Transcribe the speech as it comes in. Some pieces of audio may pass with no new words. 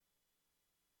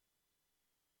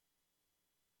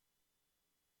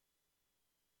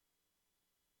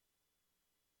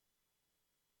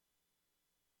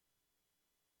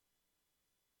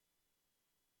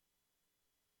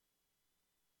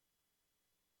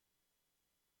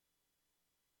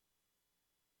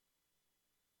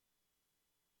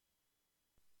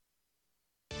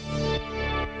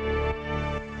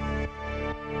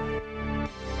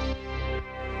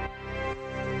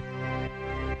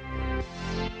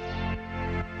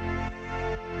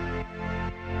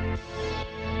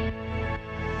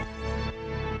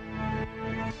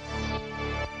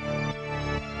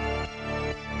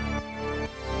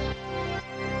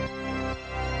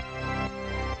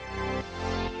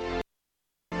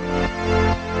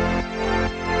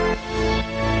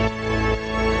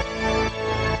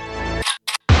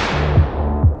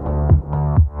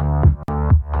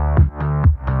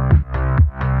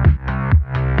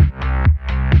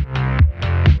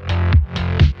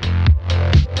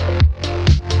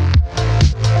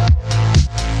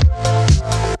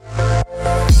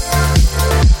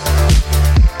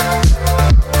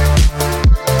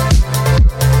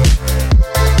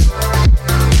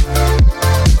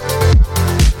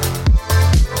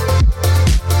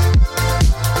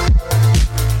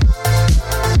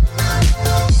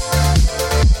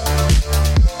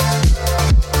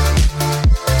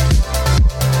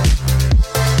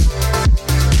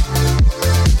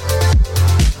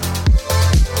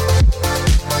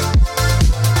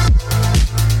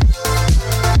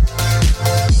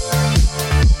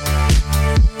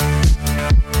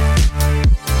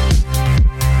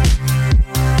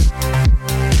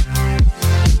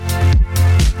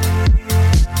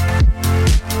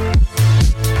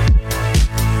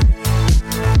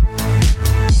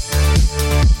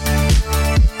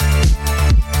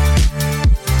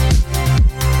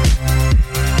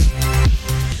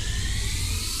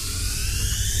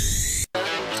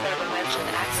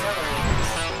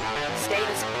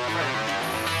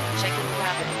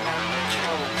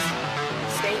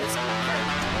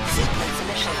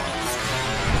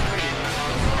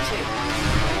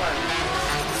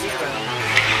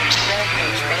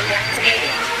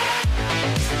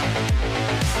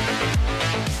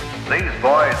These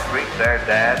boys greet their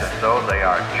dad as though they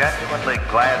are genuinely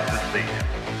glad to see him,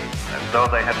 as though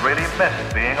they had really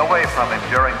missed being away from him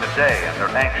during the day and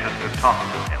are anxious to talk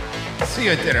to him. See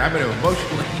you at dinner. I'm going to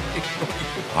emotionally ignore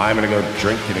you. I'm going to go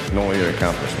drink and ignore your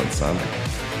accomplishments, son.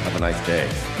 Have a nice day.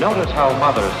 Notice how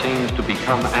Mother seems to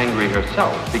become angry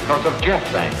herself because of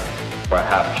Jeff's anger.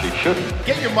 Perhaps she shouldn't.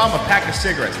 Get your mom a pack of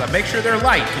cigarettes. Now make sure they're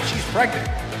light because she's pregnant.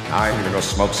 I'm going to go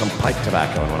smoke some pipe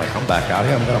tobacco, and when I come back out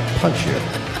here, I'm going to punch you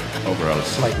over a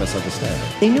slight misunderstanding.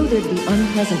 They knew there'd be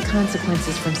unpleasant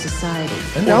consequences from society.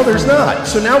 And now there's not.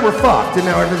 So now we're fucked, and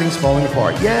now everything's falling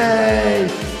apart. Yay!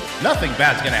 Nothing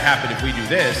bad's going to happen if we do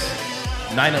this.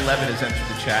 9/11 has entered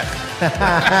the chat.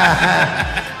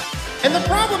 And the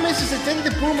problem is that then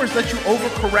the boomers let you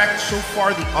overcorrect so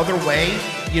far the other way,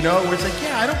 you know, where it's like,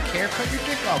 yeah, I don't care, cut your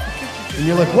dick off. And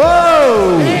you're like,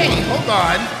 whoa! Hey, hold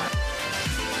on.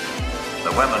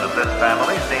 The women of this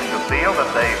family seem to feel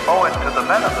that they owe it to the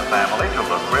men of the family to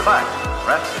look relaxed,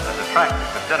 rested, and attractive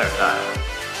at dinner time.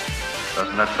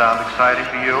 Doesn't that sound exciting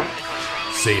to you?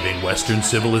 Saving Western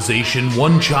civilization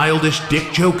one childish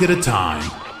dick joke at a time.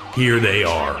 Here they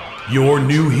are, your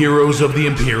new heroes of the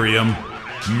Imperium,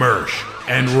 Mersh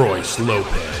and Royce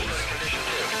Lopez.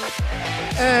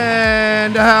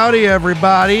 And howdy,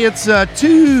 everybody. It's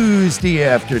Tuesday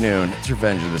afternoon. It's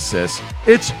Revenge of the Sis.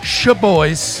 It's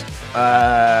Shaboys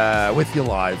with you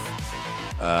live,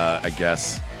 I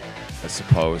guess. I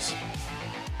suppose.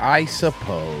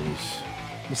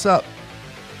 What's up?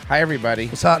 Hi, everybody.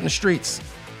 What's hot in the streets?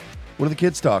 What are the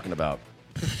kids talking about?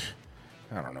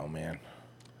 I don't know, man.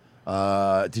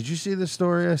 Did you see the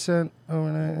story I sent? Oh,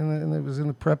 and it was in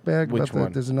the prep bag. Which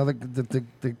one? There's another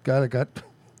the guy that got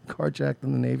carjacked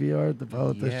in the Navy Yard. The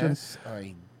politician. Yes,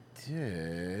 I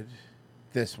did.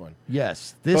 This one.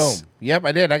 Yes. This. Boom. Yep,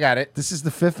 I did. I got it. This is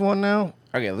the fifth one now.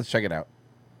 Okay, let's check it out.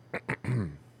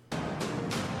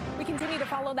 We continue to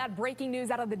follow that breaking news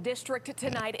out of the district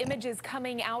tonight. Images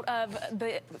coming out of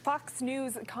the Fox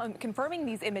News confirming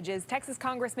these images. Texas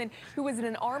congressman who was in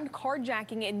an armed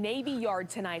carjacking in Navy Yard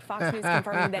tonight. Fox News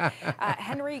confirming that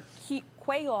Henry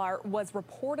Cuellar was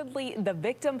reportedly the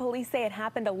victim. Police say it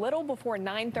happened a little before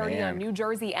 9:30 on New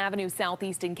Jersey Avenue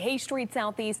Southeast and K Street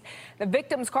Southeast. The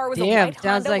victim's car was a white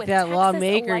sounds Honda like with that Texas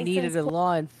lawmaker license needed a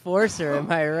law enforcer.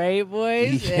 Am I right,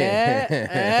 boys?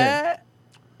 Yeah.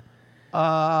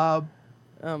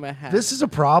 Oh my God. This is a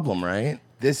problem, right?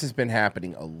 This has been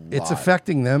happening a lot. It's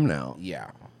affecting them now. Yeah,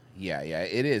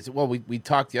 it is. Well, we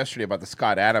talked yesterday about the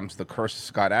Scott Adams, the curse of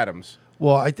Scott Adams.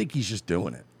 Well, I think he's just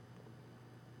doing it.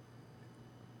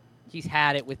 He's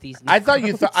had it with these. I thought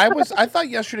you thought I thought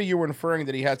yesterday you were inferring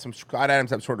that he had some Scott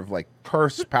Adams have sort of like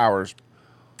curse powers,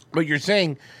 but you're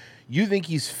saying you think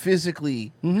he's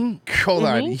physically. Hold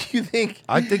on, you think?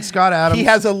 I think Scott Adams. He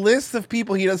has a list of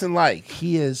people he doesn't like.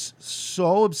 He is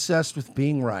so obsessed with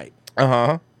being right.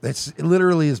 That's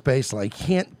literally his baseline. He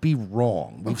can't be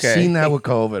wrong. We've seen that with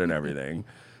COVID and everything.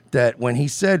 That when he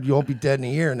said you'll be dead in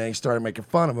a year, and then he started making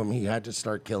fun of him, he had to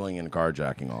start killing and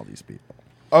carjacking all these people.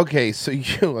 Okay, so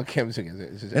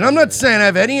and I'm not saying I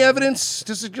have any evidence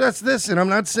to suggest this, and I'm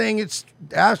not saying it's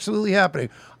absolutely happening.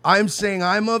 I'm saying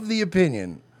I'm of the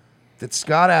opinion that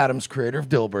Scott Adams, creator of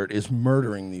Dilbert, is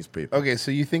murdering these people. Okay,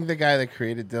 so you think the guy that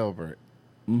created Dilbert,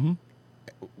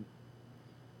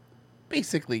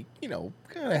 basically, you know,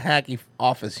 kind of hacky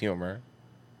office humor,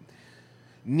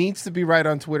 needs to be right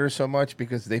on Twitter so much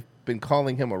because they've been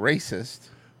calling him a racist.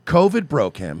 COVID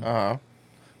broke him.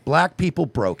 Black people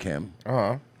broke him.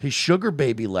 His sugar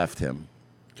baby left him.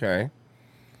 Okay.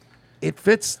 It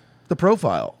fits the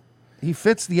profile. He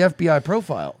fits the FBI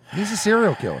profile. He's a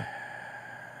serial killer,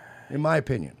 in my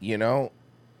opinion. You know,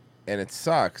 and it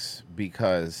sucks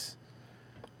because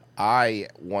I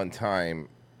one time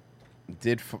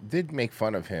did make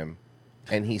fun of him,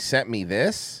 and he sent me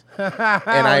this, and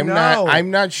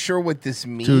I'm not sure what this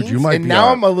means. Dude, you might and be now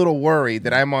on. I'm a little worried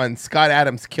that I'm on Scott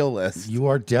Adams' kill list. You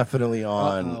are definitely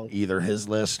on either his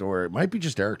list or it might be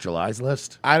just Eric July's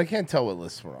list. I can't tell what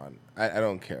list we're on. I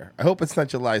don't care. I hope it's not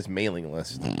July's mailing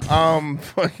list.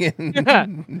 Fucking.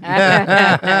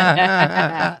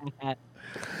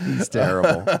 He's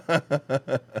terrible.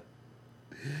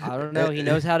 I don't know. He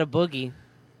knows how to boogie.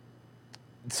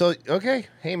 So okay,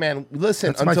 hey man,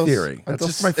 listen. That's my theory. That's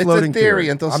just my floating it's a theory.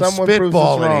 Until someone proves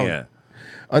us wrong. Here.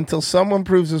 Until someone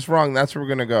proves us wrong, that's where we're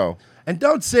gonna go. And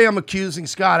don't say I'm accusing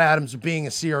Scott Adams of being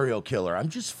a serial killer. I'm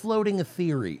just floating a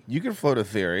theory. You can float a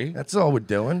theory. That's all we're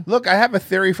doing. Look, I have a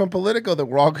theory from Politico that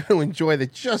we're all going to enjoy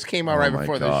that just came out right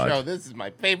before God. the show. This is my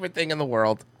favorite thing in the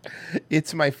world.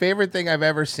 It's my favorite thing I've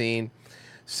ever seen.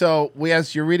 So,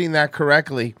 yes, you're reading that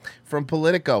correctly from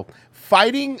Politico.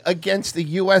 Fighting against the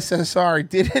USSR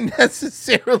didn't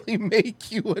necessarily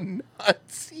make you a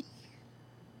Nazi.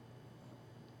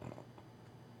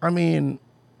 I mean,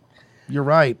 you're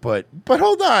right, but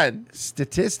hold on.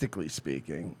 Statistically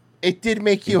speaking, it did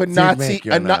make you a Nazi.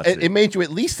 It made you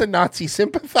at least a Nazi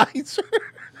sympathizer.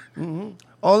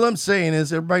 All I'm saying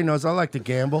is, everybody knows I like to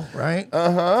gamble, right?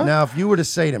 Now, if you were to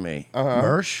say to me,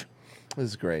 Mersh, this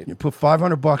is great. You put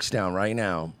 $500 down right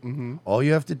now. Mhm. All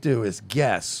you have to do is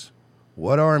guess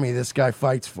what army this guy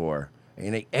fights for,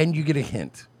 and you get a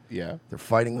hint. Yeah, they're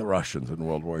fighting the Russians in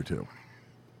World War II.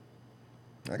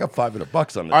 I got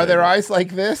 $500 on the Are their table. eyes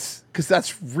like this? Because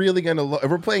that's really going to look. If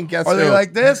we're playing Guess Are they Who,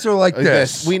 like this or like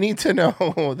this? We need to know.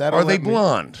 That'll Are they let me-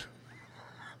 blonde?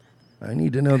 I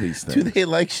need to know these things. Do they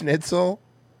like schnitzel?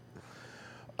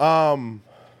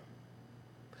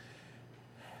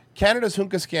 Canada's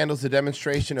Hunka scandal is a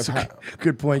demonstration of how.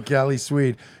 Good point, Callie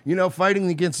Swede. You know, fighting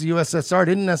against the USSR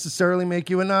didn't necessarily make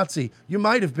you a Nazi. You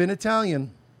might have been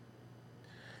Italian.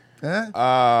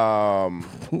 Huh?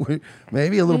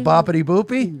 Maybe a little boppity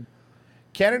boopy.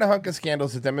 Canada Hunka scandal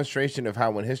is a demonstration of how,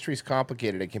 when history is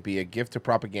complicated, it can be a gift to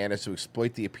propagandists who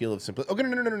exploit the appeal of simplicity. Okay,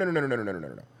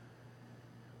 no.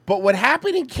 But what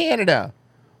happened in Canada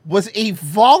was a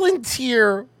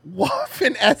volunteer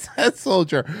Waffen SS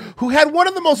soldier who had one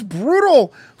of the most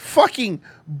brutal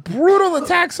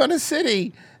attacks on a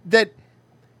city that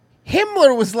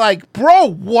Himmler was like, bro,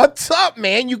 what's up,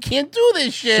 man? You can't do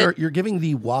this shit. Sir, you're giving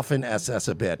the Waffen SS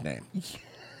a bad name.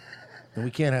 And we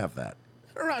can't have that.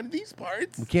 Around these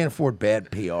parts. We can't afford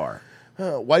bad PR.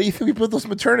 Why do you think we put those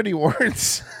maternity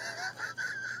wards?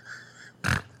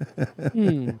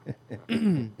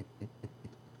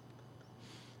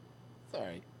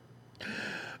 Sorry.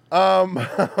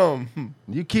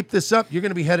 You keep this up, you're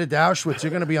going to be headed to Auschwitz. You're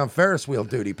going to be on Ferris wheel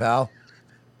duty, pal.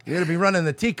 You're going to be running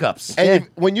the teacups. And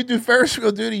when you do Ferris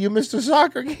wheel duty, you missed a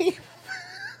soccer game.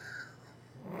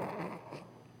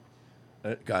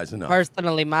 Guys, enough.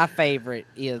 Personally, my favorite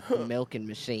is the milking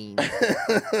machine.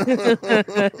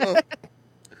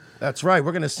 That's right.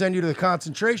 We're going to send you to the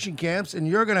concentration camps, and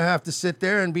you're going to have to sit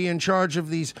there and be in charge of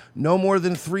these no more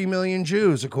than 3 million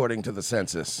Jews, according to the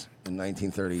census in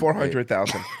 1930.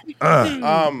 400,000.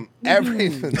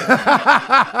 Everything.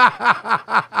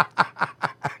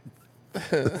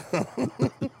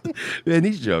 Man,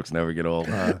 these jokes never get old,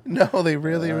 huh? No, they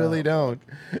really don't.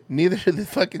 Neither do the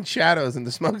fucking shadows in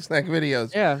the Smokestack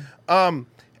videos. Yeah.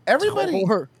 Everybody.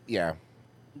 Yeah.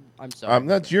 I'm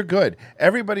sorry. You're good.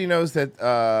 Everybody knows that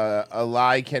a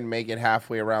lie can make it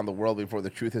halfway around the world before the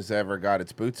truth has ever got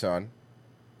its boots on.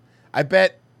 I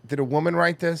bet. Did a woman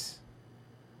write this?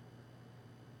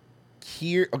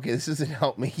 Okay, this doesn't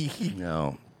help me.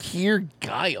 No. Keir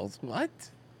Giles. What?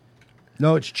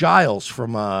 No, it's Giles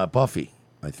from Buffy,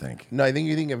 I think. No, I think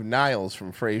you're thinking of Niles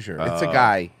from Frasier. It's a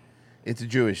guy. It's a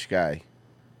Jewish guy.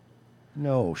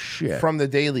 No shit. From the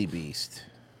Daily Beast.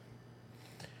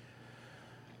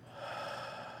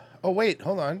 Oh, wait,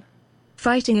 hold on.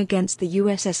 Fighting against the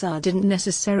USSR didn't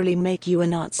necessarily make you a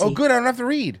Nazi. Oh, good, I don't have to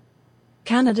read.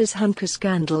 Canada's Hunka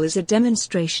scandal is a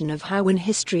demonstration of how, when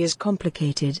history is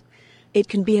complicated, it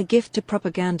can be a gift to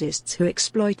propagandists who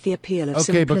exploit the appeal of Okay,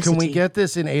 simplicity. but can we get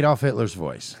this in Adolf Hitler's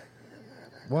voice?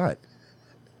 What?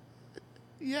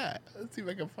 Yeah, let's see if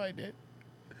I can find it.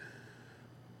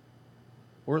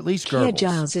 Or at least Keir Goebbels.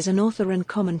 Giles is an author and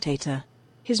commentator.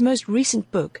 His most recent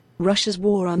book, Russia's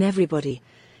War on Everybody,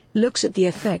 looks at the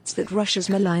effects that Russia's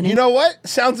maligning... You know what?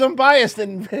 Sounds unbiased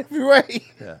in every way.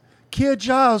 Yeah. Keir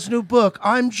Giles' new book,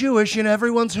 I'm Jewish and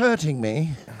Everyone's Hurting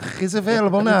Me, is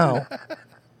available now.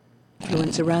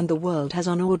 influence around the world has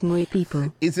on ordinary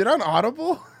people. Is it on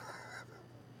Audible?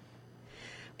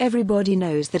 Everybody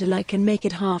knows that a lie can make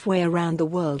it halfway around the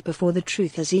world before the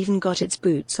truth has even got its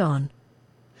boots on.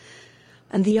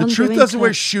 And the truth ongoing doesn't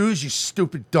wear shoes, you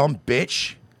stupid dumb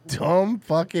bitch. Dumb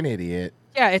fucking idiot.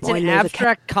 Yeah, it's Well, I an know the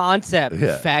abstract concept,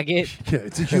 Yeah. faggot. Yeah,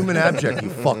 it's a human abject, you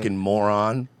fucking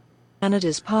moron.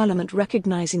 Canada's parliament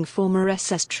recognizing former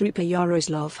SS trooper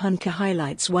Yaroslav Hunka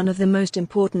highlights one of the most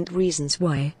important reasons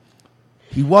why.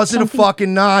 He wasn't Something- a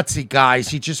fucking Nazi, guys.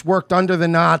 He just worked under the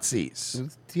Nazis.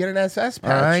 He had an SS All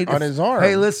patch right? on his arm.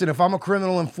 Hey, listen, if I'm a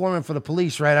criminal informant for the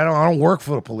police, right? I don't work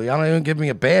for the police. I don't even give me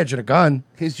a badge and a gun.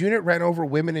 His unit ran over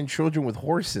women and children with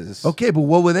horses. Okay, but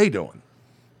what were they doing?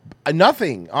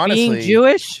 Nothing, honestly. Being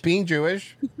Jewish? Being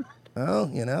Jewish. Well,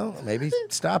 you know, maybe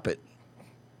stop it.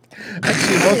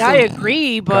 Actually, I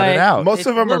agree, but it out. Most it's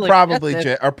of them really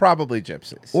are probably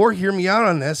gypsies. Or hear me out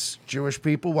on this, Jewish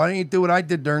people. Why don't you do what I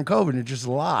did during COVID and just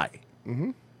lie?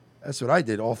 Mm-hmm. That's what I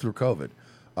did all through COVID.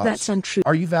 That's untrue.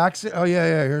 Are you vaccinated? Oh,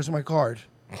 yeah. Here's my card.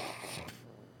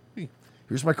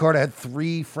 Here's my card. I had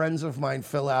 3 friends of mine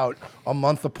fill out a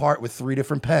month apart with 3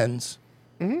 different pens.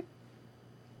 Mm-hmm.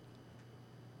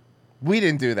 We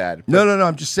didn't do that. No.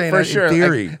 I'm just saying For in sure,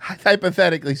 theory. like,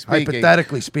 hypothetically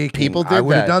speaking, people did I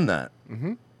would have that. done that.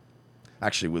 Mm-hmm.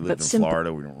 Actually, we But lived in simple-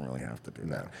 Florida. We don't really have to do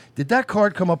that. Did that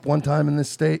card come up one time in this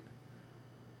state?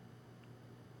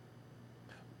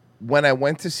 When I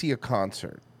went to see a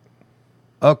concert.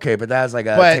 Okay, but that's like a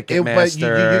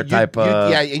Ticketmaster type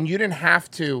of... Yeah, and you didn't have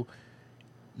to...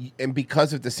 And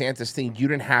because of DeSantis thing, you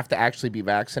didn't have to actually be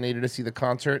vaccinated to see the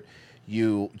concert.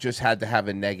 You just had to have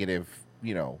a negative,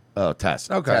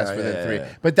 test. Okay. Test within Yeah, 3. yeah.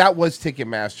 But that was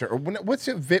Ticketmaster. Or what's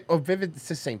it? Vivid? It's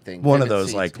the same thing. One of Vivid those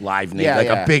Seats. like live name, Yeah, like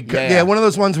yeah. a big... Yeah. one of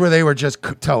those ones where they were just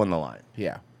towing the line.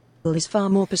 Yeah. Is far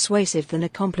more persuasive than a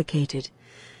complicated,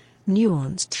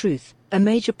 nuanced truth, a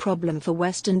major problem for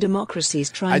Western democracies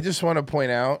trying I just want to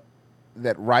point out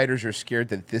that writers are scared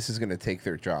that this is going to take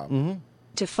their job.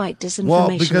 to fight disinformation.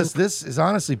 Well, because this is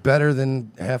honestly better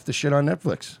than half the shit on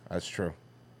Netflix. That's true.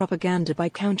 Propaganda by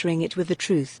countering it with the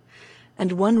truth.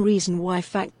 And one reason why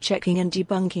fact-checking and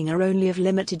debunking are only of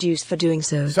limited use for doing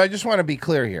so. So I just want to be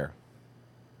clear here.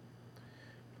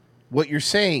 What you're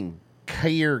saying,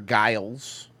 Keir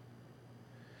Giles,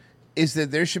 is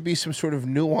that there should be some sort of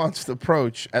nuanced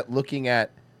approach at looking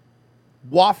at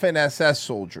Waffen-SS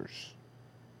soldiers,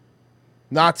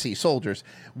 Nazi soldiers.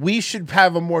 We should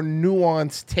have a more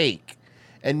nuanced take,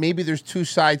 and maybe there's 2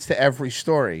 sides to every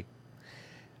story.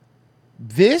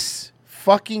 This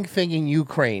fucking thing in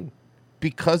Ukraine,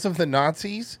 because of the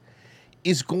Nazis,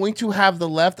 is going to have the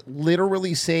left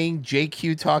literally saying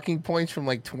JQ talking points from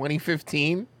like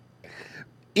 2015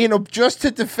 just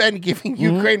to defend giving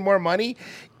Ukraine more money.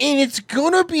 And it's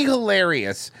going to be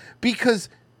hilarious because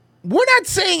we're not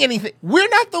saying anything. We're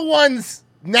not the ones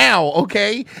now,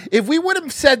 okay? If we would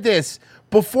have said this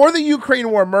before the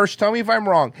Ukraine war, Mersh, tell me if I'm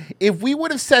wrong. If we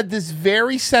would have said this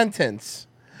very sentence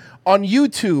on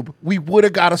YouTube, we would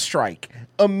have got a strike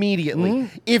immediately.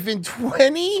 If in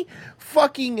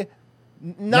 2019,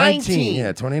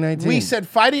 2019. we said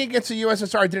fighting against the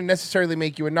USSR didn't necessarily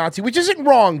make you a Nazi, which isn't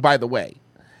wrong, by the way,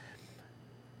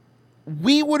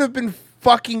 we would have been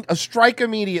fucking a strike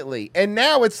immediately. And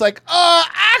now it's like,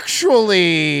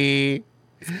 actually.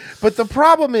 But the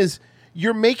problem is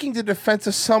you're making the defense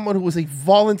of someone who was a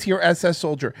volunteer SS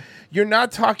soldier. You're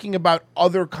not talking about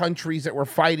other countries that were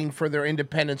fighting for their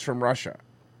independence from Russia.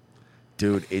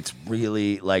 Dude, it's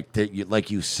really like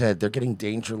you said, they're getting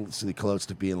dangerously close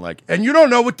to being like, and you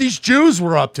don't know what these Jews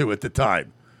were up to at the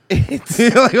time. It's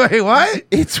like, wait, what?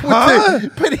 It's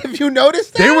what but have you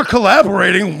noticed that? They were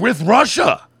collaborating with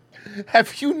Russia.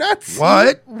 Have you not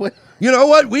seen what? You know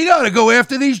what? We got to go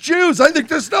after these Jews. I think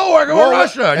they're still working with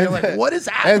Russia. And you're like, what is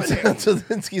happening? And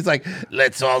Zelensky's like,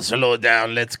 let's all slow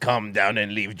down. Let's calm down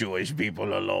and leave Jewish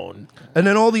people alone. And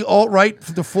then all the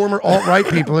the former alt-right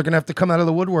people are going to have to come out of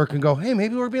the woodwork and go, hey,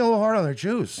 maybe we're being a little hard on their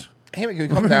Jews. Hey, can we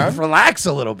calm down? Relax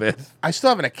a little bit. I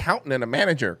still have an accountant and a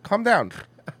manager. Calm down.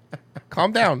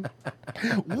 Calm down.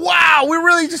 Wow, we're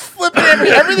really just flipping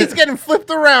everything's getting flipped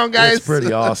around, guys. It's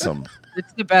pretty awesome.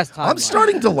 It's the best time. I'm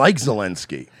starting to like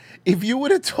Zelensky. If you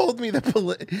would have told me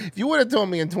if you would have told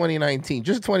me in 2019,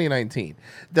 just 2019,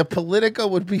 the Politico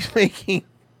would be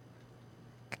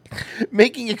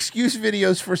making excuse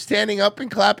videos for standing up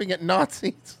and clapping at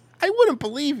Nazis, I wouldn't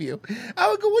believe you. I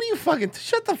would go, what are you fucking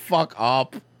shut the fuck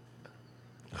up.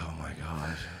 Oh my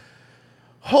god.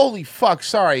 Holy fuck.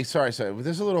 Sorry.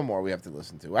 There's a little more we have to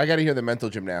listen to. I got to hear the mental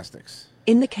gymnastics.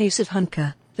 In the case of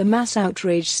Hunker, the mass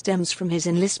outrage stems from his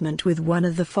enlistment with one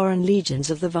of the foreign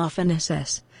legions of the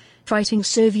Waffen-SS, fighting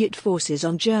Soviet forces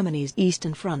on Germany's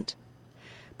Eastern Front.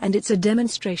 And it's a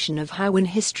demonstration of how when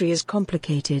history is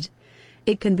complicated,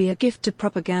 it can be a gift to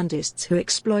propagandists who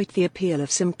exploit the appeal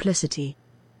of simplicity.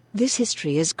 This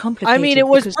history is complicated. I mean, it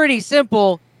was because pretty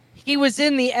simple. He was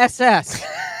in the SS.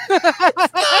 It's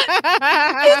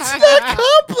not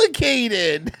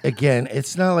complicated. Again,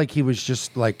 it's not like he was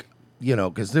just like,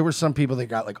 because there were some people that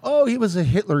got like, oh, he was a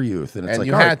Hitler Youth. And it's like,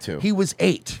 you all right, had to. He was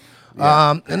 8.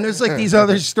 Yeah. And there's like these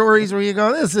other stories where you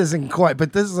go, this isn't quite,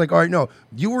 but this is like, all right, no,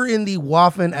 you were in the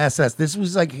Waffen-SS. This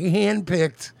was like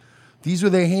handpicked. These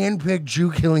were the handpicked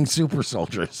Jew-killing super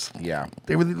soldiers. Yeah.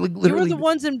 They were literally... You were the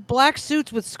ones in black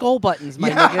suits with skull buttons, my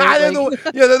Yeah,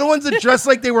 nigga. they're the ones that dressed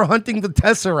like they were hunting the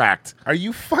Tesseract. Are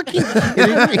you fucking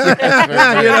kidding me?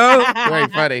 Very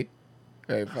funny.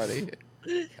 Very funny.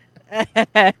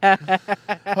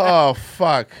 Oh,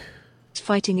 fuck.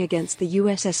 fighting against the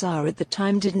USSR at the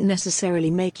time didn't necessarily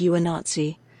make you a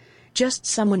Nazi. Just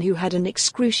someone who had an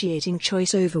excruciating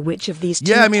choice over which of these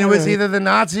two. Yeah, I mean, it was either the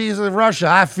Nazis or Russia.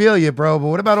 I feel you, bro. But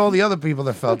what about all the other people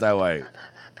that felt that way?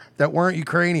 that weren't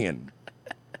Ukrainian.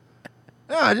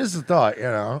 No, just a thought, you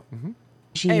know.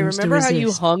 Hey, remember how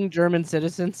you hung German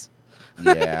citizens?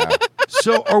 Yeah.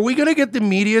 So, are we going to get the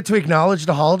media to acknowledge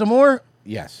the Holodomor?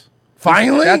 Yes.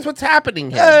 Finally? That's what's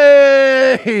happening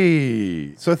here.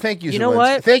 Hey! So thank you, You Zelensky. know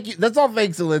what? Thank you. Let's all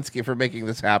thank Zelensky for making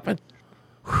this happen.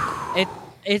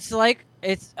 It's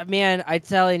man, I'm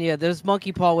telling you, those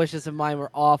monkey paw wishes of mine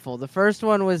were awful. The first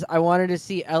one was I wanted to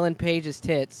see Ellen Page's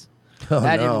tits. Oh,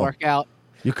 that no. didn't work out.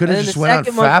 You could have And then just the went on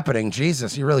second one- fappening.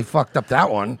 Jesus, you really fucked up that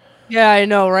one. Yeah, I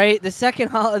know, right? The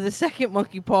second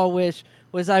monkey paw wish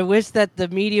was I wish that the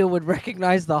media would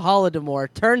recognize the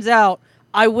Holodomor. Turns out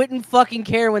I wouldn't fucking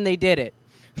care when they did it.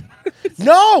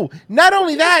 No, not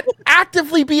only that,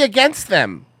 actively be against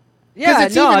them. Yeah,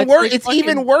 it's no, even worse. like It's fucking-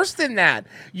 even worse than that.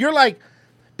 You're like,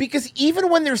 because even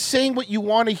when they're saying what you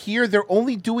want to hear, they're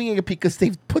only doing it because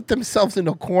they've put themselves in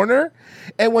a corner,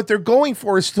 and what they're going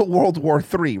for is still World War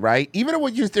III, right? Even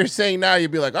what they're saying now,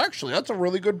 you'd be like, actually, that's a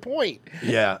really good point.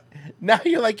 Yeah. Now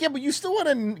you're like, yeah, but you still want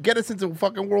to get us into a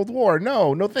fucking World War?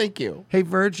 No, thank you. Hey,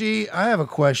 Virgie, I have a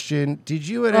question. Did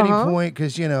you at any Uh-huh. point,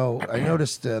 because, you know, I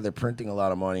noticed they're printing a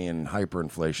lot of money and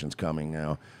hyperinflation's coming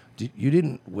now. You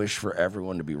didn't wish for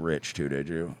everyone to be rich, too, did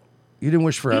you? You didn't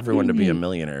wish for everyone to be a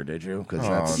millionaire, did you? Because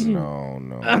that's no.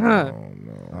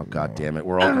 Oh, God damn it.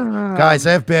 We're all guys,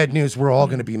 I have bad news. We're all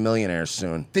going to be millionaires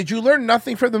soon. Did you learn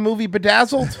nothing from the movie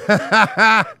Bedazzled?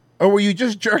 Or were you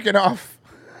just jerking off?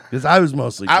 Because I was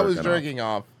mostly I was off. jerking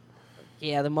off.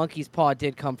 Yeah, the monkey's paw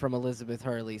did come from Elizabeth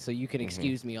Hurley, so you can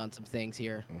excuse me on some things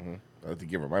here. I have to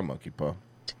give her my monkey paw.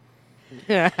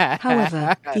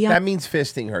 However, the That means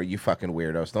fisting her, you fucking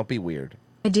weirdos. Don't be weird.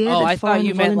 idea Oh, that I thought foreign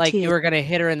you meant like you volunteers- were gonna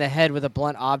hit her in the head with a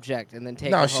blunt object and then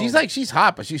take. No, her she's home. like, she's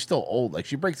hot, but she's still old. Like,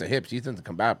 she breaks a hip. She doesn't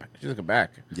come back. She doesn't come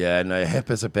back. Yeah, and a hip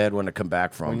is a bad one to come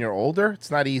back from. When you're older, it's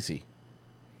not easy.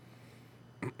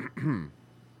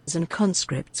 and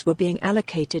conscripts were being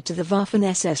allocated to the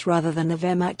Waffen-SS rather than the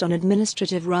Wehrmacht on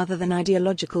administrative rather than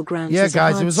ideological grounds. Yeah, as a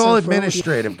guys, hard it was all sell for the-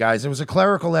 administrative, guys. It was a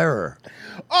clerical error.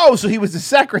 Oh, so he was the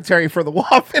secretary for the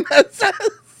Waffen-SS.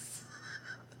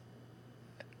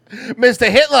 Mr.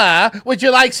 Hitler, would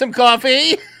you like some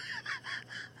coffee?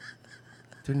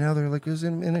 So now they're like, it was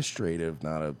administrative,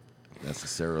 not a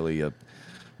necessarily a.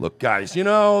 Look, guys, you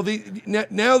know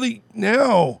now the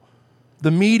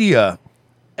media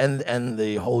and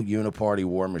the whole uniparty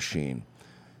war machine,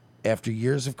 after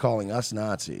years of calling us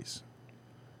Nazis,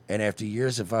 and after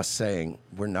years of us saying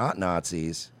we're not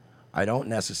Nazis, I don't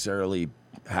necessarily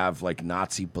have like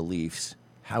Nazi beliefs.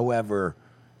 However,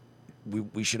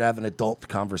 we should have an adult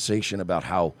conversation about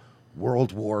how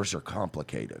world wars are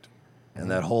complicated. And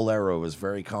that whole era was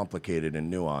very complicated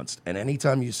and nuanced. And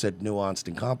anytime you said nuanced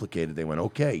and complicated, they went,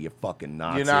 okay, you fucking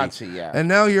Nazi. You're Nazi, yeah. And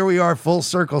now here we are, full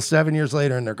circle, 7 years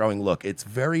later, and they're going, look, it's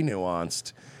very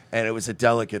nuanced, and it was a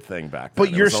delicate thing back then. But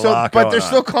There you're was a still, lot but going they're on.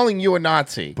 still calling you a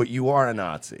Nazi. But you are a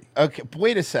Nazi. Okay,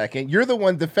 wait a second. You're the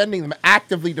one defending them,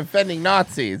 actively defending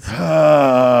Nazis. I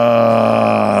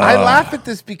laugh at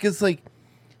this because, like,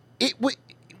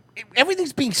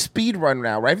 everything's being speed run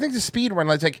now, right? Everything's a speed run.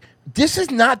 It's like, this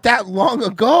is not that long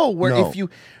ago where No.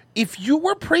 if you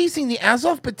were praising the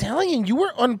Azov Battalion, you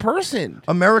were unpersoned.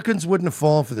 Americans wouldn't have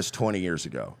fallen for this 20 years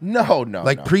ago. No.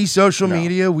 Like pre-social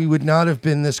media, we would not have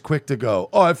been this quick to go,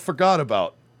 oh, I forgot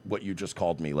about what you just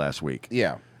called me last week.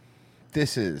 Yeah.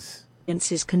 This is...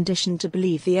 is conditioned to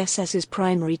believe the SS's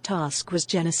primary task was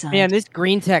genocide. Man, this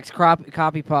green text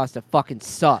copy pasta fucking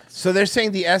sucks. So they're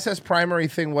saying the SS primary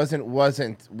thing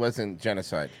wasn't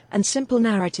genocide. And simple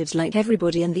narratives like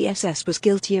everybody in the SS was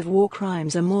guilty of war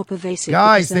crimes are more pervasive.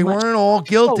 Guys, because they're they much- weren't all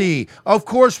guilty. Of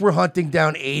course, we're hunting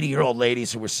down 80-year-old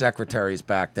ladies who were secretaries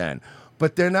back then.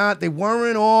 But they're not. They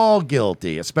weren't all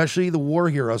guilty, especially the war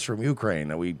heroes from Ukraine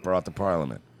that we brought to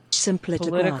Parliament. simpler to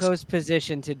grasp. Politico's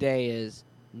position today is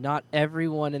not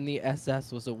everyone in the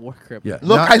SS was a war criminal. Yeah.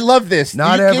 Look, I love this.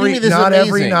 Not You're giving every me this not every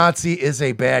amazing. Nazi is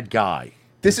a bad guy.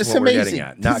 This is what we're amazing. getting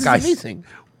at. This Not, is guys, amazing.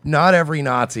 Not every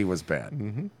Nazi was bad.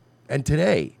 Mm-hmm. And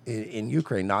today in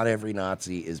Ukraine, not every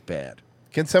Nazi is bad.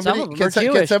 Can somebody Some of them can, are can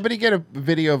Jewish. somebody get a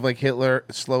video of like Hitler,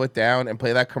 slow it down, and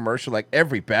play that commercial like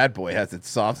every bad boy has its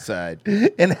soft side,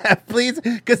 and have, please,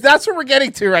 because that's what we're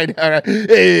getting to right now. Right?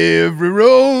 Every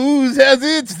rose has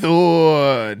its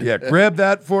thorn. Yeah, grab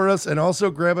that for us, and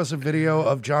also grab us a video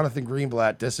of Jonathan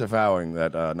Greenblatt disavowing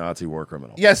that Nazi war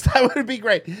criminal. Yes, that would be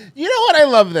great. You know what? I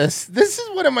love this. This is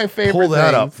one of my favorite. Pull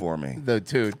that up things. for me. No,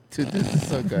 dude, this is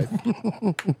so good.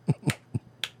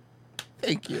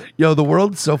 Thank you. Yo, the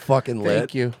world's so fucking lit.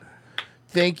 Thank you.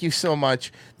 Thank you so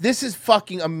much. This is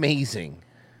fucking amazing.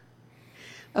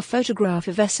 A photograph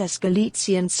of SS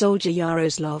Galician soldier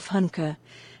Yaroslav Hunka,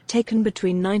 taken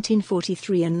between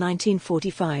 1943 and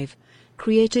 1945.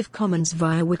 Creative Commons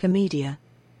via Wikimedia.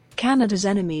 Canada's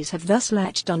enemies have thus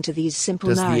latched onto these simple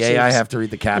Does the narratives, AI have to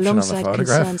read the caption on the alongside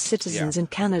photograph? concerned citizens in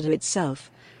Canada itself,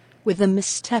 with the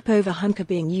misstep over Hunker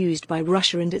being used by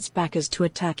Russia and its backers to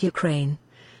attack Ukraine,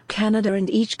 Canada and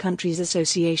each country's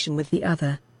association with the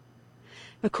other.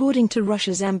 According to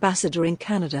Russia's ambassador in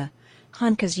Canada,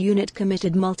 Hunker's unit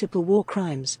committed multiple war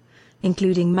crimes,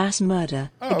 including mass murder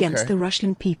against the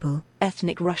Russian people,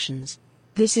 ethnic Russians.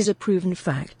 This is a proven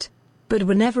fact. But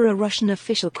whenever a Russian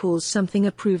official calls something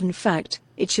a proven fact,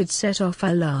 it should set off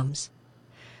alarms.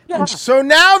 So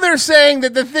now they're saying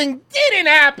that the thing didn't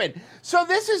happen. So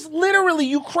this is literally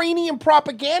Ukrainian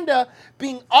propaganda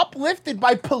being uplifted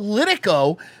by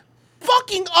Politico.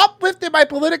 Fucking uplifted by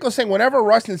Politico, saying whenever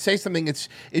Russians say something,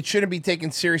 it shouldn't be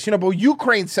taken serious. You know, but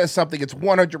Ukraine says something, it's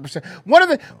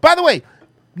 100%. By the way,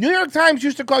 New York Times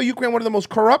used to call Ukraine one of the most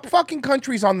corrupt fucking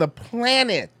countries on the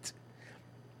planet.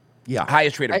 Yeah.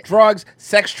 Highest rate of drugs,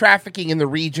 sex trafficking in the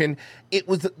region. It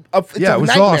was it was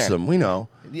nightmare. Awesome. We know.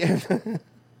 Yeah.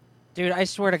 Dude, I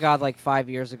swear to God, like 5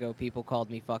 years ago, people called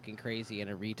me fucking crazy and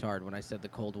a retard when I said the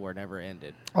Cold War never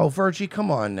ended. Oh, Virgie,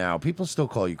 come on now. People still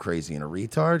call you crazy and a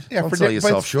retard. Yeah, Don't sell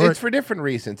yourself short. It's for different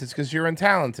reasons. It's because you're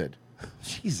untalented.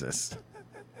 Jesus.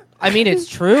 I mean, it's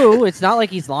true. It's not like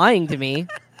he's lying to me.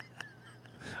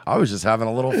 I was just having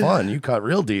a little fun. You cut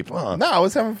real deep, huh? No, I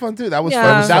was having fun too. That was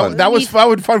Yeah. fun. That was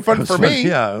fun for me.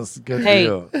 Yeah, it was good Hey,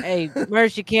 for you. hey,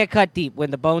 Mersh, you can't cut deep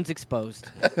when the bone's exposed.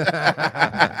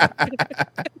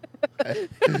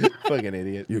 Fucking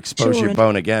idiot. You expose your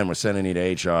bone again. We're sending you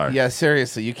to HR. Yeah,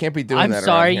 seriously, you can't be doing I'm that.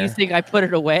 sorry, around you here. think I put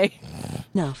it away?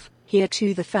 Enough. Here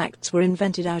too the facts were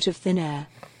invented out of thin air.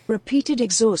 Repeated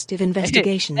exhaustive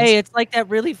investigations. Hey, it's like that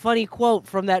really funny quote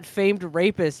from that famed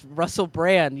rapist Russell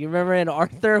Brand. You remember in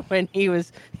Arthur when he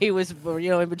was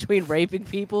in between raping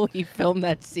people, he filmed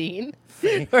that scene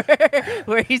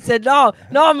where he said, "No,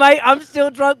 mate, I'm still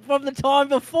drunk from the time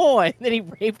before," and then he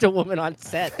raped a woman on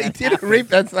set. He didn't rape.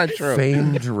 That's not true.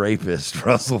 Famed rapist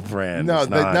Russell Brand. No, is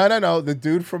not. no. The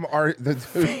dude from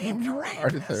Famed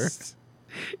Arthur. rapist.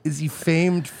 Is he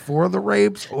famed for the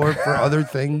rapes or for other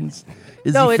things?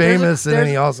 Is No, he there's a- famous and then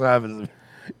he there's- also happens?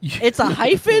 It's a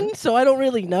hyphen, so I don't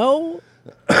really know.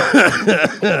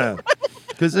 Because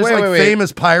there's Wait.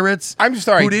 famous pirates. I'm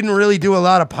sorry. Who didn't really do a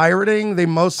lot of pirating. They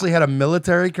mostly had a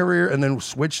military career and then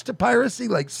switched to piracy,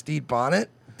 like Stede Bonnet.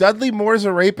 Dudley Moore's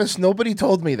a rapist. Nobody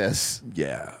told me this.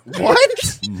 Yeah.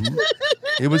 What?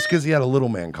 It was because he had a little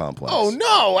man complex. Oh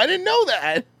no, I didn't know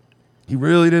that. He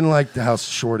really didn't like how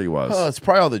short he was. Oh, it's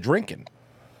probably all the drinking.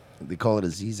 They call it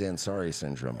Aziz Ansari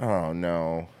syndrome. Oh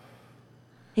no.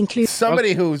 Include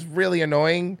Somebody who's really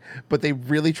annoying, but they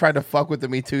really tried to fuck with the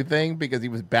Me Too thing because he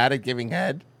was bad at giving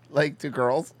head, like to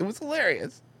girls. It was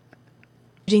hilarious.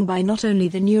 by not only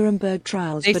the Nuremberg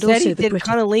trials They but said also he the did British,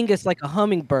 cunnilingus like a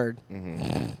hummingbird.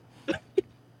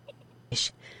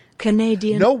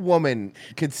 Canadian, No woman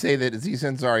could say that Aziz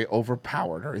Ansari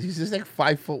overpowered her. He's just like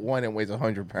 5'1" and weighs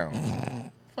 100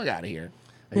 pounds. Fuck out of here.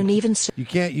 and even so, You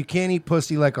can't eat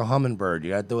pussy like a hummingbird. You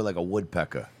gotta do it like a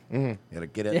woodpecker. You gotta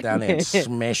get it down there and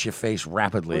smash your face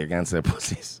rapidly against their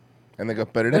pussies. And they go.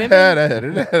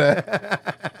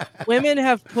 Women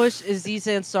have pushed Aziz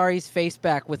Ansari's face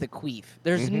back with a queef.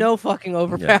 There's no fucking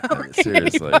overpowering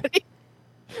seriously. anybody.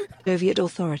 Soviet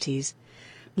authorities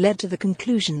led to the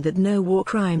conclusion that no war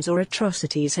crimes or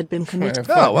atrocities had been committed.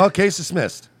 Oh, well, case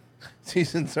dismissed.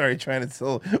 Aziz Ansari trying to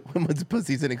sell women's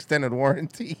pussies an extended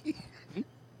warranty.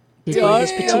 by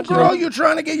this particular Girl, you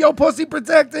trying to get your pussy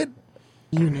protected?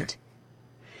 unit.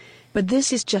 But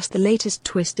this is just the latest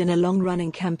twist in a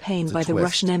long-running campaign a by the twist.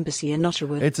 Russian embassy in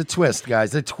Ottawa. It's a twist,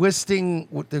 guys. They're twisting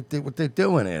what they're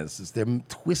doing is they're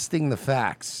twisting the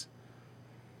facts.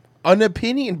 An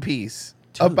opinion piece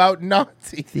about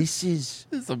Nazis. This is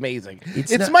amazing. It's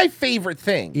It's not- my favorite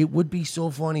thing. it would be so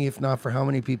funny if not for how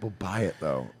many people buy it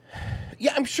though.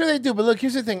 Yeah, I'm sure they do. But look,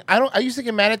 here's the thing. I used to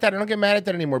get mad at that. I don't get mad at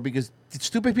that anymore because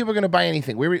stupid people are going to buy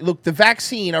anything. Look, the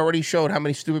vaccine already showed how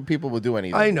many stupid people will do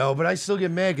anything. I know, but I still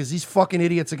get mad because these fucking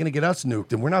idiots are going to get us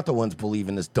nuked, and we're not the ones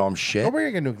believing this dumb shit. Oh,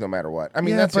 we're going to get nuked no matter what. I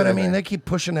mean, yeah, that's but the I other mean, thing. they keep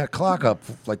pushing that clock up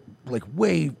like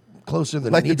way closer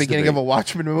than Like it the needs to beginning be. of a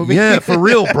Watchmen movie. Yeah, for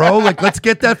real, bro. Like, let's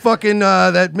get that fucking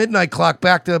that midnight clock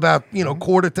back to about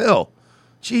quarter till.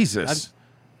 Jesus.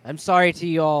 I'm sorry to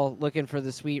you all looking for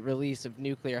the sweet release of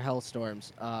nuclear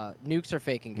hellstorms. Nukes are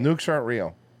faking. Nukes aren't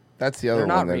real. That's the other They're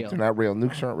not one. real. They're not real.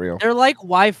 Nukes aren't real. They're like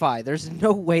Wi-Fi. There's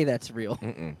no way that's real.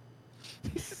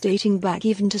 dating back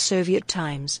even to Soviet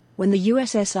times, when the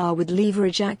USSR would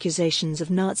leverage accusations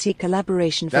of Nazi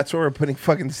collaboration for That's where we're putting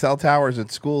fucking cell towers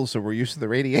at schools, so we're used to the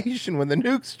radiation when the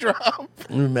nukes drop.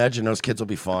 Imagine those kids will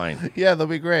be fine. Yeah, they'll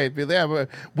be great. But yeah, but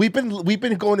we've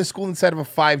been going to school inside of a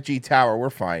 5G tower. We're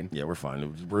fine. Yeah, we're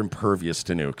fine. We're impervious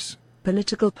to nukes.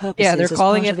 political purposes. Yeah, they're as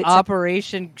calling part it of its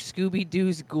Operation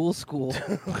Scooby-Doo's Ghoul School.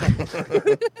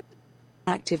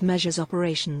 active measures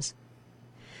operations.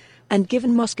 And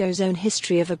given Moscow's own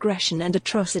history of aggression and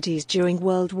atrocities during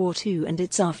World War II and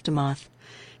its aftermath,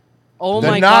 Oh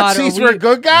The my Nazis God! were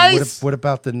good guys. What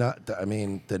about the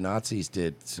Nazis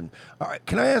did some. All right,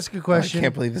 can I ask a question? I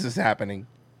can't believe this is happening.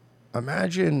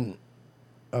 Imagine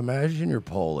you're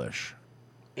Polish.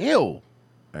 Ew.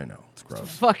 I know it's gross.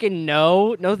 Fucking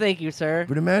no, thank you, sir.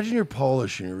 But imagine you're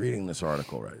Polish and you're reading this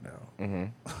article right now.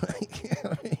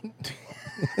 Mm-hmm.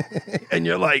 And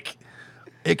you're like,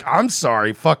 I'm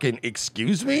sorry, fucking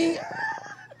excuse me?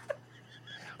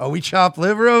 Oh, we chop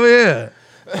liver over here.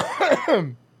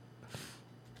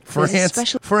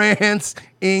 France,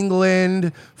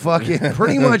 England, fucking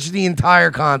pretty much the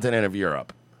entire continent of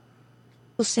Europe.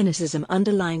 cynicism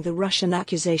underlying the Russian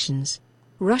accusations.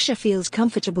 Russia feels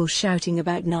comfortable shouting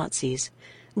about Nazis,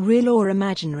 real or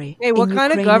imaginary. Hey, what in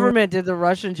kind of Ukraine or- government did the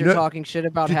Russians you're No, talking shit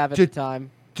about have at the time?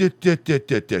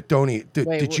 Donnie,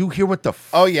 did you hear what the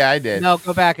Oh yeah, I did. No,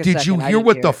 go back a Did second. you I hear didn't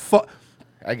what the it. fuck?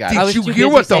 I got I it. was Did you too hear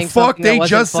busy what the saying fuck something that they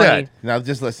wasn't just funny. said? Now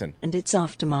just listen. and its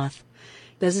aftermath.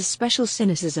 There's a special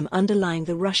cynicism underlying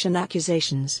the Russian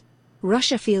accusations.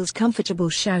 Russia feels comfortable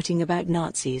shouting about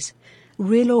Nazis,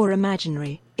 real or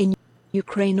imaginary, in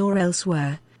Ukraine or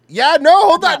elsewhere. Yeah, no,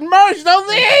 hold on, Mersh, don't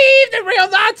leave the real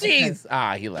Nazis.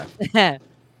 He left.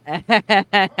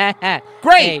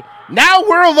 Great. Hey. Now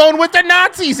we're alone with the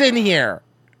Nazis in here.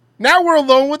 Now we're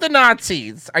alone with the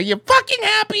Nazis. Are you fucking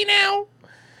happy now?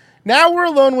 Now we're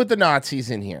alone with the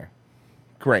Nazis in here.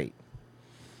 Great.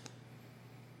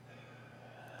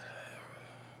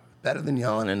 Better than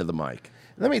yelling into the mic.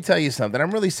 Let me tell you something. I'm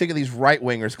really sick of these right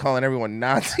wingers calling everyone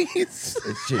Nazis. It's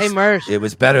just, Hey, Mersh. It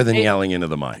was better than Hey. yelling into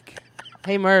the mic.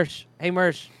 Hey, Mersh.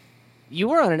 You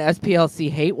were on an SPLC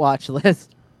hate watch list.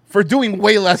 For doing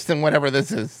way less than whatever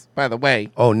this is, by the way.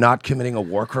 Oh, not committing a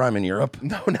war crime in Europe?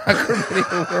 No, not committing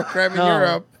a war crime in No.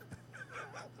 Europe.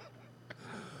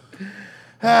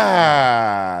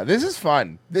 This is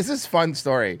fun. This is fun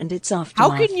story. And its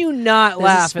aftermath. How can you not There's a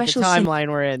laugh at the special timeline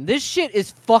we're in? This shit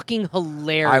is fucking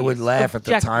hilarious. I would laugh at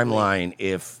the Objectively. timeline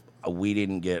if we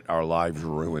didn't get our lives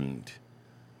ruined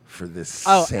for this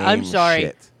Oh, same I'm sorry.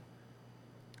 shit.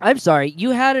 I'm sorry.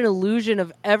 You had an illusion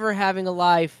of ever having a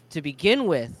life to begin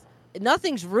with.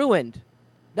 Nothing's ruined.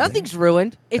 Nothing's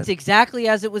ruined. It's exactly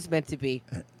as it was meant to be.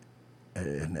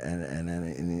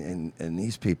 And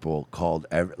these people called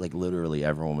literally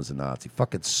everyone was a Nazi.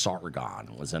 Fucking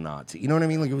Sargon was a Nazi. You know what I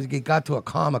mean? Like it got to a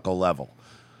comical level.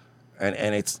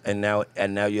 And now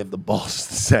you have the balls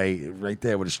to say right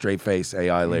there with a straight face,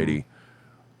 AI lady.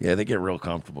 Yeah, they get real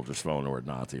comfortable just throwing the word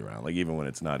Nazi around, like even when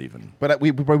it's not even. But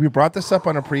we brought this up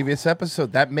on a previous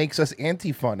episode. That makes us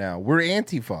Antifa now. We're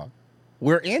Antifa.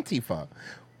 We're Antifa.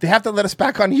 They have to let us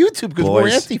back on YouTube because we're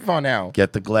Boys, Antifa now.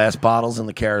 Get the glass bottles and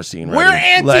the kerosene ready. We're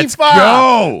Antifa. Let's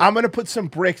go. I'm going to put some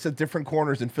bricks at different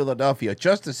corners in Philadelphia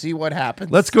just to see what happens.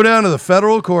 Let's go down to the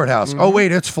federal courthouse. Oh,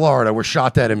 wait, it's Florida. We're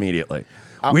shot dead immediately.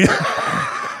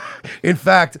 In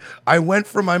fact, I went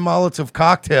for my Molotov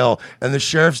cocktail, and the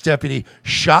sheriff's deputy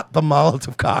shot the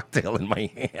Molotov cocktail in my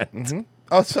hand.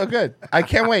 Oh, so good. I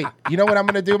can't wait. You know what I'm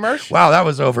going to do, Mersh? Wow, that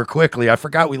was over quickly. I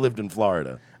forgot we lived in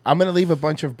Florida. I'm going to leave a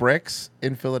bunch of bricks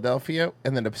in Philadelphia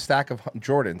and then a stack of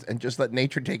Jordans and just let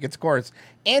nature take its course.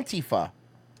 Antifa.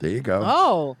 There you go.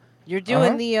 Oh, you're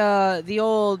doing the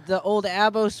old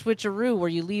Abo switcheroo where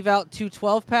you leave out two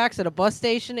 12-packs at a bus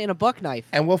station in a buck knife.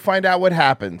 And we'll find out what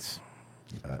happens.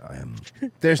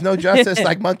 There's no justice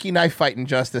like monkey knife fighting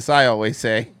justice, I always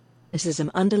say. Cynicism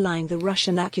underlying the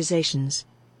Russian accusations.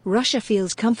 Russia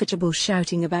feels comfortable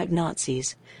shouting about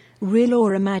Nazis, real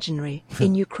or imaginary,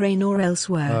 in Ukraine or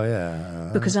elsewhere. Oh, yeah.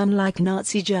 Because unlike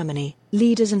Nazi Germany,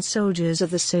 leaders and soldiers of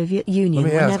the Soviet Union Let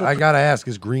me were ask. never I got to ask,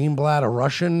 is Greenblatt a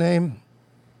Russian name?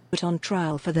 put on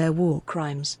trial for their war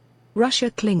crimes. Russia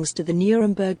clings to the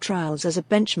Nuremberg trials as a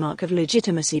benchmark of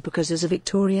legitimacy because as a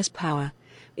victorious power,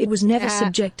 it was never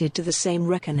subjected to the same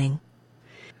reckoning.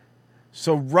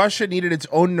 So Russia needed its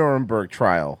own Nuremberg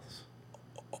trial.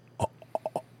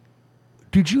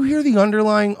 Did you hear the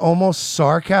underlying almost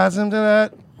sarcasm to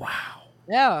that?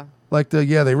 Yeah. Like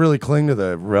they really cling to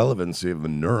the relevancy of the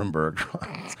Nuremberg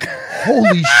trials.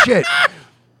 Holy shit.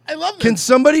 I love this. Can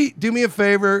somebody do me a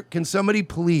favor? Can somebody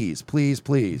please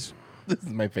This is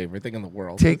my favorite thing in the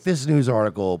world. Take this news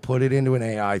article, put it into an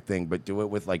AI thing, but do it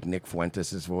with like Nick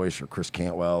Fuentes' voice or Chris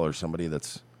Cantwell or somebody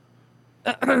that's.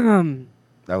 That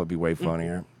would be way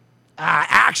funnier.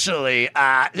 Actually,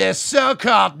 the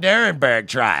so-called Nuremberg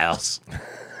trials.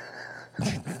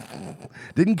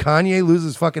 Didn't Kanye lose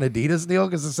his fucking Adidas deal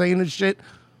because of saying this shit?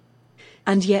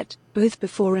 And yet, both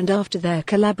before and after their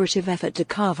collaborative effort to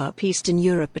carve up Eastern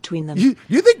Europe between them. You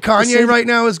think Kanye right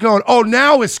now is going, oh,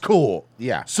 now it's cool.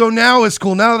 Yeah. So now it's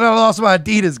cool. Now that I lost my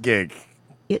Adidas gig.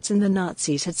 Soviets and the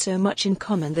Nazis had so much in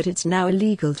common that it's now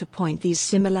illegal to point these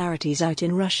similarities out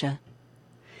in Russia.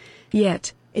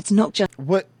 Yet, it's not just...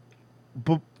 What?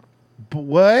 But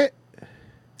what?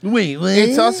 Wait,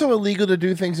 it's also illegal to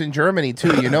do things in Germany,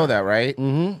 too. You know that, right?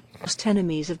 Mm-hmm.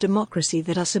 Enemies of democracy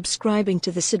that are subscribing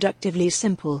to the seductively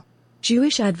simple.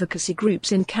 Jewish advocacy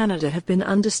groups in Canada have been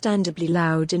understandably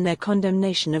loud in their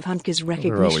condemnation of Hunker's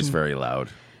recognition. They're always very loud.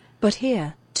 But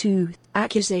here, too,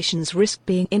 accusations risk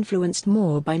being influenced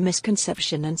more by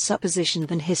misconception and supposition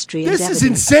than history and evidence. This is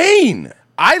insane!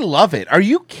 I love it. Are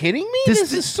you kidding me?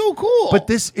 This is so cool. But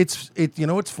you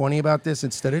know what's funny about this?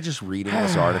 Instead of just reading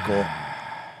this article,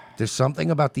 there's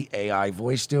something about the AI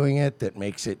voice doing it that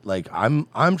makes it like I'm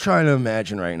trying to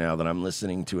imagine right now that I'm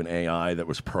listening to an AI that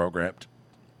was programmed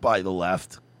by the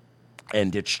left,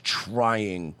 and it's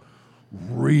trying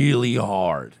really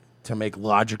hard to make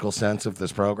logical sense of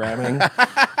this programming.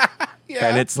 Yeah.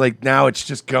 And it's like now it's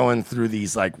just going through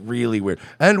these like really weird.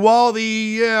 And while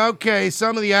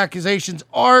some of the accusations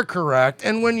are correct,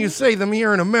 and when you say them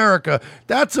here in America,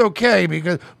 that's okay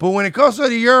but when it goes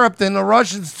to Europe, then the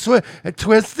Russians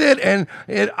twist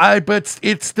it, but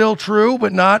it's still true,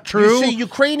 but not true. You see,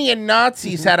 Ukrainian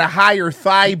Nazis had a higher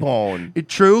thigh bone.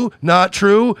 True, not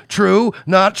true, true,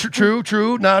 not true,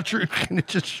 true, not true, and it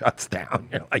just shuts down.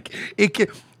 You're like it can.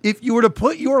 If you were to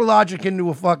put your logic into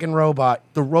a fucking robot,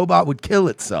 the robot would kill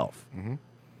itself. Mm-hmm.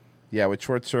 Yeah, with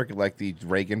short circuit like the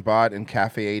Reagan bot in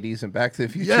Cafe 80s and Back to the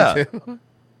Future. Yeah. Too.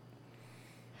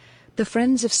 The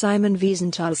Friends of Simon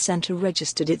Wiesenthal Center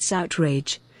registered its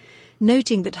outrage,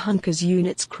 noting that Hunker's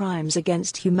unit's crimes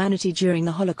against humanity during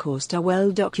the Holocaust are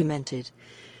well documented,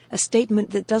 a statement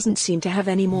that doesn't seem to have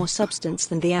any more substance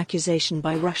than the accusation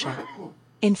by Russia.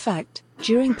 In fact,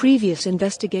 during previous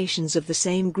investigations of the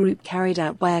same group carried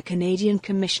out by a Canadian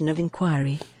Commission of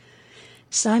Inquiry,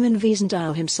 Simon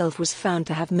Wiesenthal himself was found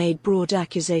to have made broad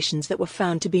accusations that were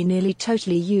found to be nearly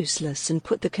totally useless and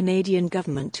put the Canadian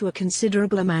government to a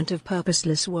considerable amount of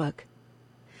purposeless work.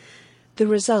 The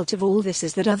result of all this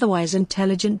is that otherwise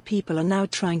intelligent people are now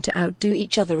trying to outdo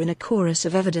each other in a chorus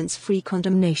of evidence-free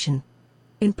condemnation.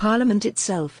 In Parliament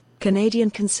itself, Canadian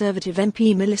Conservative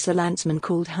MP Melissa Lantsman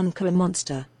called Hunker a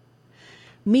monster.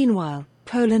 Meanwhile,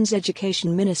 Poland's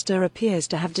education minister appears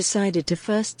to have decided to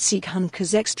first seek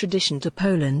Hunker's extradition to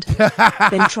Poland,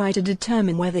 then try to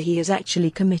determine whether he has actually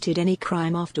committed any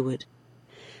crime afterward.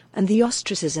 And the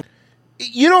ostracism...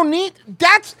 You don't need...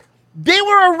 They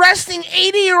were arresting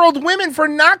 80-year-old women for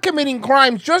not committing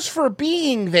crimes, just for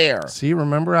being there. See,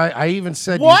 remember I even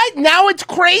said... What? Now it's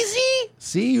crazy?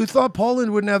 See, you thought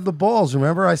Poland wouldn't have the balls.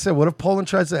 Remember I said, what if Poland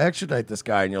tries to extradite this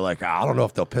guy? And you're like, I don't know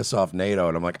if they'll piss off NATO.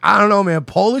 And I'm like, I don't know, man.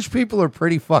 Polish people are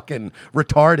pretty fucking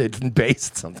retarded and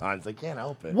based sometimes. They can't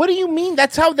help it. What do you mean?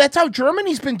 That's how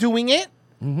Germany's been doing it.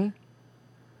 Mm-hmm.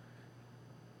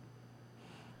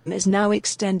 Is now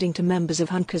extending to members of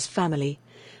Hunker's family,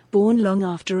 born long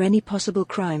after any possible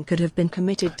crime could have been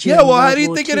committed during Yeah, well, World how do you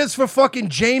War think II? it is for fucking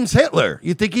James Hitler?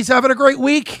 You think he's having a great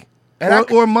week?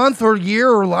 And Or month or year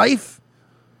or life?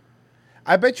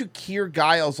 I bet you Keir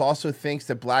Giles also thinks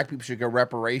that black people should get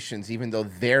reparations, even though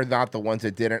they're not the ones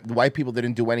that didn't. The white people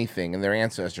didn't do anything, and their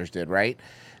ancestors did, right?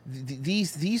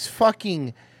 These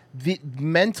fucking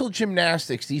mental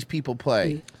gymnastics these people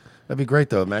play. That'd be great,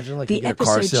 though. Imagine like you The get a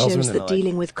car episode salesman shows and that they're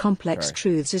dealing with complex Sorry.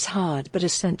 truths is hard but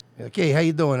essential. like, hey, how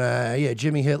you doing? Yeah,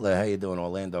 Jimmy Hitler. How you doing?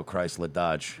 Orlando Chrysler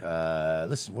Dodge.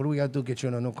 Listen, what do we got to do to get you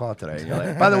in a new car today? And you're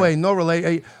like, by the way, no relate.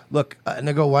 Hey, look, and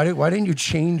they go, why didn't you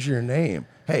change your name?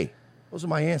 Hey, those are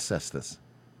my ancestors.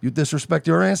 You disrespect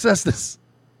your ancestors.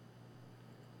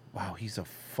 Wow, he's a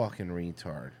fucking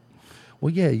retard.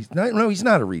 Well, yeah, he's not a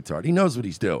retard. He knows what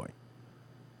he's doing.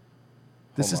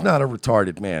 This is not a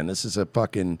retarded man. This is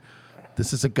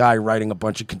a guy writing a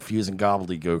bunch of confusing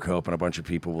gobbledygook, hoping a bunch of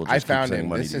people will just I keep found saying him.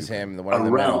 money. This to is you. him. The one of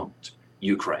the Around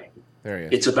Ukraine. There he is.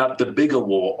 It's about the bigger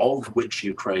war, of which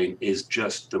Ukraine is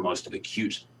just the most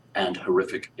acute and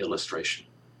horrific illustration.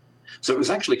 So it was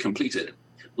actually completed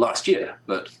last year,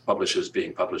 but publishers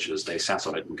being publishers, they sat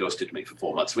on it and ghosted me for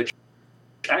 4 months, which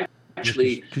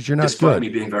actually, 'Cause you're not despite good. me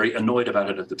being very annoyed about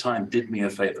it at the time, did me a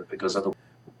favor, because otherwise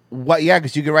What? Yeah,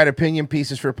 because you can write opinion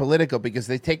pieces for Politico because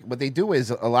they take what they do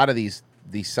is a lot of these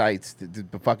sites,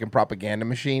 the fucking propaganda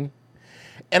machine.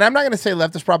 And I'm not going to say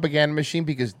leftist propaganda machine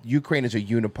because Ukraine is a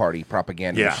uniparty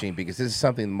propaganda machine because this is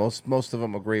something most of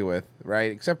them agree with,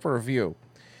 right? Except for a few.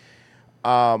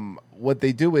 What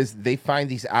they do is they find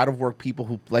these out of work people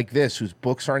who like this, whose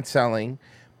books aren't selling,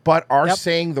 but are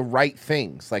saying the right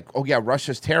things. Like, oh yeah,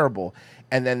 Russia's terrible,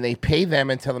 and then they pay them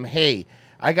and tell them, hey,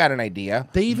 I got an idea.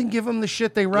 They even give them the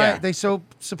shit they write. Yeah. They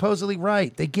supposedly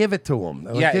write. They give it to them.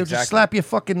 Like, Yeah, they'll exactly. just slap your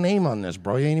fucking name on this,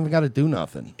 bro. You ain't even got to do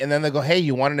nothing. And then they go, hey,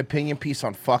 you want an opinion piece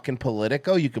on fucking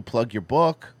Politico? You could plug your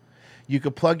book. You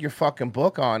could plug your fucking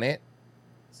book on it.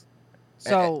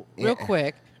 So, real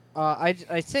quick,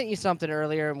 I sent you something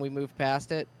earlier and we moved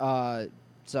past it.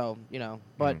 So, you know,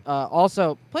 but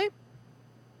also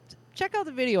check out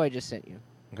the video I just sent you.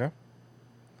 Okay.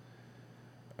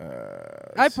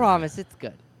 I promise it's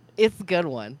good. It's a good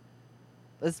one.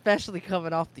 Especially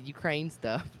coming off the Ukraine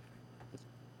stuff.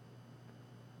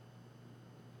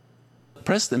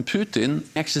 President Putin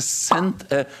actually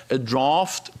sent a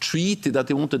draft treaty that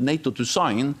he wanted NATO to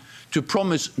sign to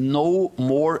promise no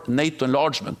more NATO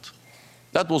enlargement.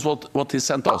 That was what he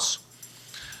sent us.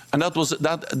 And that was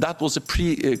a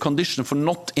precondition for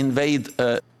not invade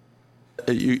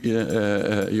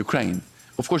Ukraine.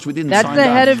 Of course, we didn't That's sign the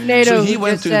that. head of NATO So he who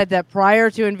went just to said that prior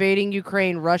to invading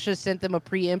Ukraine, Russia sent them a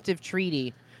preemptive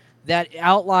treaty that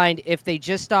outlined if they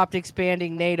just stopped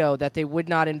expanding NATO, that they would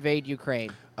not invade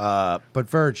Ukraine. But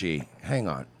Virgie, hang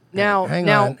on. Now, hang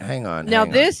now, on. Now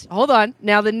hold on.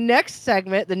 Now the next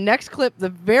segment, the next clip, the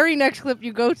very next clip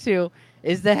you go to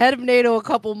is the head of NATO a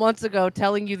couple months ago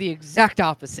telling you the exact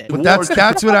opposite. But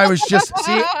that's what I was just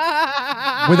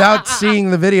without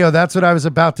seeing the video. That's what I was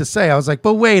about to say. I was like,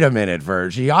 but wait a minute,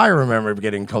 Virgie. I remember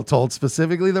getting told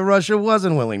specifically that Russia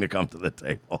wasn't willing to come to the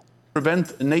table.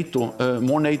 prevent NATO,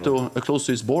 more NATO close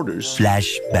to its borders.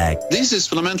 Flashback. This is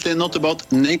fundamentally not about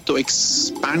NATO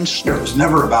expansion. It was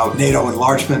never about NATO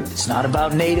enlargement. It's not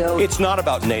about NATO. It's not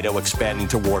about NATO expanding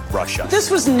toward Russia.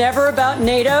 This was never about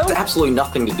NATO. It's absolutely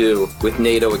nothing to do with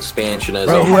NATO expansion as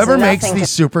Bro, a whoever makes these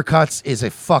supercuts is a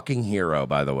fucking hero,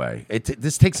 by the way.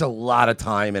 This takes a lot of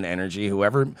time and energy.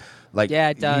 Whoever, yeah,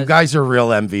 it does. You guys are real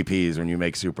MVPs when you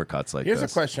make supercuts like Here's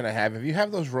this. a question I have. If you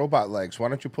have those robot legs, why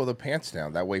don't you pull the pants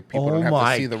down? That way people Oh don't have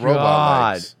my to see the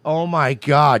robot legs. Oh my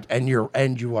God! And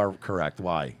you are correct.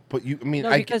 Why? But you, I mean, No,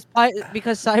 because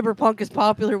Cyberpunk is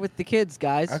popular with the kids,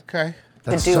 guys. Okay.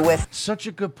 That's such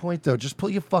a good point, though. Just pull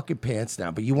your fucking pants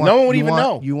down. But you want No one would you even want-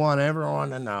 know. You want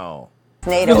everyone to know.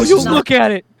 No, you'll look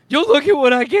at it. You'll look at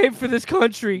what I gave for this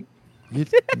country.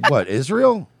 What,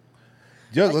 Israel?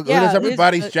 Yo, look Yeah, at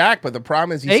everybody's it's- Jack, but the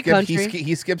problem is Hey, country.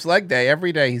 he skips leg day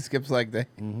every day. He skips leg day.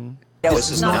 This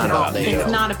is not about NATO.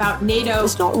 It's not about NATO.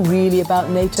 It's not really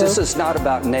about NATO. This is not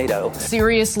about NATO.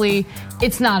 Seriously,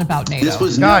 it's not about NATO. Guys,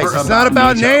 it's not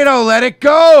about NATO. Let it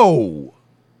go.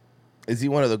 Is he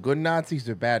one of the good Nazis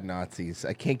or bad Nazis?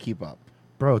 I can't keep up.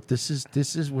 Bro, this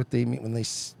is what they mean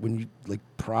when you like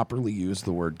properly use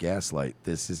the word gaslight.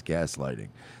 This is gaslighting.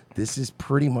 This is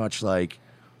pretty much like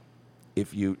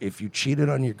if you cheated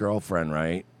on your girlfriend,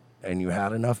 right, and you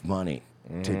had enough money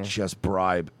to just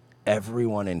bribe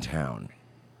everyone in town,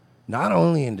 not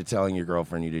only into telling your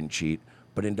girlfriend you didn't cheat,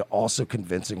 but into also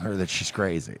convincing her that she's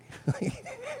crazy. We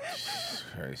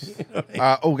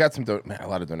got a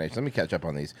lot of donations. Let me catch up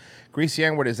on these. Greasy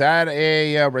N-word, is that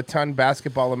a rotund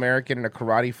basketball American in a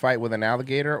karate fight with an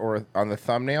alligator or on the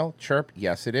thumbnail? Chirp.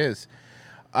 Yes, it is.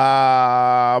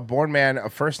 Born Man, a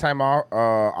first time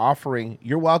offering.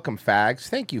 You're welcome, fags.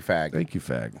 Thank you, fag. Thank you,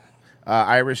 fag.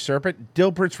 Irish Serpent,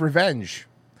 Dilbert's Revenge.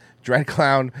 Dread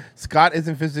Clown, Scott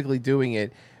isn't physically doing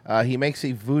it. He makes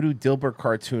a voodoo Dilbert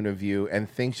cartoon of you, and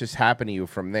things just happen to you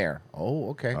from there. Oh,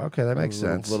 okay. Okay, that makes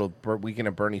sense. Little Weekend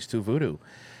at Bernie's 2 voodoo.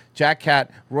 Jack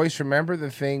Cat, Royce, remember the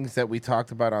things that we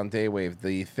talked about on Daywave,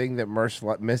 the thing that Merce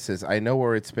misses. I know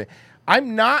where it's been.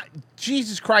 I'm not,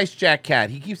 Jesus Christ, Jack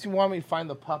Cat. He keeps wanting me to find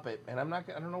the puppet, and I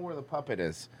don't know where the puppet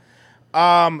is.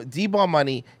 D-Ball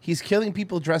Money, he's killing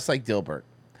people dressed like Dilbert.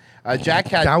 Jack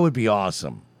Cat. That would be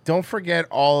awesome. Don't forget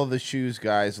all of the shoes,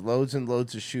 guys. Loads and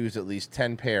loads of shoes, at least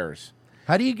 10 pairs.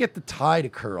 How do you get the tie to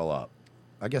curl up?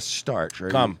 I guess starch,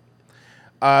 right? Come.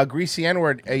 Greasy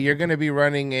N-word, you're going to be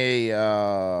running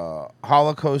a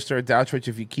Holocaust or a Dowtwitch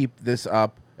if you keep this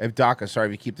up. If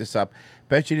you keep this up.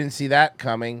 Bet you didn't see that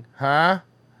coming, huh?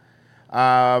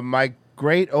 My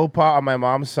great opa on my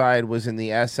mom's side was in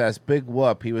the SS. Big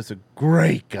whoop. He was a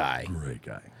great guy. Great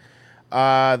guy.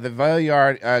 The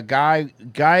Valeyard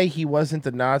guy, he wasn't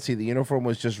the Nazi. The uniform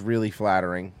was just really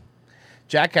flattering.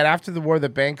 Jack had, after the war, the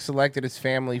bank selected his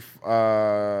family,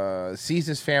 seized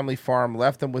his family farm,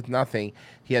 left them with nothing.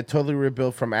 He had totally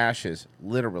rebuilt from ashes,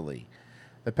 literally.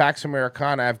 The Pax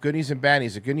Americana, I have good news and bad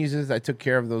news. The good news is I took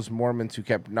care of those Mormons who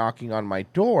kept knocking on my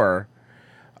door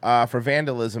for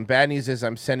vandalism. Bad news is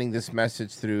I'm sending this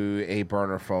message through a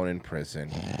burner phone in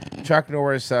prison. Chuck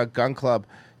Norris Gun Club,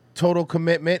 total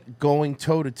commitment, going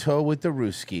toe-to-toe with the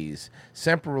Ruskies.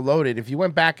 Semper Reloaded, if you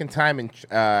went back in time and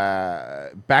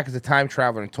back as a time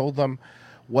traveler and told them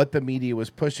what the media was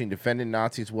pushing, defending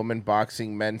Nazis, women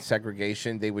boxing, men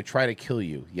segregation, they would try to kill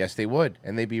you. Yes, they would.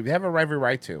 And they have every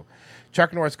right to.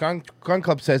 Chuck Norris Gun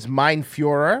Club says Mein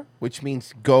Führer, which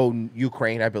means go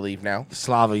Ukraine, I believe now.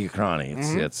 Slava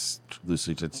Ukraini. It's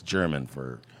loosely, it's German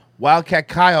for... Wildcat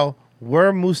Kyle,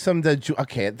 we're Muslim the Jew.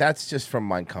 Okay, that's just from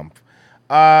Mein Kampf.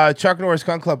 Chuck Norris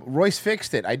Gun Club. Royce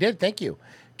fixed it. I did. Thank you.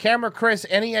 Camera Chris,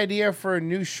 any idea for a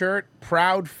new shirt?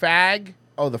 Proud Fag.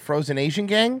 Oh, the Frozen Asian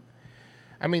Gang?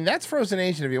 I mean, that's Frozen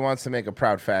Asian if he wants to make a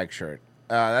Proud Fag shirt.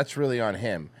 That's really on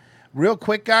him. Real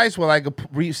quick, guys, while I go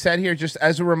reset here, just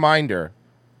as a reminder.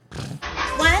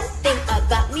 One thing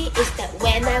about me is that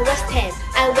when I was 10,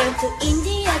 I went to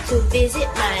India to visit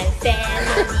my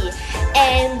family.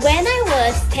 And when I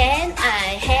was 10,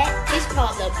 I had this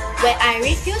problem where I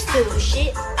refused to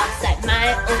shit outside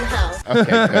my own house.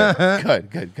 Okay,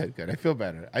 good. I feel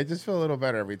better. I just feel a little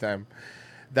better every time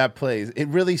that plays. It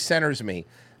really centers me.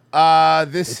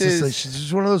 She's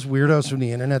just one of those weirdos from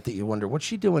the internet that you wonder, what's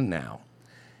she doing now?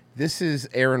 This is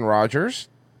Aaron Rodgers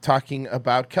talking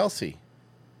about Kelsey.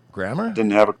 Grammar?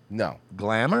 Didn't have a... No.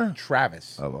 Glamour?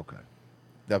 Travis. Oh, okay.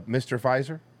 The Mr.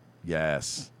 Pfizer?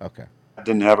 Yes. Okay.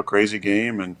 Didn't have a crazy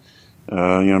game, and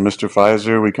Mr.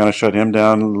 Pfizer, we kind of shut him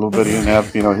down a little bit. He didn't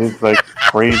have his like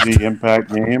crazy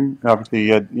impact game. Obviously, he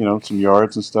had some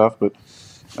yards and stuff, but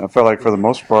I felt like for the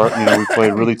most part, we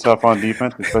played really tough on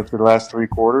defense, especially the last 3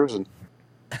 quarters. And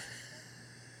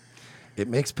it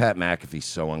makes Pat McAfee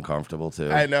so uncomfortable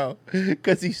too. I know,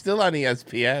 because he's still on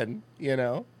ESPN.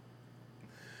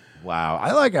 Wow,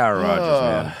 I like Aaron Rodgers,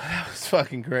 man. That was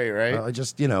fucking great, right? I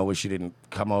just, wish you didn't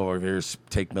come over here,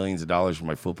 take millions of dollars from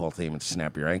my football team and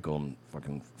snap your ankle in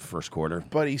fucking first quarter.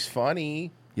 But he's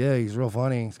funny. Yeah, he's real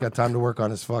funny. He's got time to work on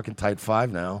his fucking tight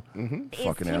 5 now. Mm-hmm.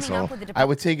 Fucking asshole. I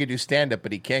would take you to stand up,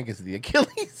 but he can't because of the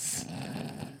Achilles.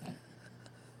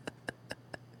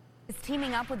 Is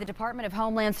teaming up with the Department of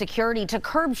Homeland Security to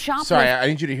curb shoplifting. Sorry, I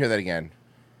need you to hear that again.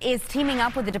 Is teaming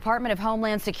up with the Department of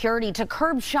Homeland Security to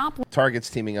curb shoplifting. Target's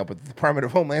teaming up with the Department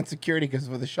of Homeland Security because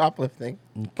of the shoplifting.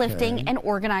 And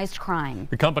organized crime.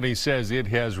 The company says it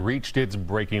has reached its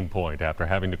breaking point after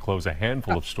having to close a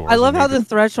handful of stores. I love how the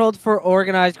threshold for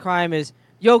organized crime is,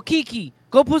 yo, Kiki,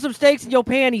 go put some steaks in your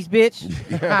panties, bitch.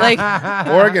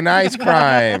 Organized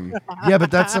crime. Yeah, but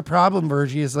that's the problem,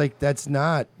 Virgie, is that's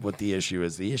not what the issue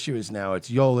is. The issue is now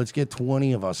let's get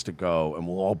 20 of us to go and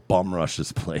we'll all bum rush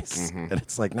this place. And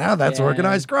it's now that's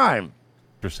organized crime.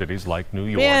 Cities like New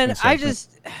York. Man,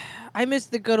 I miss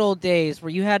the good old days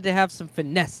where you had to have some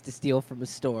finesse to steal from a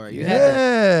store.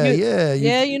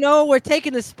 We're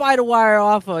taking the spider wire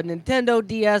off a Nintendo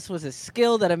DS was a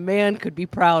skill that a man could be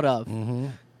proud of. Mm-hmm.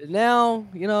 Now,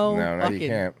 now you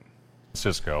can't.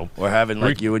 Cisco. Or having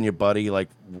you and your buddy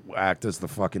act as the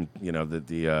fucking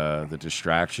the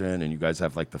distraction, and you guys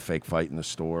have the fake fight in the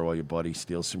store while your buddy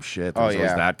steals some shit. Oh,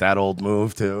 yeah. that old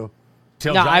move too.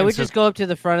 No, I would just go up to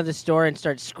the front of the store and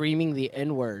start screaming the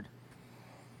N-word.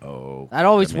 Oh, that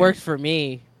always worked for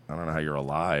me. I don't know how you're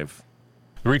alive.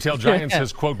 The retail giant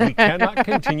says, quote, we cannot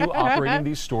continue operating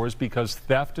these stores because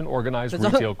theft and organized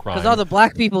retail crime. Because all the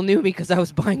black people knew me because I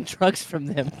was buying drugs from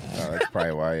them. Oh, that's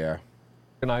probably why, yeah.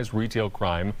 Organized retail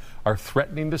crime are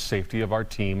threatening the safety of our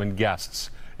team and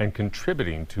guests and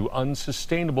contributing to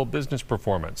unsustainable business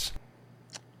performance.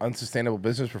 Unsustainable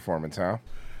business performance, huh?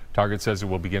 Target says it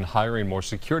will begin hiring more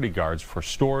security guards for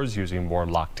stores, using more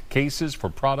locked cases for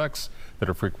products that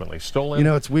are frequently stolen.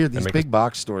 It's weird. These big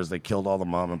box stores, they killed all the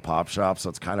mom and pop shops, so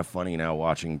it's kind of funny now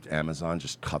watching Amazon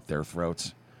just cut their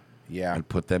throats. Yeah. And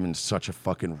put them in such a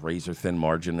fucking razor thin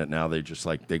margin that now they just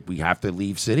we have to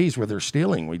leave cities where they're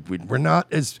stealing. We're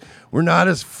not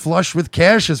as flush with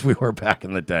cash as we were back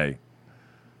in the day.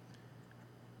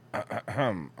 All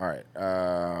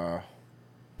right.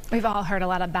 We've all heard a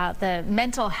lot about the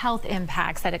mental health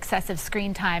impacts that excessive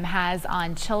screen time has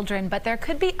on children, but there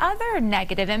could be other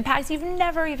negative impacts you've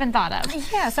never even thought of.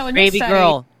 Yeah, so in Baby this study,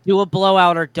 girl, do a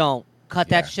blowout or don't. Cut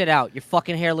that shit out. Your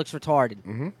fucking hair looks retarded.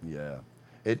 Mm-hmm. Yeah.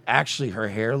 Her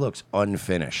hair looks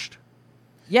unfinished.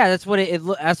 Yeah, that's what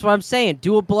that's what I'm saying.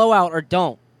 Do a blowout or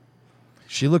don't.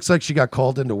 She looks like she got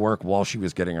called into work while she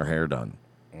was getting her hair done.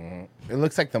 Mm-hmm. It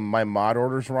looks like my mod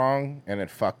order's wrong, and it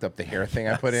fucked up the hair thing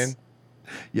I put in.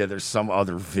 Yeah, there's some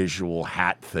other visual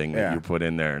hat thing that Yeah. you put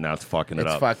in there, and now it's fucking it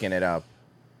It's up. fucking it up.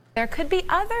 There could be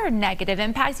other negative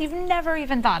impacts you've never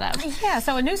even thought of. Yeah,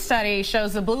 so a new study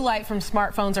shows the blue light from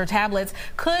smartphones or tablets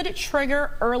could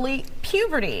trigger early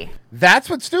puberty. That's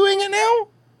what's doing it now?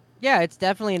 Yeah, it's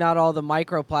definitely not all the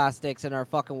microplastics in our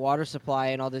fucking water supply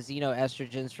and all the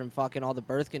xenoestrogens from fucking all the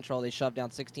birth control they shove down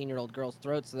 16-year-old girls'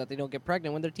 throats so that they don't get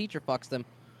pregnant when their teacher fucks them.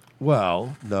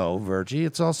 Well, no, Virgie.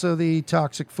 It's also the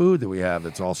toxic food that we have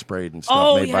that's all sprayed and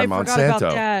stuff made by I Monsanto. forgot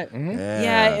about that. Mhm.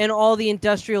 Yeah, and all the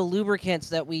industrial lubricants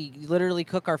that we literally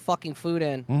cook our fucking food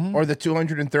in. Or the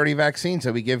 230 vaccines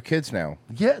that we give kids now.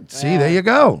 Yeah, see, there you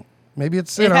go. Maybe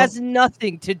it's It has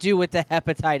nothing to do with the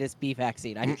hepatitis B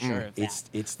vaccine. I'm sure of that.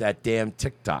 It's that damn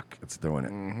TikTok that's doing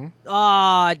it.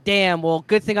 Ah, damn. Well,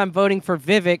 good thing I'm voting for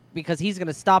Vivek because he's going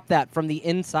to stop that from the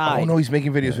inside. Oh, no, he's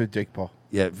making videos with Jake Paul.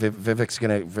 Yeah, Vivek's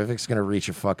gonna reach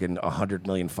a fucking 100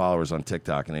 million followers on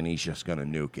TikTok, and then he's just gonna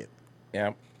nuke it.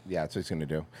 Yeah, that's what he's gonna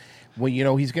do. Well, you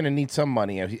know, he's gonna need some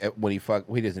money when he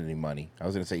he doesn't need money. I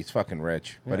was gonna say he's fucking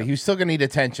rich, but Yeah. he's still gonna need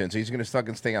attention, so he's gonna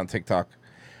fucking stay on TikTok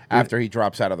after he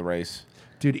drops out of the race.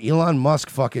 Dude, Elon Musk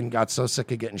fucking got so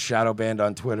sick of getting shadow banned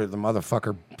on Twitter, the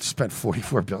motherfucker spent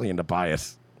 $44 billion to buy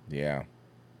us. Yeah.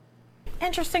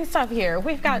 Interesting stuff here.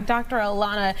 We've got Dr.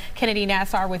 Alana Kennedy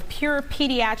Nassar with Pure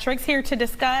Pediatrics here to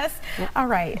discuss. All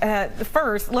right,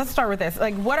 first, let's start with this.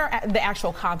 Like, what are the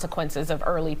actual consequences of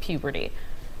early puberty?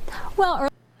 Well,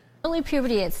 early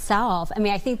puberty itself, I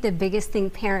mean, I think the biggest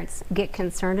thing parents get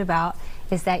concerned about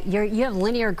is that you have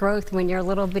linear growth when you're a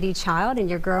little bitty child and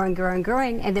you're growing,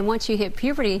 and then once you hit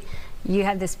puberty, you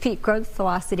have this peak growth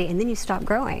velocity, and then you stop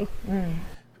growing.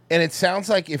 And it sounds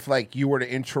like if you were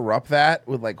to interrupt that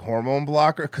with hormone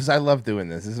blocker, because I love doing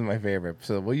this. This is my favorite.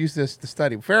 So we'll use this to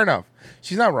study. Fair enough.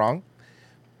 She's not wrong.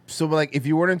 So if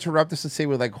you were to interrupt this, let's say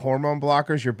with hormone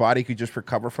blockers, your body could just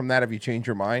recover from that if you change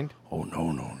your mind. Oh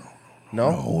no.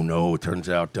 No? It turns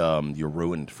out you're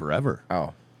ruined forever.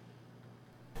 Oh.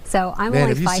 So I'm Man,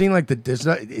 only have you seen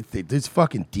these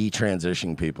fucking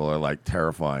detransitioning people are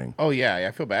terrifying. Oh yeah,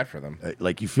 I feel bad for them.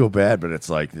 You feel bad, but it's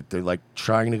they're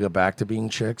trying to go back to being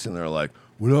chicks, and they're like,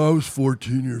 when I was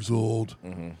 14 years old,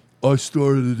 I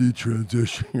started a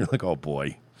detransition. You're like, oh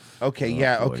boy. Okay, Oh,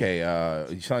 yeah, boy. okay.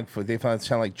 You sound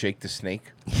like Jake the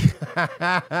Snake.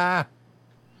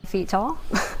 feet tall.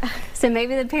 So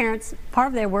maybe the parents, part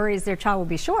of their worry is their child will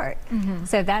be short.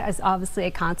 So that is obviously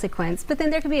a consequence. But then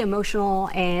there could be emotional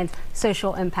and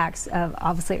social impacts of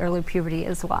obviously early puberty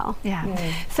as well.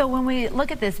 Yeah. So when we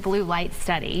look at this blue light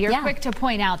study, you're quick to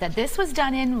point out that this was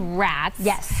done in rats.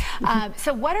 Yes.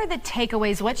 So what are the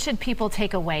takeaways? What should people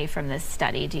take away from this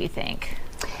study, do you think?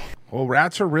 Well,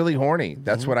 rats are really horny.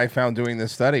 That's what I found doing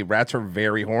this study. Rats are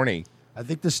very horny. I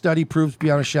think the study proves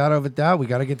beyond a shadow of a doubt we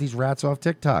got to get these rats off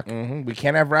TikTok. We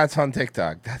can't have rats on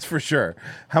TikTok. That's for sure.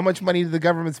 How much money did the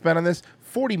government spend on this?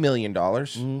 $40 million.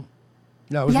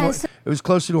 No, it was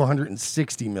closer to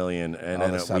 160 million, and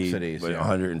then the subsidies, but yeah.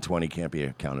 120 can't be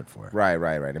accounted for. Right.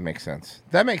 It makes sense.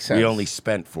 That makes sense. We only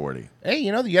spent 40. Hey,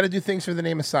 you got to do things for the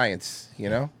name of science,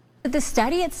 The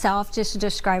study itself, just to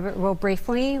describe it real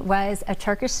briefly, was a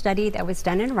Turkish study that was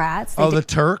done in rats. They Oh, the did-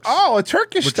 Turks? Oh, a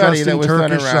Turkish We're study that trusting was done in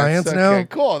Turkish rats. science Okay, now?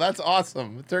 cool. That's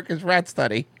awesome. A Turkish rat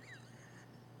study.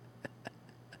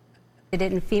 They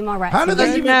did in female rats. How do So they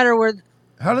those- even,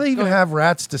 How do they even have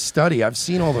rats to study? I've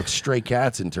seen all the stray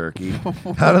cats in Turkey.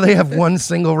 How do they have one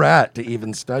single rat to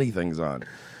even study things on?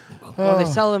 Well, they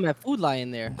sell them at Food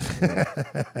Lion there.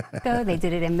 They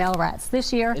did it in male rats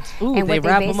this year. Ooh, and they what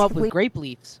wrap them up with basically grape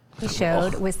leaves.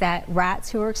 showed was that rats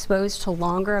who were exposed to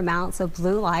longer amounts of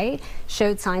blue light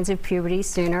showed signs of puberty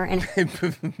sooner. And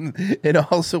It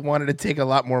also wanted to take a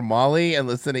lot more Molly and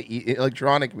listen to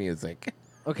electronic music.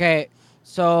 Okay,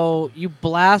 so you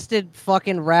blasted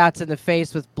fucking rats in the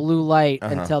face with blue light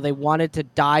until they wanted to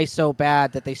die so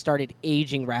bad that they started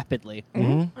aging rapidly.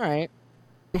 All right.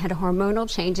 had hormonal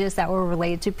changes that were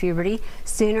related to puberty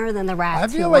sooner than the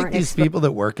rats. I feel who like weren't these exposed. people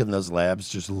that work in those labs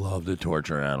just love to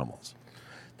torture animals.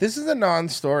 This is a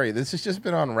non-story. This has just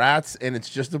been on rats, and it's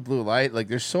just a blue light.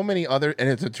 There's so many other, and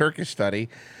it's a Turkish study.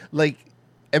 But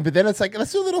then it's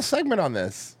let's do a little segment on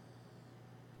this.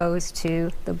 Exposed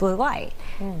to the blue light.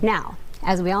 Now,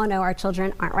 as we all know, our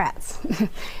children aren't rats.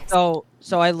 So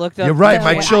I looked up. You're right.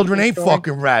 My what children I ain't just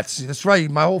fucking rats. That's right.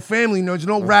 My whole family knows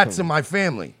no rats in my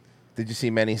family. Did you see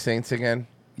Many Saints again?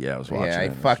 Yeah, I was watching. Yeah, I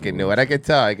it. fucking knew it. I could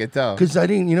tell. Because I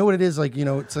didn't. You know what it is?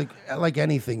 It's like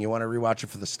anything. You want to rewatch it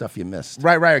for the stuff you missed.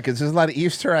 Right. Because there's a lot of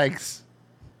Easter eggs.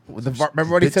 Remember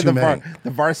what he bit said? too many.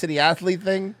 The varsity athlete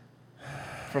thing.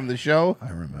 from the show? I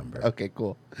remember. Okay,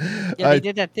 cool. Yeah, they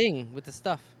did that thing with the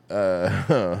stuff.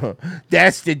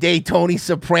 That's the day Tony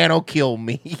Soprano killed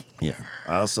me. Yeah.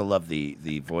 I also love the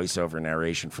voiceover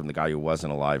narration from the guy who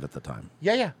wasn't alive at the time.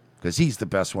 Yeah. Because he's the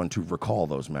best one to recall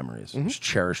those memories, Mm-hmm. those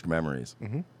cherished memories.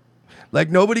 Like,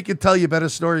 nobody could tell you better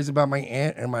stories about my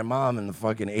aunt and my mom in the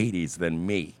fucking 80s than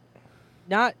me.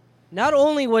 Not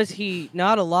only was he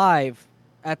not alive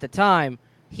at the time,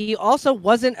 he also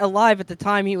wasn't alive at the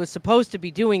time he was supposed to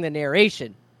be doing the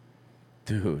narration.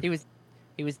 Dude. He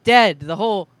was dead. The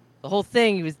whole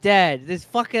thing, he was dead. This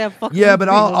fucking Yeah, but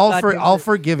movie I'll was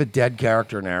forgive a dead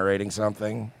character narrating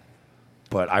something,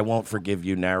 but I won't forgive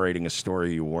you narrating a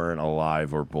story you weren't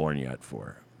alive or born yet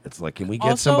for. It's like, can we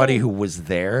get Also- somebody who was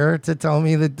there to tell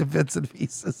me the bits and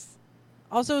pieces?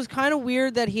 Also, it's kind of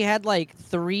weird that he had like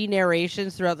 3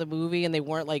 narrations throughout the movie, and they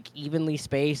weren't like evenly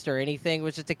spaced or anything. It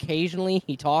was just occasionally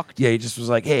he talked. Yeah, he just was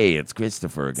like, "Hey, it's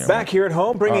Christopher again." Back here at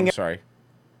home, bringing. I'm sorry.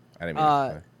 I didn't mean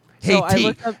to Hey So I T,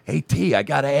 looked up- hey T, I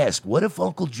gotta ask, what if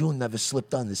Uncle June never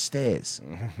slipped on the stairs?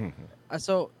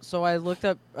 So I looked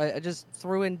up. I just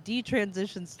threw in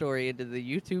detransition story into the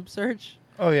YouTube search.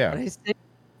 Oh, yeah. And I saved the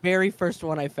very first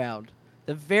one I found.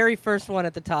 The very first one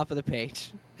at the top of the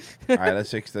page. All right,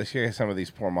 let's hear some of these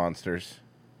poor monsters.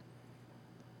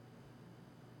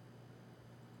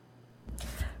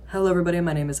 Hello, everybody.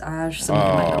 My name is Ash. Some of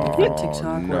you might know me from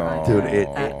TikTok. Where I Dude,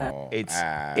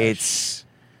 it's.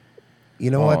 You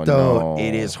know what though?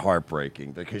 It is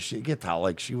heartbreaking because she get how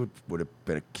like she would have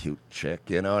been a cute chick,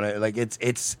 you know. And like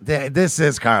this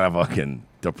is kind of fucking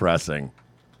depressing.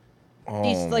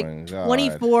 She's Oh like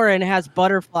 24 and has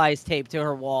butterflies taped to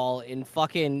her wall in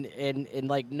fucking in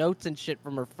like notes and shit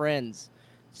from her friends.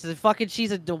 So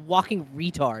she's a walking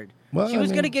retard. Well, she I was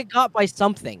gonna mean- get got by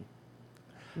something.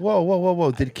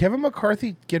 Whoa. Did Kevin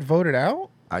McCarthy get voted out?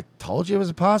 I told you it was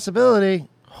a possibility.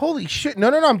 Holy shit. No.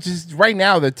 I'm just right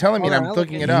now. They're telling me and I'm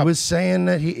looking it up. He was saying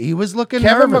that he was looking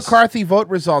Kevin nervous. McCarthy vote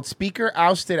results. Speaker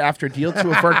ousted after deal to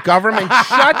avert government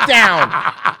shutdown.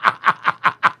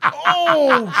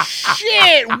 Oh,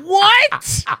 shit.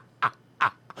 What?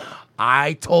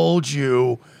 I told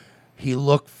you he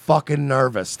looked fucking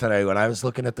nervous today when I was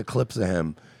looking at the clips of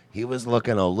him. He was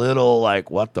looking a little like,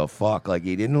 what the fuck? Like,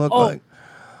 he didn't look like...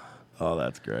 Oh,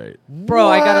 that's great. Bro,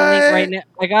 I got a link right now.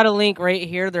 I got a link right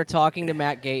here. They're talking to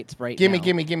Matt Gaetz right now.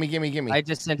 Gimme. I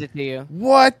just sent it to you.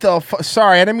 What the fuck?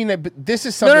 Sorry, I didn't mean that, but this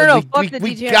is something No. we Fuck the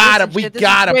we DJI gotta shit. we This is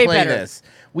gotta way play better. this.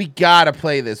 We gotta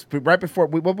play this right before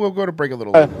we'll go to break a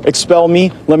little. Expel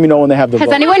me. Let me know when they have the Has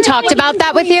vote. anyone talked about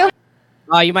that with you?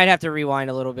 You might have to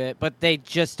rewind a little bit, but they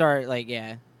just start like,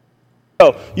 yeah.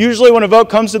 So, usually when a vote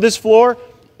comes to this floor,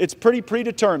 it's pretty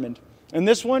predetermined. And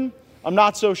this one, I'm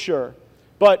not so sure.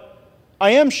 But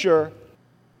I am sure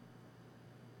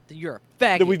You're a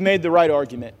faggot. that we've made the right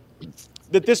argument.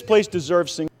 That this place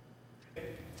deserves single.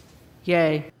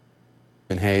 Yay.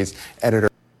 And Hayes, editor.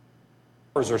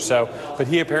 Or so, but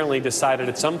he apparently decided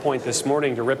at some point this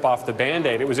morning to rip off the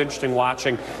Band-Aid. It was interesting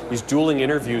watching these dueling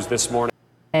interviews this morning.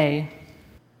 Hey.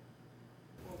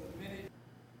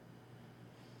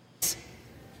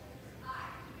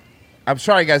 I'm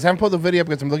sorry, guys. I haven't pulled the video up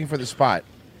because I'm looking for the spot.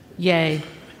 Yay.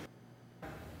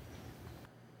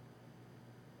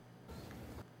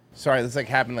 Sorry, this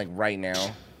happened right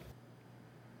now.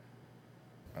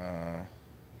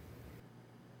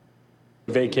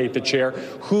 Vacate the chair.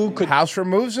 Who could? House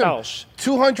removes him. House.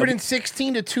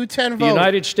 216 to 210 The vote.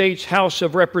 United States House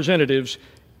of Representatives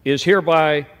is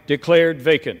hereby declared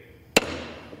vacant.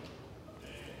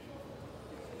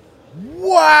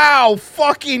 Wow,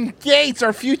 fucking Gates,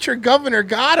 our future governor,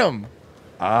 got him.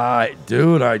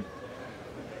 Dude,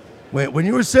 when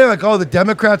you were saying like, oh, the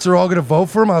Democrats are all going to vote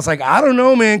for him, I was like, I don't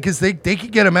know, man, because they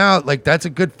could get him out. Like, that's a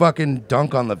good fucking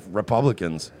dunk on the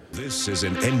Republicans. This is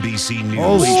an NBC News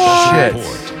Holy special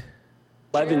shit. report.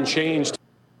 11 changed.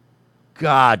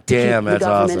 God damn, The that's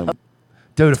government awesome.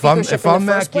 Dude, if I'm speakership in the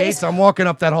Matt first place? Gaetz, I'm walking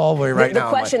up that hallway right the now.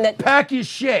 I'm question like, pack your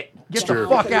shit. Get the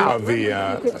fuck out. Of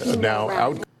the now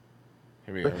out.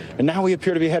 And now we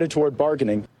appear to be headed toward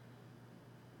bargaining.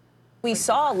 We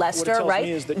saw Lester,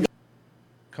 right?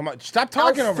 Come on, stop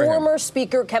talking Our over him. former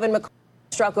Speaker Kevin McCarthy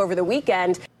struck over the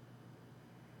weekend.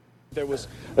 There was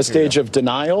a stage of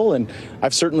denial, and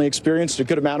I've certainly experienced a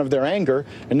good amount of their anger,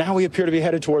 and now we appear to be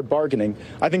headed toward bargaining.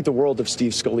 I think the world of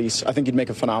Steve Scalise. I think he'd make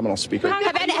a phenomenal speaker.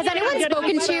 Has anyone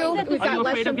spoken to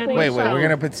you? Wait, we're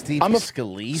gonna put Steve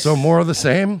Scalise. So more of the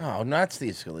same? No, not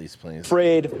Steve Scalise, please.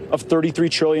 Afraid of $33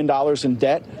 trillion in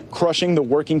debt, crushing the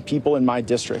working people in my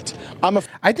district.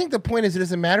 I think the point is it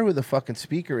doesn't matter who the fucking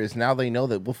speaker is. Now they know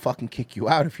that we'll fucking kick you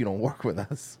out if you don't work with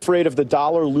us. Afraid of the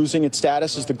dollar losing its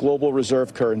status as the global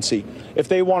reserve currency. free. If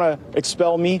they want to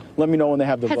expel me, let me know when they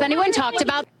have the Has vote. anyone talked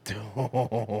about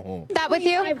that with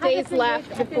you? 45 days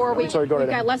left before we. Sorry, go We've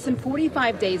ahead. got less than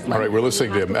 45 days left. All right, we're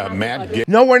listening to Matt Gaetz.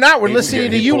 No, we're not. We're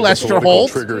listening to you, Lester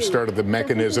Holt. Trigger started the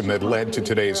mechanism that led to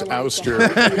today's ouster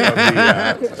of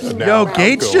the Yo,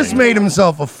 Gates just made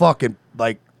himself a fucking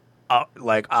like a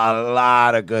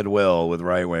lot of goodwill with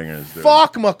right wingers.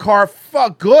 Fuck McCarthy.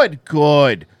 Fuck. Good.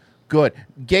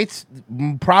 Gates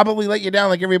probably let you down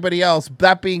like everybody else.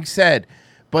 That being said,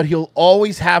 but he'll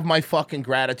always have my fucking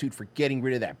gratitude for getting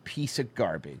rid of that piece of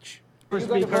garbage.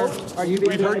 We've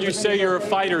heard you say you're a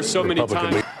fighter so many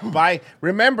times.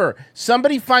 Remember,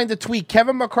 somebody find the tweet.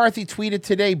 Kevin McCarthy tweeted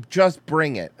today, just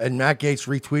bring it. And Matt Gaetz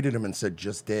retweeted him and said,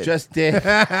 just did. Just did. And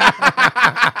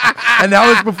that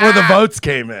was before the votes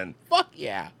came in. Fuck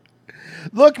yeah.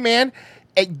 Look, man,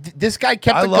 this guy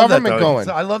kept the government going.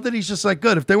 I love that he's just like,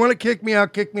 good. If they want to kick me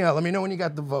out, kick me out. Let me know when you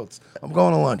got the votes. I'm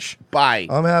going to lunch. Bye.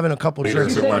 I'm having a couple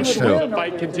drinks at lunch, too.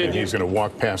 And he's going to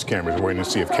walk past cameras, waiting to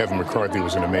see if Kevin McCarthy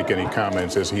was going to make any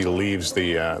comments as he leaves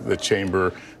the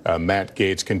chamber. Matt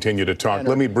Gaetz continue to talk.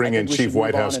 Let me bring in Chief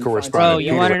White House correspondent. Bro,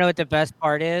 you want to know what the best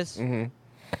part is? Mm-hmm.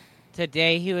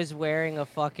 Today he was wearing a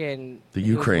fucking... The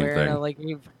Ukraine thing.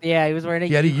 He was wearing a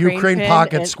He had a Ukraine pin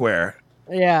pocket square.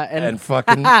 Yeah, and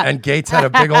fucking and Gates had a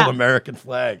big old American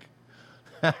flag.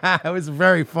 It was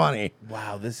very funny.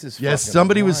 Wow, this is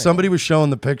somebody was showing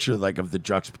the picture like of the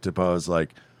juxtapose,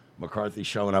 like McCarthy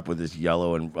showing up with his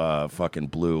yellow and fucking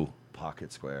blue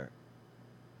pocket square.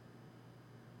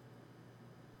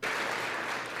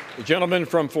 The gentleman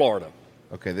from Florida.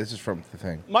 Okay, this is from the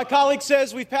thing. My colleague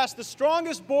says we've passed the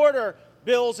strongest border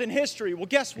bills in history. Well,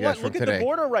 guess what? Yes, Look at today. the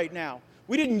border right now.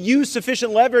 We didn't use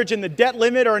sufficient leverage in the debt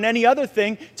limit or in any other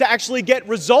thing to actually get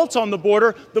results on the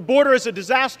border. The border is a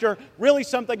disaster, really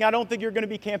something I don't think you're going to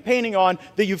be campaigning on,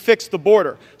 that you fixed the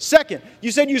border. Second,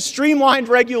 you said you streamlined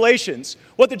regulations.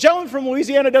 What the gentleman from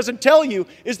Louisiana doesn't tell you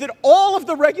is that all of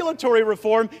the regulatory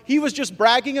reform he was just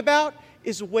bragging about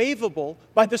is waivable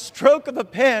by the stroke of the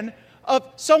pen of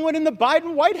someone in the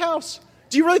Biden White House.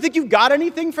 Do you really think you've got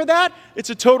anything for that? It's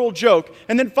a total joke.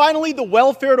 And then finally, the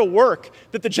welfare to work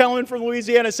that the gentleman from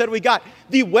Louisiana said we got.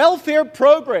 The welfare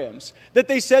programs that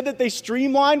they said that they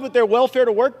streamlined with their welfare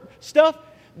to work stuff,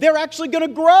 they're actually going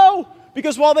to grow.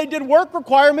 Because while they did work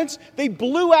requirements, they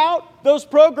blew out those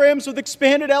programs with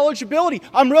expanded eligibility.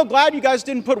 I'm real glad you guys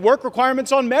didn't put work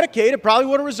requirements on Medicaid. It probably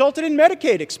would have resulted in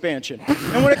Medicaid expansion.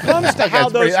 And when it comes to how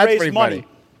those raise money,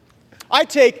 I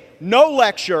take no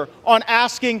lecture on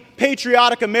asking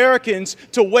patriotic Americans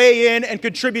to weigh in and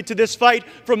contribute to this fight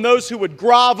from those who would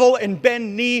grovel and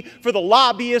bend knee for the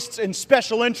lobbyists and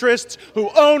special interests who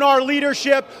own our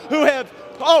leadership, who have,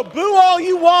 boo all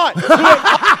you want.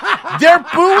 They're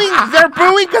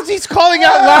booing because he's calling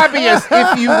out lobbyists.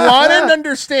 If you want to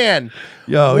understand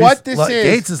what this is.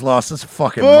 Gates has lost his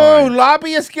fucking boo, mind.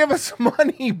 Lobbyists give us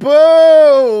money.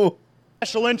 Boo.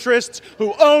 Special interests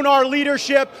who own our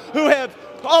leadership, who have,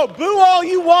 boo all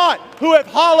you want, who have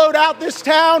hollowed out this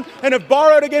town and have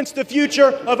borrowed against the future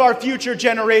of our future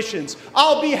generations.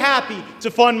 I'll be happy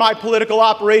to fund my political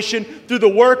operation through the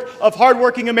work of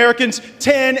hardworking Americans,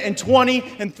 $10 and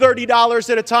 $20 and $30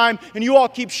 at a time, and you all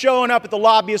keep showing up at the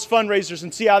lobbyist fundraisers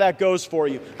and see how that goes for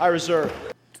you. I reserve.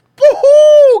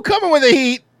 Woohoo! Coming with the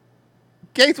heat.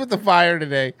 Gates with the fire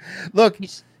today. Look,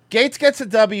 Gates gets a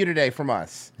W today from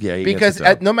us. Yeah, he because gets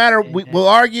a W. No matter, we'll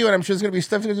argue, and I'm sure there's going to be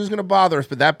stuff that's going to bother us.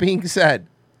 But that being said,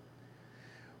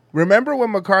 remember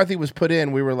when McCarthy was put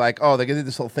in, we were like, oh, they did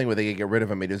this whole thing where they could get rid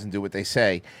of him. He doesn't do what they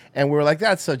say. And we were like,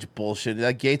 that's such bullshit.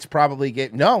 Like, Gates probably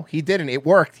No, he didn't. It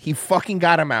worked. He fucking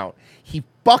got him out. He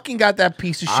fucking got that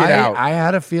piece of shit out. I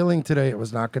had a feeling today it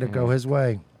was not going to go his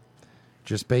way.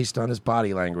 Just based on his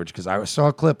body language, because I saw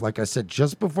a clip, like I said,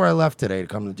 just before I left today to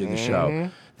come to do the show.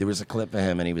 There was a clip of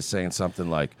him, and he was saying something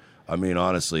like, I mean,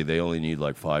 honestly, they only need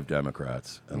like 5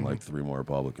 Democrats and like 3 more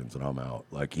Republicans, and I'm out.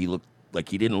 Like, he looked like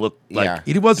he didn't look like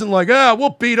he wasn't like, we'll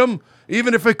beat them,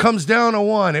 even if it comes down to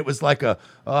 1. It was like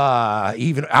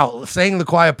even out saying the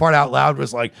quiet part out loud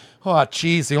was like, oh,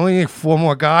 geez, they only need 4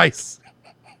 more guys.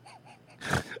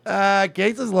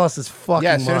 Gates has lost his fucking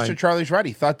mind. Senator Charlie's right.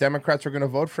 He thought Democrats were going to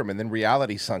vote for him, and then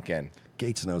reality sunk in.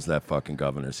 Gates knows that fucking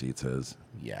governor seat's his.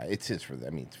 Yeah, it's his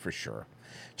for sure.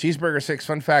 Cheeseburger 6,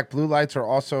 fun fact, blue lights are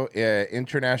also an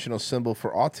international symbol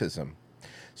for autism.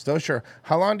 Stosher,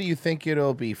 how long do you think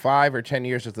it'll be, 5 or 10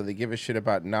 years until they give a shit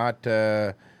about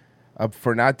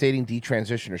for not dating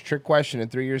detransitioners? Trick question, in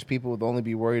 3 years, people will only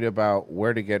be worried about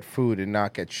where to get food and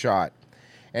not get shot.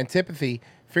 Antipathy,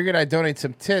 figured I'd donate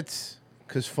some tits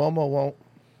because FOMO won't.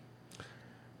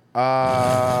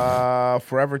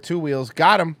 Forever 2 Wheels,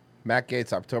 got him. Matt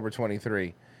Gaetz, October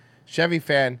 23. Chevy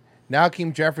fan, Now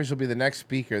Hakeem Jeffries will be the next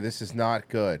speaker. This is not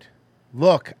good.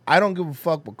 Look, I don't give a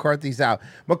fuck. McCarthy's out.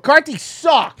 McCarthy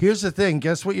sucks. Here's the thing.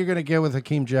 Guess what you're going to get with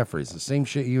Hakeem Jeffries? The same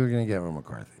shit you were going to get with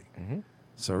McCarthy. Mm-hmm.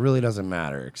 So it really doesn't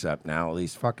matter, except now at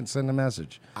least fucking send a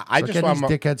message. I Start just getting want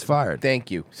these dickheads fired.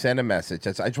 Thank you. Send a message.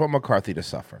 I just want McCarthy to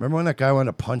suffer. Remember when that guy went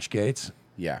to punch Gates?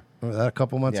 Yeah. Remember that a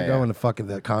couple months Yeah, ago yeah. when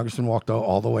the congressman walked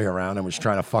all the way around and was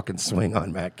trying to fucking swing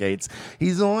on Matt Gates?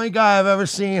 He's the only guy I've ever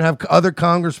seen have other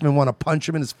congressmen want to punch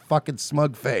him in his fucking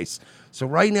smug face. So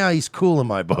right now he's cool in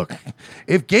my book.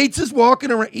 If Gates is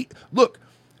walking around, look,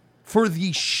 for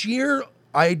the sheer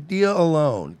idea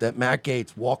alone that Matt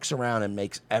Gates walks around and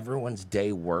makes everyone's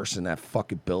day worse in that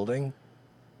fucking building,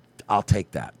 I'll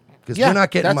take that. Because we're not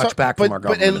getting much back from our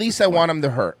government. But at least I want him to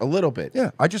hurt a little bit.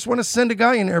 Yeah, I just want to send a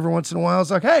guy in every once in a while. I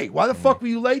was like, hey, why the fuck were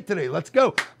you late today? Let's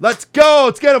go. Let's go.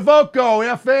 Let's get a vote going.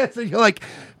 Yeah, fancy. You're like,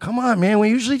 come on, man. We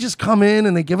usually just come in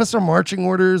and they give us our marching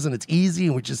orders and it's easy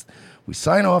and we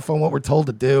sign off on what we're told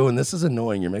to do. And this is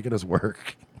annoying. You're making us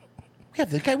work. We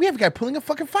have a guy pulling a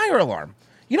fucking fire alarm.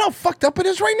 You know how fucked up it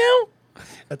is right now?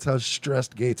 That's how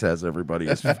stressed Gates has everybody.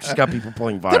 He's just got people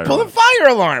pulling fire They're pulling fire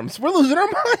alarms. We're losing our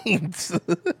minds.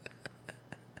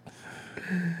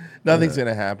 Nothing's going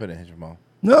to happen to Jamal.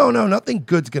 No, nothing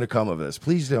good's going to come of this.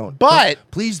 Please don't. But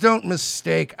please don't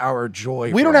mistake our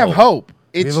joy. We for don't have hope.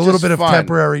 We It's have a little just bit of fun.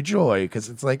 temporary joy because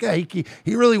it's like, hey,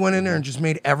 he really went in there and just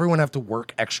made everyone have to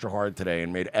work extra hard today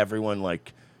and made everyone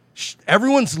like,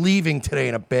 everyone's leaving today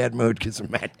in a bad mood because of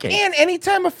Matt Gates. And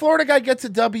anytime a Florida guy gets a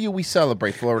W, we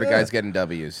celebrate Florida guys getting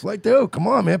W's. Like, dude, come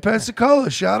on, man.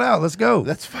 Pensacola, shout out. Let's go.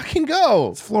 Let's fucking go.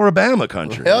 It's Floribama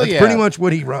country. Hell That's yeah. pretty much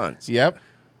what he runs. Yep.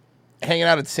 Hanging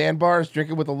out at sandbars,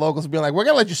 drinking with the locals, being like, we're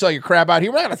going to let you sell your crab out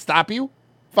here. We're not going to stop you.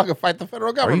 Fucking fight the federal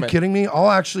Are government. you kidding me?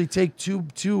 I'll actually take two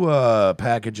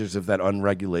packages of that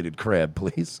unregulated crab,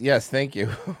 please. Yes, thank you.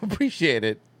 Appreciate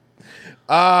it.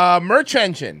 Merch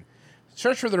Engine.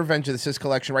 Search for the Revenge of the Sis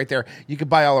collection right there. You can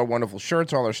buy all our wonderful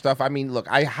shirts, all our stuff. I mean, look,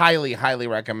 I highly, highly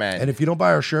recommend. And if you don't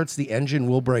buy our shirts, the engine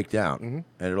will break down,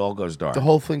 and it all goes dark. The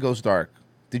whole thing goes dark.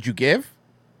 Did you give?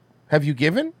 Have you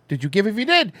given? Did you give? If you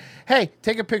did, hey,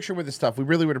 take a picture with the stuff. We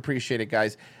really would appreciate it,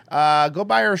 guys. Go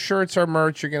buy our shirts, our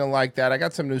merch. You're gonna like that. I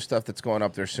got some new stuff that's going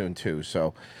up there soon too.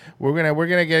 So we're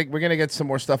gonna get some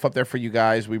more stuff up there for you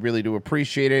guys. We really do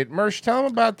appreciate it. Merch, tell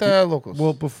them about the locals.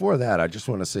 Well, before that, I just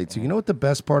want to say too. You know what the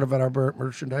best part about our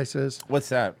merchandise is? What's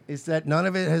that? Is that none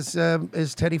of it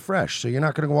is Teddy Fresh, so you're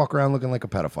not going to walk around looking like a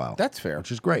pedophile. That's fair.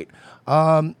 Which is great.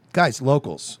 Guys,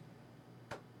 locals.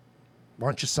 Why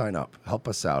don't you sign up? Help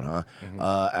us out,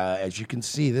 huh? As you can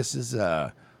see, this is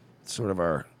sort of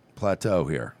our plateau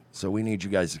here. So we need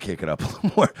you guys to kick it up a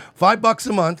little more. $5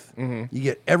 a month. You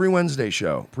get every Wednesday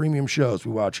show, premium shows.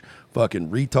 We watch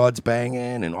fucking retards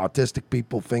banging and autistic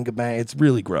people finger bang. It's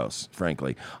really gross,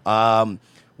 frankly.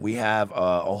 We have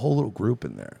a whole little group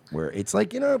in there where it's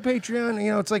like,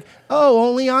 Patreon, it's like, oh,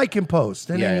 only I can post.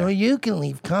 And Yeah, then, you can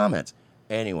leave comments.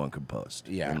 Anyone can post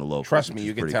in the local. Trust me,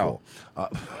 you can tell. Cool.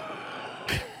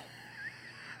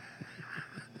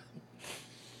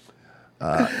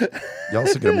 You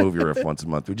also get a movie riff once a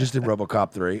month. We just did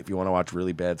RoboCop 3. If you want to watch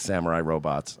really bad samurai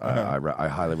robots, I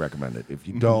highly recommend it. If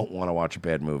you don't want to watch a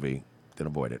bad movie, then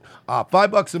avoid it.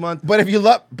 $5 a month. But if you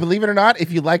believe it or not,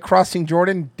 if you like Crossing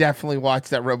Jordan, definitely watch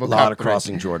that RoboCop. A lot of 3.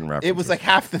 Crossing Jordan references. It was like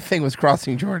half the thing was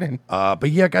Crossing Jordan.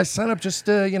 But yeah, guys, sign up just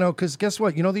because guess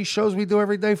what? You know these shows we do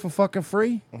every day for fucking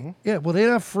free? Yeah, well, they're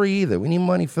not free either. We need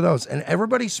money for those. And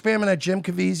everybody's spamming that Jim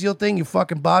Caviezel thing, you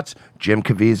fucking bots. Jim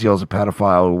Caviezel's a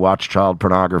pedophile who watched child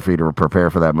pornography to prepare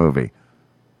for that movie.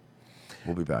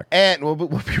 We'll be back. And we'll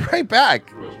be right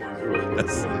back.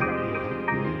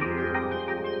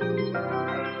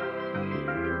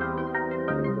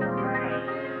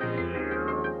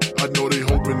 I know they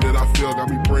hoping that I fail, got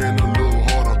me praying a little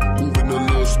harder, moving a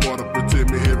little smarter, protect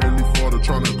me heavenly father,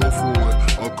 trying to go for it.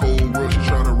 A cold world, she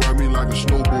trying to ride me like a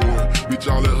snowboard. Bitch,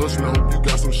 all that hustling, I hope you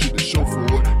got some shit to show for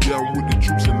it. Yeah, I'm with the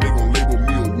troops and they gon' label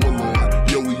me a warlord.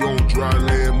 Yeah, we on dry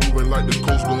land, moving like the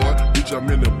Coast Guard. Bitch, I'm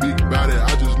in a big body,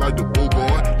 I just like the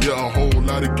Bogart. Yeah, a whole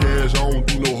lot of cash, I don't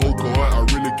do no whole card. I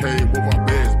really came with my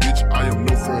bags, bitch, I am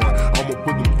no fraud. I'ma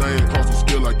put them things across the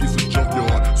scale like it's a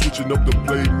junkyard. Switching up the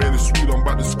play, man, it's sweet, I'm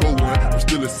about to score one. I'm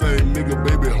still the same nigga,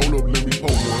 baby, hold up, let me pull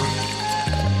one.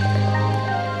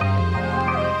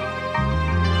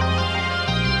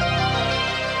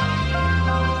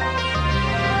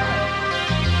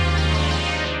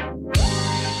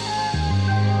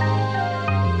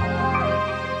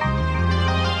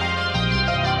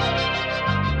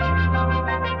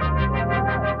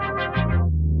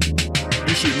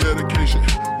 This shit medication.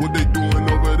 What they doing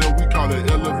over there, we call it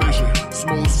elevation.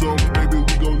 Smoke some, baby,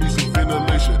 we gon' need some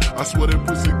ventilation. I I swear that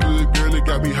pussy good, girl, it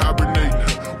got me hibernating.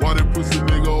 Why that pussy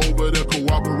nigga over there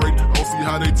cooperating? I don't see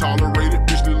how they tolerate it.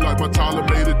 Bitch, look like my Tyler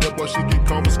made it. That boy shit get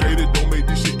confiscated. Don't make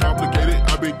this shit complicated.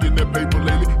 I been getting that paper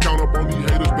lately. Count up on these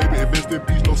haters, baby. Invest in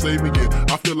peace, don't save me yet.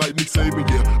 I feel like Nick Saban,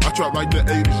 yeah. I trap like the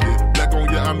 80s, yeah. Black on,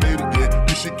 yeah, I made it, yeah.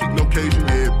 This shit kick no occasion,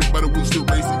 yeah. Big body wheel still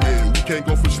racing, yeah. We can't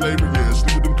go for slavery, yeah.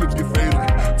 Sleep with them clips get faded.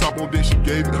 Top on that she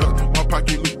gave it, my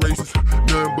pocket look racist.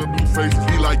 Nothing but blue faces.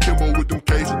 He like Kimbo with them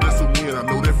cases. That's a win. I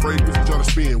know that fragrance he tryna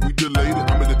spin. We delayed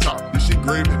it. I'm at the top. This shit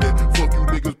gravy. Then fuck you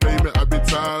niggas payment. I been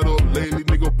tired up lately.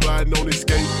 Nigga plotting on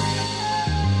escape.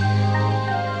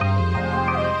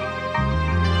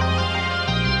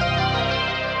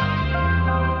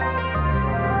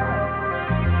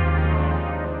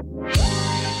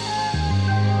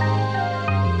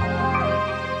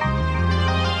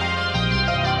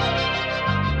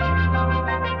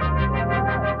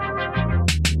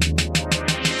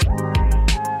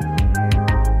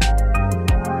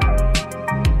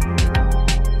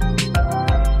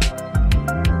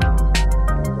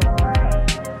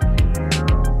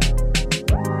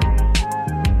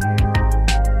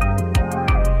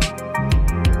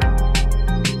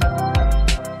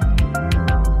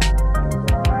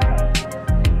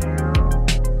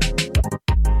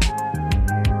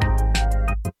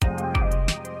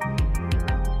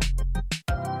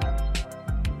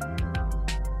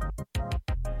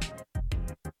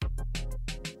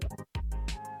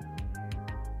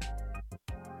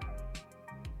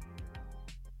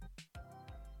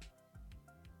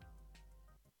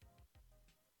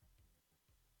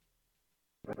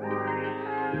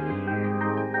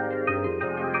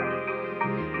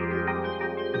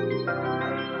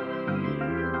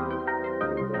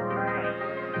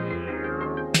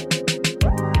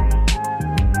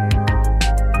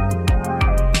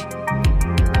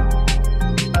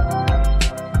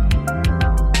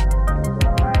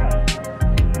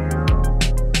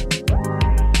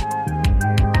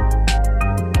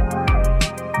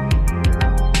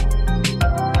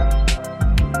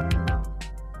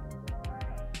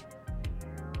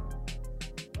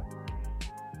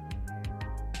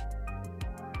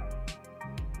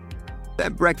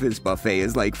 That breakfast buffet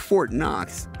is like Fort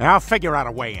Knox. I'll figure out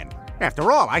a way in.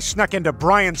 After all, I snuck into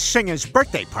Brian Singer's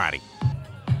birthday party.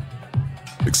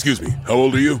 Excuse me, how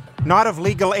old are you? Not of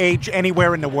legal age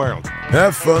anywhere in the world.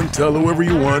 Have fun, tell whoever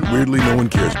you want. Weirdly, no one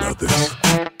cares about this.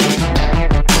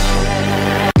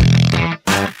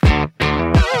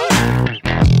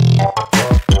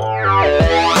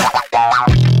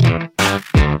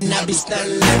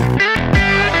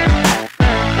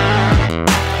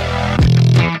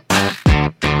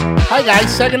 Hi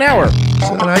guys, second hour.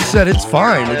 And I said it's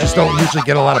fine. We just don't usually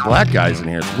get a lot of black guys in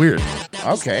here. It's weird.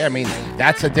 Okay, I mean,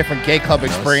 that's a different gay club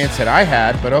experience that I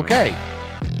had, but okay.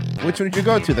 Which one did you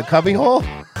go to? The cubby hole?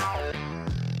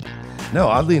 No,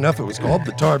 oddly enough, it was called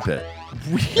the Tar Pit.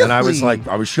 Really? And I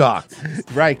was shocked.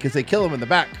 Right, because they kill him in the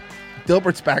back.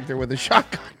 Dilbert's back there with a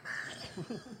shotgun.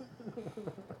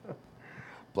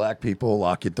 Black people,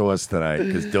 lock your doors tonight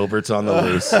because Dilbert's on the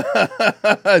loose.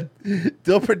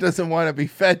 Dilbert doesn't want to be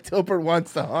fed. Dilbert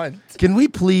wants to hunt. Can we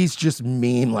please just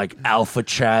meme like Alpha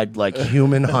Chad, like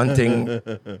human hunting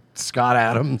Scott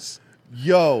Adams?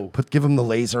 Yo. Give him the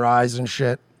laser eyes and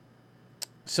shit.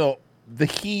 So the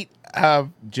Heat have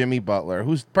Jimmy Butler,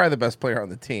 who's probably the best player on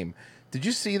the team. Did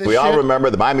you see this We shit? all remember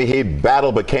the Miami Heat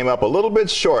battle but came up a little bit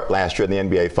short last year in the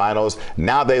NBA Finals.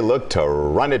 Now they look to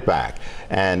run it back.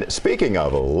 And speaking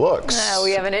of looks.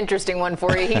 We have an interesting one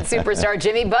for you. Heat superstar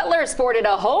Jimmy Butler sported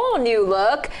a whole new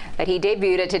look that he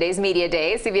debuted at today's Media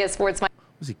Day. CBS Sports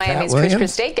Miami's Chris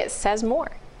Christakis has more.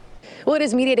 Well, it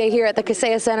is Media Day here at the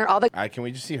Kaseya Center. All the can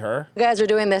we just see her? guys are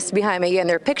doing this behind me, and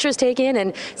their pictures taken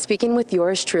and speaking with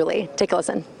yours truly. Take a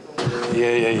listen.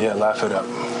 Yeah. Laugh it up.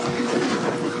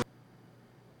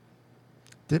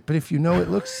 But if you know it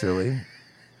looks silly,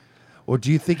 or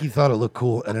do you think he thought it looked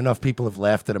cool and enough people have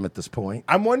laughed at him at this point?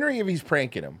 I'm wondering if he's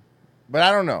pranking him, but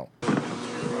I don't know.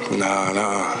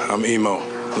 Nah, I'm emo.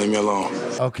 Leave me alone.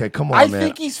 Okay, come on, I man.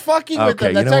 think he's fucking with them.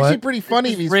 you That's know actually what? pretty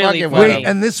funny if he's really fucking with Wait, them.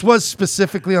 and this was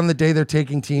specifically on the day they're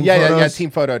taking team Yeah, photos?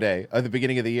 team photo day at the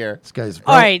beginning of the year. This guy's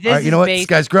All right, this you know is what? This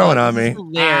guy's growing on me.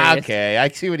 Okay, I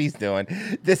see what he's doing.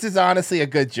 This is honestly a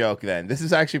good joke then. This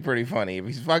is actually pretty funny. If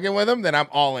he's fucking with him, then I'm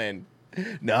all in.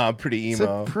 No, I'm pretty It's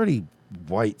emo. a pretty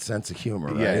white sense of humor,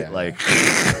 right? Yeah. Like,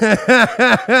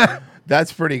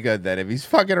 That's pretty good then. If he's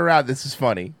fucking around, this is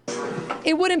funny.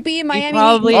 It wouldn't be in Miami.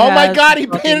 probably Oh my has God, he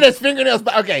fucking- painted his fingernails.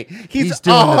 Okay, he's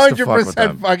doing this to fuck with 100%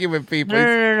 them. fucking with people.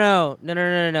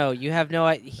 No. You have no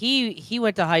idea. He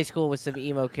went to high school with some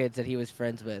emo kids that he was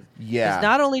friends with. 'Cause Yeah.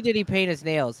 not only did he paint his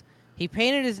nails, he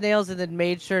painted his nails and then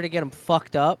made sure to get them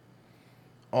fucked up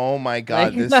Oh my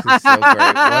God, this is so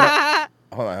great.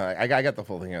 Hold on, I got the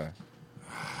full thing here.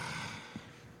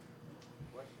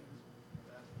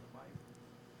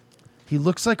 He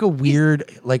looks like a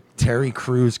weird, like Terry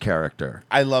Crews character.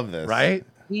 I love this. Right?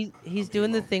 He's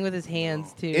doing the thing with his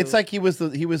hands too. It's like he was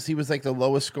like the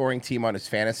lowest scoring team on his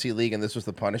fantasy league, and this was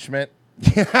the punishment.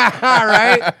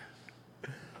 Right?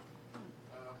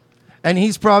 And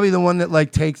he's probably the one that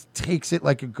like takes it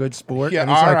like a good sport. Yeah, and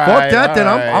he's all like, right, fuck that, all then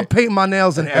right. I'm painting my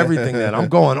nails and everything then. I'm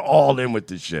going all in with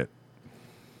this shit.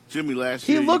 Jimmy, last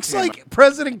He year, looks like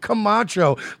President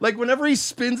Camacho. Like whenever he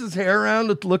spins his hair around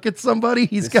to look at somebody,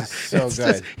 he's got. so it's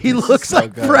good. He This is looks so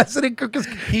like good. President because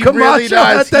He Camacho really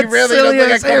does. had that He really silly does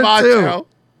look ass like hair Camacho. too.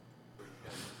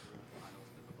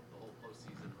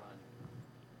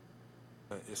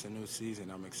 It's a new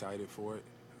season. I'm excited for it.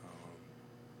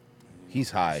 He's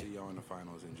high. See y'all in the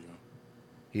finals in June.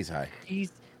 He's high.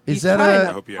 Is that a?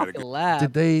 I hope you had a good.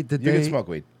 Did they? You can smoke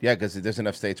weed. Yeah, because there's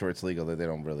enough states where it's legal that they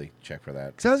don't really check for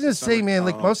that. Because I was gonna say, man,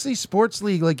 like most of these sports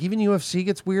league, like even UFC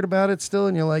gets weird about it still,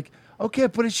 and you're like, okay,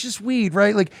 but it's just weed,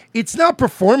 right? Like it's not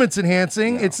performance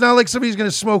enhancing. It's not like somebody's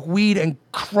gonna smoke weed and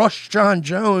crush John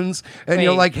Jones, and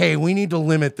you're Wait. like, hey, we need to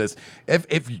limit this.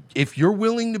 If you're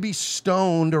willing to be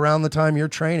stoned around the time you're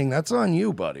training, that's on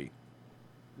you, buddy.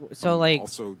 So like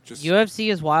also just-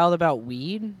 UFC is wild about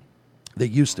weed. They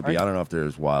used to be. I don't know if they're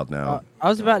as wild now. I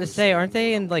was about to say, aren't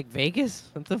they in like Vegas?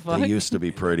 What the fuck? They used to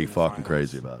be pretty fucking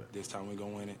crazy about it. This time we're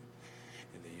gonna win it,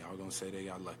 and then y'all gonna say they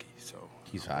got lucky. So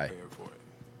He's high. prepared for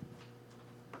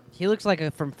it. He looks like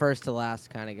a from first to last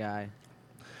kind of guy.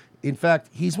 In fact,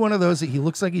 he's one of those that he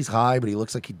looks like he's high, but he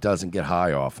looks like he doesn't get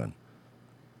high often.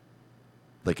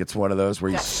 Like it's one of those where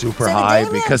he's super high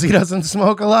because he doesn't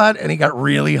smoke a lot, and he got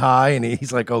really high, and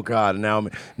he's like, "Oh God!" And now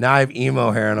I have emo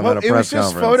hair, and I'm Well, at a it was press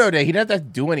just conference. photo day. He didn't have to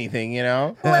do anything, you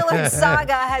know. Lillard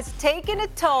saga has taken a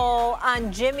toll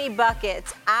on Jimmy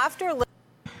Buckets after.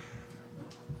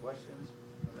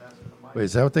 Wait,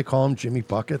 is that what they call him, Jimmy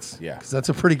Buckets? Yeah. Because that's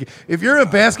a pretty. If you're a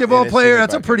basketball It is player, Jimmy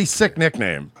that's a Buckets. pretty sick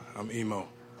nickname. I'm emo.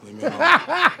 Leave me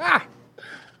alone.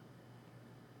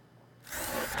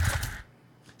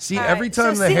 See, All every right,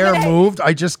 time so the hair Stephen A- moved,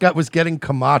 I just was getting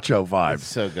Camacho vibes.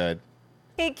 So good.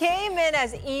 He came in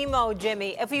as emo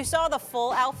Jimmy. If you saw the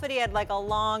full outfit, he had like a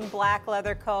long black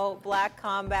leather coat, black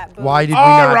combat boots. Why did we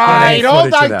All not right, get any hold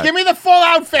footage of on. that? Give me the full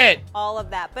outfit. all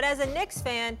of that. But as a Knicks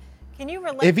fan, can you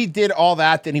relate? If he did all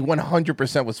that, then he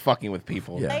 100% was fucking with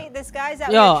people. Yeah. Hey, this guy's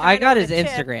out Yo, here I trying got to his win a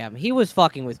chip. Instagram. He was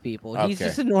fucking with people. He's Okay.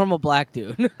 just a normal black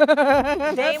dude.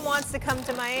 Dame wants to come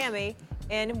to Miami,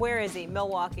 and where is he?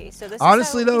 Milwaukee. So this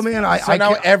Honestly, is how though, he's man, feeling. So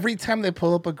now can't- every time they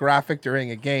pull up a graphic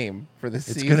during a game for the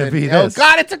season, gonna be oh this.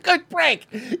 God, it's a good prank.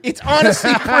 It's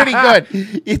honestly pretty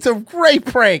good. It's a great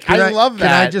prank. I love that.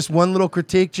 Can I just one little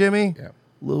critique, Jimmy? Yeah.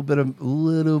 A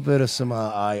little bit of some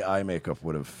eye makeup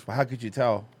would have. How could you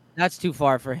tell? That's too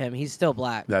far for him. He's still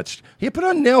black. He put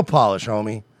on nail polish,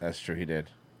 homie. That's true. He did.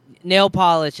 Nail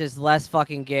polish is less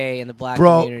fucking gay in the black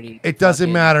Bro, community. it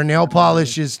doesn't matter. Nail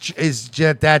polish is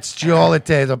that's all it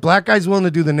is. A black guy's willing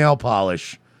to do the nail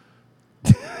polish.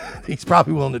 He's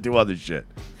probably willing to do other shit.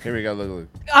 Here we go. Look.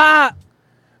 Ah!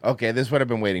 Okay, this is what I've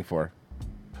been waiting for.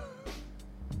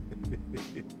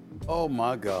 Oh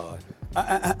my God!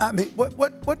 I mean,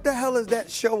 what the hell is that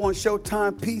show on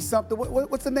Showtime? P something.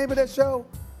 What's the name of that show?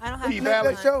 I don't have P to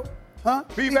Valley show. Huh?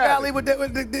 P Valley with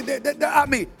I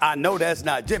mean, I know that's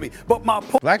not Jimmy, but my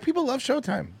Black people love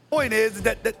Showtime. point is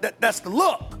that's the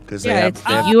look. Because Yeah, it's the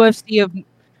UFC of.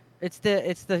 It's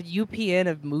the UPN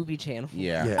of movie channel.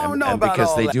 Yeah. Yeah, I don't and, know and about because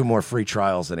all they that. do more free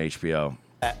trials than HBO.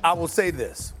 I will say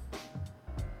this.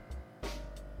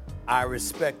 I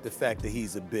respect the fact that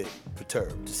he's a bit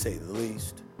perturbed, to say the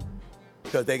least,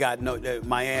 because they got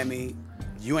Miami.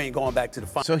 You ain't going back to the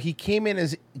final. So he came in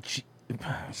as.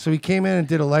 So he came in and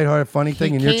did a lighthearted, funny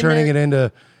thing, and you're came turning in- it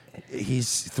into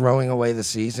he's throwing away the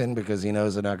season because he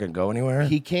knows they're not going to go anywhere.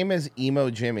 He came as emo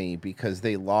Jimmy because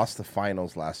they lost the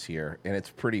finals last year, and it's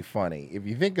pretty funny. If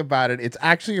you think about it, it's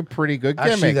actually a pretty good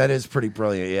gimmick. Actually, that is pretty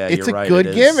brilliant. Yeah, it's you're a right, good it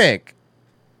is. gimmick.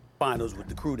 Finals with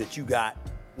the crew that you got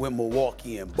with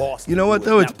Milwaukee and Boston. You know what who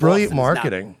though? is It's not- brilliant Boston is not-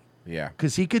 marketing. Yeah.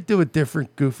 Because he could do a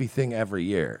different goofy thing every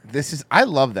year. I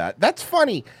love that. That's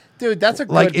funny, dude. That's a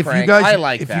good Like if prank. you guys, I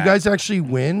like if that. you guys actually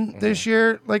win this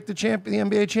year, like the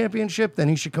NBA championship, then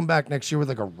he should come back next year with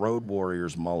like a Road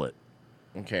Warriors mullet,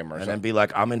 Okay, Mercer. and then be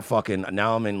like, I'm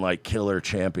in like killer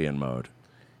champion mode.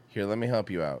 Here, let me help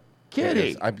you out.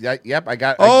 Kidding. Yep, I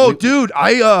got. Dude,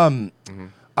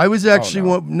 I was actually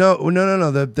Oh,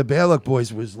 no. The Balak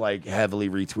Boys was like heavily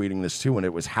retweeting this too when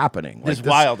it was happening. This Like,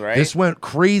 wild, right? This went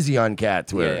crazy on Cat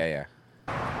Twitter.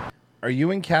 Yeah. Are you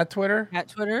in cat Twitter? Cat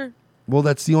Twitter? Well,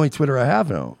 that's the only Twitter I have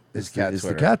now. It's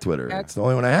the cat Twitter. It's the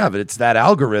only one I have. It's that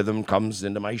algorithm comes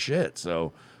into my shit.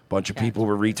 So a bunch of people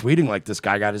were retweeting like this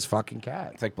guy got his fucking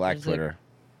cat. It's like Black Twitter.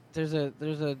 There's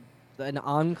an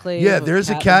enclave. Yeah, of there's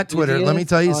a cat Twitter. Let me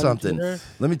tell you on something. Twitter.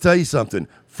 Let me tell you something.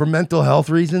 For mental health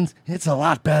reasons, it's a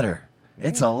lot better.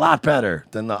 It's a lot better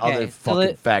than the other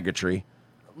fucking faggotry.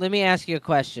 Let me ask you a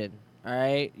question. All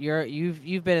right,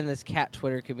 you've been in this cat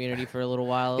Twitter community for a little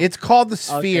while. It's called the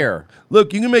Sphere.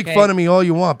 Look, you can make fun of me all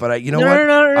you want, but you know what?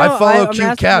 No, I follow I'm cute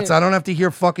asking cats. you- I don't have to hear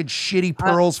fucking shitty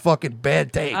Pearl's fucking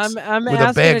bad takes I'm with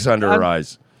the bags under her I'm-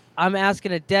 eyes. I'm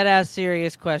asking a dead ass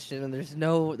serious question, and there's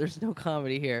no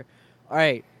comedy here. All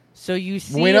right, so you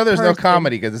see. We know a there's no person-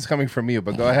 comedy because it's coming from you,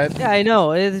 but go ahead. Yeah, I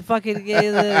know. It's fucking,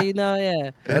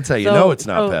 yeah. That's how you know it's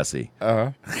not Pessy.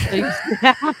 Uh-huh.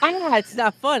 It's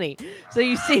not funny. So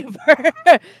you see,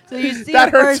 That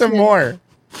a hurts him person more.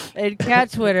 In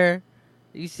cat Twitter,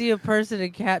 you see a person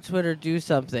in cat Twitter do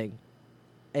something,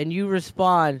 and you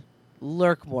respond,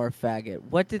 "Lurk more, faggot."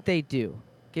 What did they do?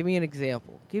 Give me an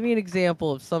example. Give me an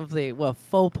example of something. Well,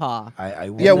 faux pas.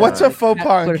 Yeah, what's a faux pas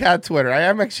on Twitter? cat Twitter? I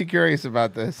am actually curious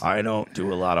about this. I don't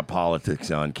do a lot of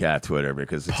politics on cat Twitter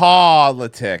because it's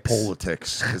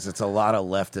politics, because it's a lot of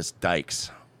leftist dykes.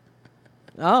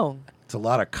 Oh, it's a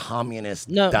lot of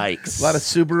communist dykes. A lot of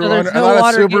Subaru, So there's owner, no a lot of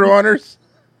water Subaru getting- owners.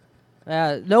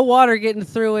 No water getting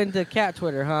through into cat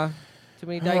Twitter, huh? Too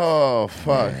many dykes. Oh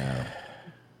fuck.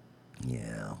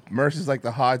 Yeah. Merce is like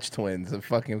the Hodge twins of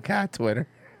fucking cat Twitter.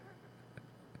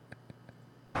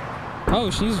 Oh,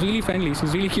 she's really friendly.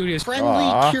 She's really curious.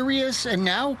 Friendly, curious, and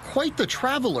now quite the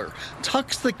traveler.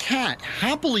 Tux the cat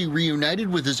happily reunited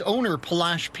with his owner,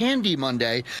 Palash Pandy,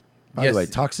 Monday. By the way,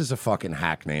 Tux is a fucking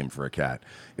hack name for a cat.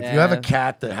 If you have a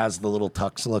cat that has the little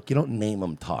Tux look, you don't name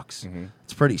him Tux.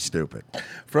 It's pretty stupid.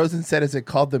 Frozen said, "Is it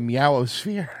called the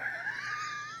Meowosphere?"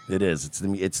 It is. It's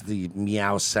the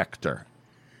meow sector.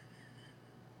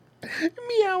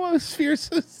 Meowosphere,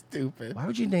 so stupid. Why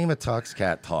would you name a Tux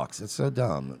cat Tux? It's so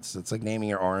dumb. It's like naming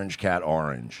your orange cat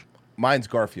Orange. Mine's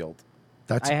Garfield.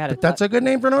 That's a good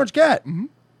name for an orange cat.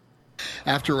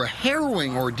 After a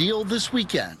harrowing ordeal this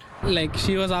weekend. Like,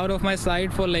 she was out of my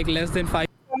sight for like less than 5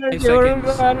 seconds.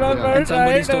 And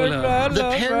somebody stole her.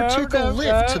 The pair took a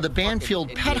lift to the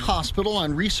Banfield Pet Hospital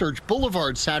on Research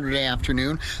Boulevard Saturday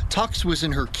afternoon. Tux was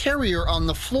in her carrier on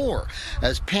the floor.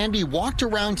 As Pandy walked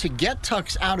around to get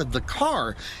Tux out of the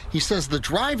car, he says the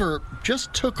driver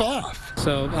just took off.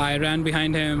 So I ran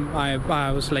behind him.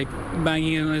 I was like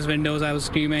banging on his windows. I was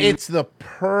screaming. It's the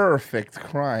perfect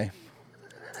crime.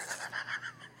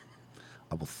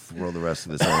 I will throw the rest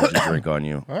of this energy drink on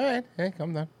you. All right, hey,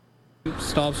 come down.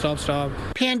 Stop.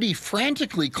 Pandy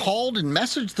frantically called and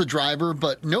messaged the driver,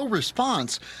 but no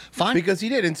response. Because he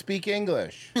didn't speak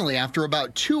English. Finally, after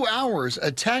about 2 hours,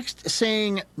 a text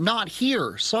saying, "Not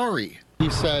here, sorry."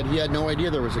 He said he had no idea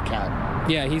there was a cat.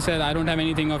 Yeah, he said, "I don't have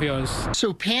anything of yours."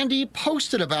 So Pandy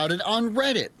posted about it on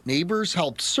Reddit. Neighbors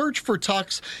helped search for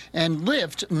Tux, and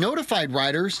Lyft notified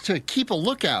riders to keep a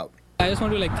lookout. I just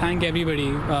want to like thank everybody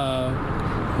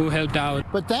who helped out.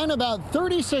 But then about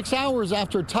 36 hours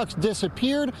after Tux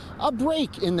disappeared, a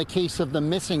break in the case of the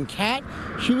missing cat.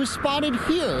 She was spotted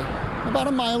here, about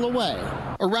a mile away.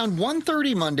 Around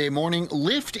 1:30 Monday morning,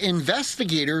 Lyft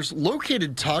investigators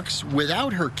located Tux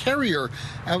without her carrier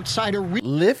outside a...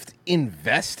 Lyft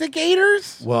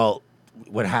investigators? Well,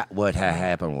 what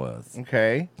happened was...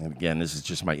 Okay. And again, this is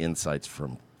just my insights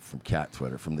from cat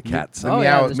Twitter, from the cat The sector.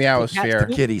 Meowosphere.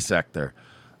 The kitty sector.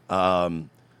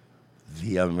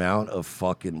 The amount of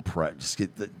fucking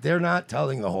they're not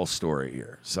telling the whole story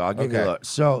here. So I'll give you a look.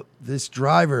 So this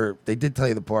driver, they did tell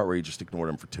you the part where he just ignored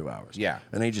him for 2 hours. Yeah.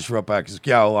 And he just wrote back, he's like,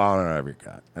 "Yeah, well, I don't know every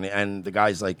cat." And the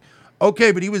guy's like,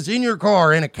 "Okay, but he was in your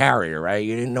car in a carrier, right?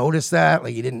 You didn't notice that?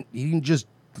 Like you didn't just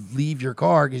leave your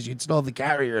car because you'd still have the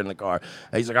carrier in the car."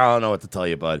 And he's like, "I don't know what to tell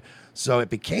you, bud." So it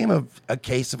became a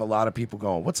case of a lot of people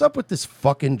going, "What's up with this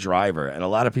fucking driver?" And a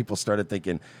lot of people started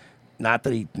thinking, not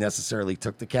that he necessarily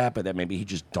took the cat, but that maybe he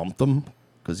just dumped them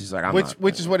because he's like,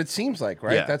 Which is what it seems like,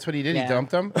 right? Yeah. That's what he did. He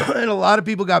dumped them. And a lot of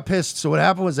people got pissed. So what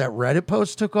happened was that Reddit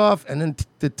post took off, and then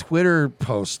the Twitter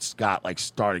posts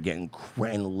started getting,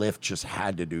 and Lyft just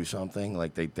had to do something.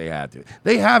 Like they had to.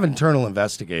 They have internal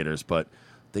investigators, but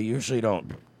they usually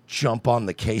don't jump on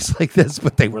the case like this.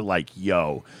 But they were like,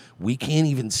 "Yo, we can't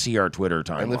even see our Twitter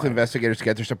timeline." And Lyft investigators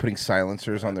together start putting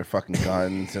silencers on their fucking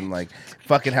guns and like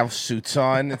fucking have suits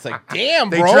on. It's like, damn,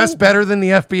 They bro. dress better than the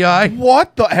FBI.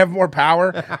 What the? Have more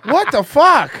power? What the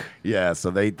fuck? Yeah,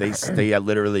 so they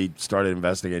literally started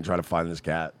investigating, trying to find this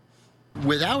cat.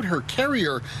 without her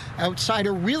carrier outside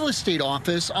a real estate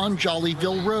office on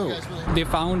Jollyville Road. They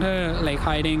found her like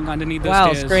hiding underneath the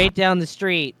Wow, stairs. straight down the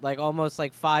street, like almost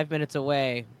like 5 minutes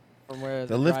away from where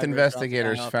The Lyft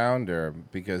investigators found her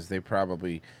because they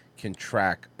probably can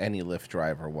track any Lyft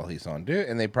driver while he's on duty,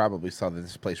 and they probably saw that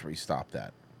this place where he stopped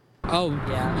at. Oh,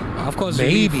 yeah. Of course.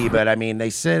 Maybe, but I mean, they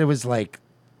said it was like,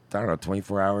 I don't know,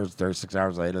 24 hours, 36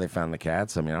 hours later, they found the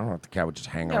cats. I mean, I don't know if the cat would just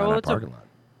hang around that parking lot.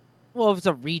 Well, if it's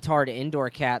a retard indoor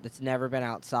cat that's never been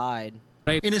outside.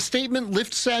 In a statement,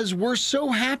 Lyft says, we're so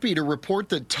happy to report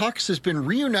that Tux has been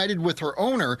reunited with her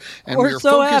owner, and We're we're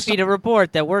so focused happy to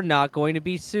report that we're not going to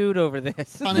be sued over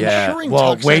this. on Yeah, ensuring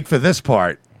well, Tux wait for this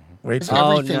part. Wait has for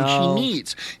everything she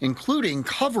needs, including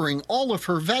covering all of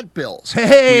her vet bills.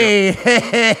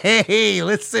 Hey,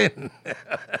 listen.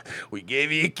 We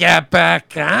gave you a cat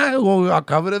back, huh? Well, I'll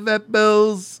cover the vet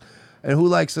bills. And who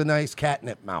likes a nice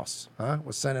catnip mouse, huh?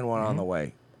 We're sending one on the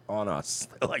way. On us.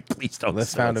 They're like, please don't Let's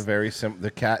sue found a us. very simple.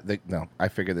 No, I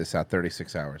figured this out.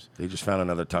 36 hours. They just found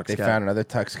another Tux They cat? found another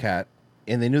Tux cat,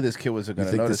 and they knew this kid wasn't You going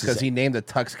to think notice this is because he named the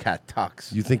Tux cat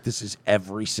Tux. You think this is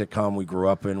every sitcom we grew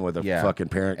up in with a fucking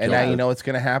parent And killed now you it? know what's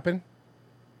going to happen?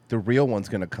 The real one's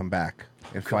going to come back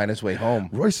and find his way home.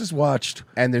 Royce has watched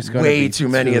and there's going way be too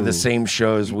many of the two. same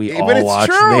shows we Yeah, all but it's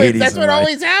watched true. in the 80s. That's what and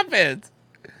always happens.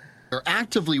 They're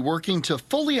actively working to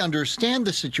fully understand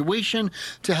the situation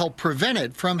to help prevent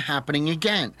it from happening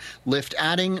again. Lyft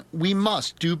adding, we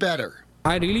must do better.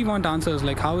 I really want answers.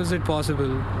 Like, how is it possible?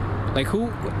 Like, who?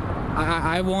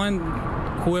 I want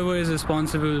whoever is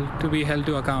responsible to be held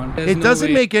to account. There's It no doesn't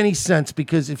way- make any sense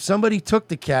because if somebody took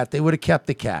the cat, they would have kept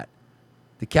the cat.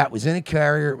 The cat was in a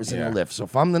carrier, it was in a lift. So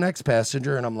if I'm the next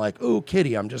passenger and I'm like, oh,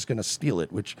 kitty, I'm just going to steal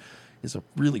it, which is a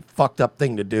really fucked up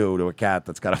thing to do to a cat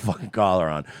that's got a fucking collar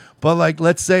on. But like,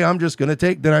 let's say I'm just going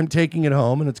to I'm taking it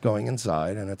home and it's going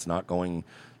inside and it's not going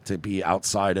to be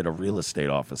outside at a real estate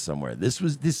office somewhere.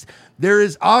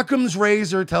 Occam's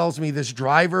razor tells me this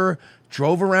driver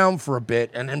drove around for a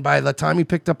bit, and then by the time he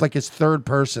picked up like his third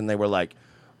person, they were like,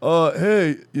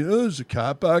 hey, there's a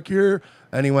cat back here.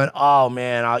 And he went, oh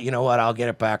man, I'll get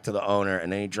it back to the owner.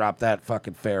 And then he dropped that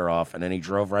fucking fare off, and then he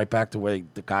drove right back to where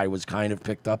the guy was kind of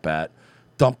picked up at,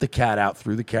 dumped the cat out,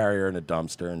 threw the carrier in a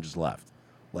dumpster, and just left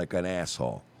like an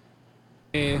asshole.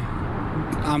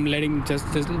 I'm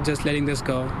just letting this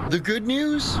go. The good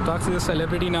news? Tux is a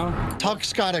celebrity now.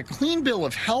 Tux got a clean bill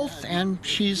of health, and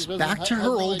she's back to her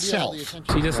old self.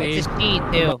 She just It's a she,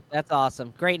 too. That's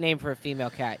awesome. Great name for a female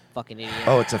cat. Fucking idiot.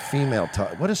 Oh, it's a female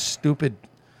Tux. What a stupid...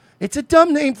 It's a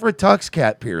dumb name for a Tux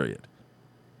cat, period.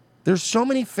 There's so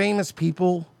many famous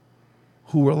people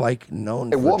who were like known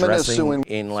A for woman is dressing suing-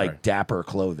 in like dapper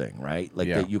clothing, right? Like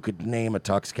that you could name a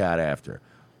Tux cat after.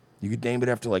 You could name it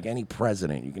after like any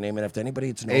president. You can name it after anybody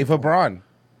it's known Ava for. Braun.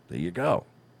 There you go.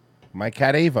 My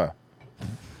cat Ava.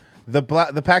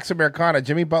 The Pax Americana.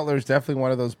 Jimmy Butler is definitely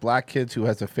one of those black kids who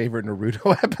has a favorite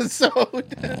Naruto episode.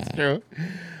 That's true.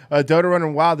 Dota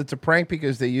Running Wild. It's a prank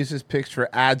because they use his pics for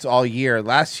ads all year.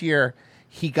 Last year,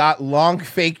 he got long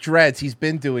fake dreads. He's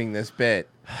been doing this bit.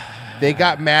 They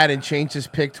got mad and changed his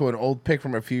pic to an old pic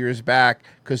from a few years back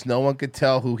because no one could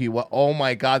tell who he was. Oh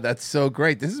my God, that's so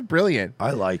great. This is brilliant.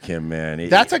 I like him, man.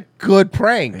 That's a good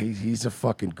prank. He's a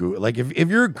fucking goof. Like if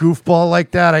you're a goofball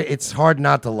like that, it's hard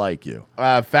not to like you.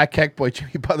 Fat Keck Boy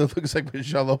Jimmy Butler looks like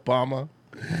Michelle Obama.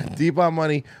 Deep on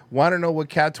Money. Want to know what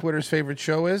Cat Twitter's favorite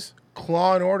show is?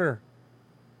 Claw and Order.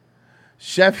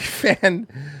 Chevy fan.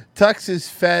 Tux is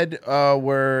fed.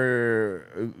 Tux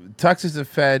is a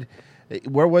fed.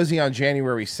 Where was he on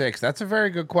January 6th? That's a very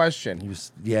good question.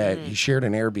 He shared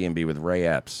an Airbnb with Ray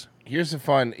Epps. Here's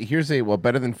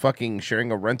better than fucking sharing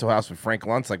a rental house with Frank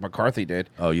Luntz like McCarthy did.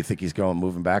 Oh, you think he's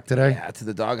moving back today? Yeah, to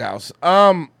the doghouse.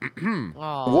 A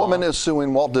woman is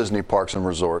suing Walt Disney Parks and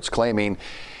Resorts, claiming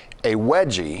a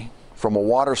wedgie from a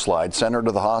water slide sent her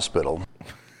to the hospital.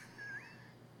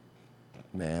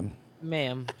 Ma'am.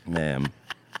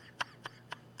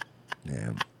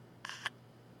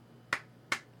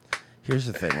 Here's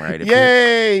the thing, right?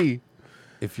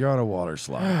 If you're on a water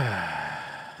slide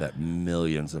that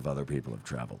millions of other people have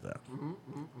traveled down,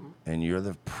 and you're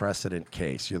the precedent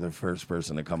case, you're the first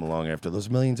person to come along after those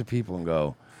millions of people and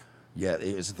go, yeah,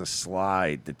 it was the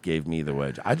slide that gave me the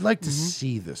wedge. I'd like to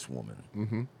see this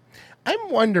woman. I'm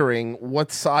wondering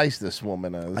what size this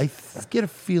woman is. I get a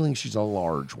feeling she's a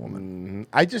large woman.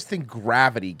 I just think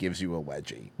gravity gives you a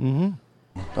wedgie.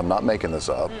 I'm not making this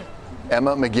up.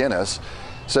 Emma McGinnis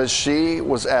says she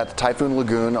was at Typhoon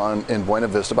Lagoon in Buena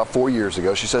Vista about 4 years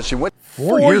ago. She says she went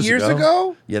 4 years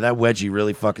ago? Yeah, that wedgie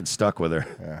really fucking stuck with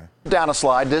her. down a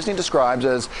slide Disney describes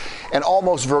as an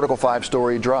almost vertical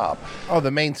 5-story drop. Oh,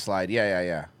 the main slide.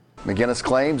 Yeah. McGinnis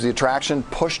claims the attraction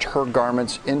pushed her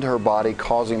garments into her body,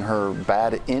 causing her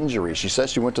bad injury. She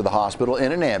says she went to the hospital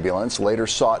in an ambulance, later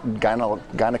sought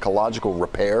gynecological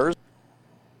repairs.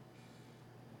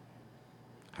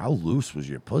 How loose was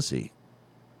your pussy?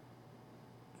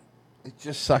 It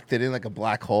just sucked it in like a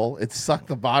black hole. It sucked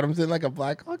the bottoms in like a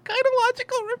black hole.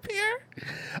 Gynecological repair.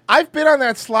 I've been on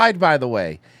that slide, by the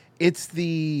way. Is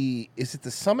it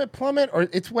the Summit Plummet, or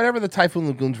it's whatever the Typhoon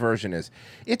Lagoons version is?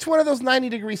 It's one of those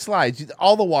 90-degree slides.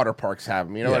 All the water parks have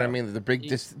them. You know what I mean? The big,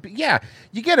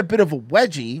 you get a bit of a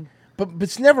wedgie, but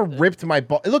it's never ripped my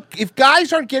ball. Look, if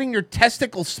guys aren't getting your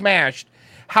testicles smashed,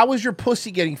 how is your pussy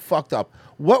getting fucked up?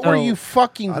 What were you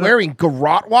fucking wearing?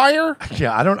 Garrote wire?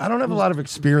 Yeah, I don't have a lot of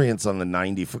experience on the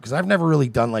 90 foot because I've never really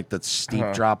done like the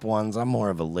steep drop ones. I'm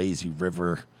more of a lazy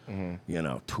river.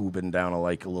 Tubing down a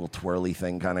little twirly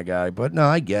thing kind of guy. But no,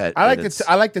 I get. I like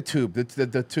the tube.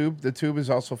 The tube is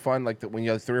also fun. Like when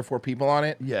you have 3 or 4 people on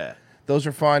it. Yeah, those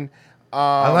are fun.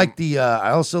 I like the.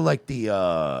 I also like the.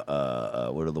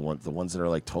 What are the ones? The ones that are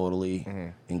like totally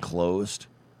enclosed.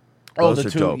 Oh, Those the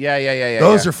are tube. dope. Yeah.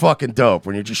 Those are fucking dope.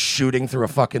 When you're just shooting through a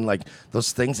fucking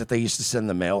those things that they used to send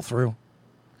the mail through.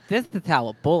 This is how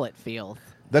a bullet feels.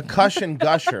 The Cush and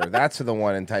Gusher. That's the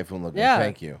one in Typhoon Lagoon. Yeah.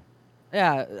 Thank you.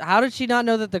 Yeah, how did she not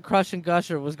know that the Crush and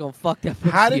Gusher was going to fuck that pussy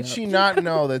How did up? she not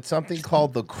know that something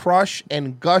called the Crush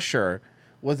and Gusher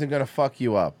wasn't going to fuck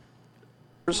you up?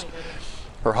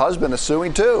 Her husband is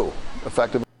suing too,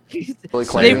 effectively They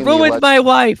claiming ruined my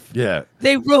wife. Yeah.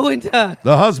 They ruined her.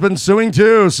 The husband suing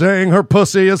too, saying her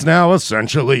pussy is now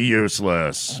essentially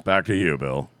useless. Back to you,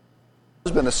 Bill.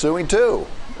 Husband is suing too,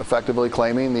 effectively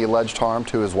claiming the alleged harm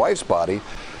to his wife's body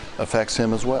affects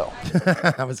him as well.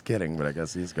 I was kidding, but I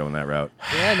guess he's going that route.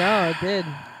 Yeah, no, it did.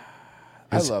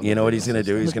 You know what he's going to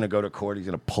do? He's going to go to court. He's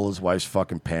going to pull his wife's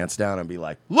fucking pants down and be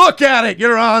like, "Look at it,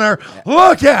 Your Honor.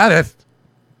 Look at it."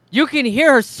 You can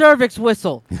hear her cervix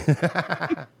whistle.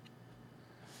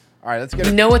 All right, let's get.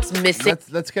 You know what's missing?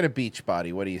 Let's get a beach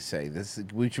body. What do you say?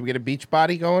 Should we get a beach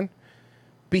body going?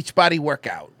 Beach body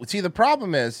workout. See, the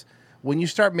problem is when you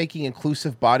start making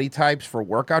inclusive body types for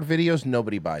workout videos,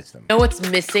 nobody buys them. You know what's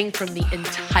missing from the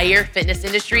entire fitness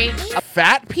industry?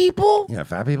 Fat people? Yeah,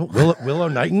 fat people. Willow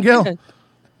Nightingale.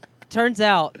 Turns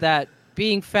out that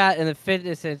being fat in the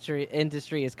fitness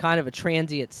industry is kind of a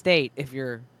transient state if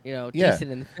you're,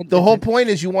 decent in the fitness The whole industry. point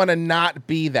is you want to not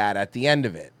be that at the end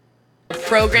of it.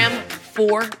 Program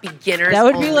for beginners. That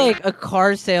would be only. like a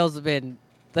car salesman.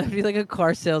 That'd be like a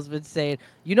car salesman saying,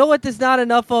 "You know what? There's not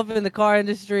enough of in the car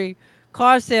industry.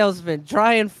 Car salesman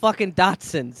trying fucking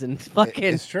Datsuns and fucking."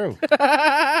 It's true.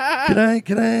 Can I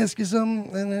ask you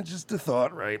something? And it's just a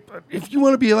thought, right? But if you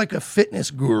want to be like a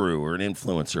fitness guru or an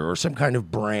influencer or some kind of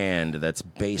brand that's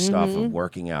based off of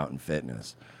working out and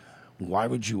fitness, why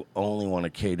would you only want to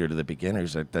cater to the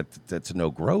beginners? That's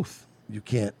no growth. You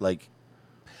can't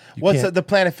What's the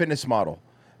Planet Fitness model?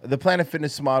 The Planet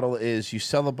Fitness model is you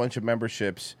sell a bunch of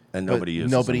memberships and but nobody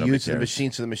uses nobody them, nobody uses the cares.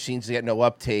 machines, so the machines get no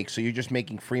uptake. So you're just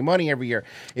making free money every year.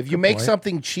 If you Good make point.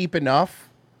 something cheap enough,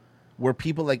 where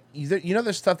people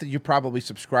there's stuff that you probably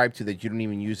subscribe to that you don't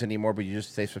even use anymore, but you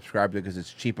just stay subscribed to because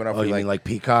it's cheap enough. Oh, You're you mean like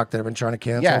Peacock that I've been trying to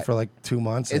cancel for like 2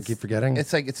 months and I keep forgetting?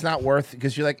 It's like it's not worth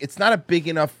because you're like it's not a big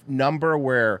enough number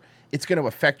where it's going to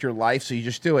affect your life, so you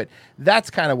just do it. That's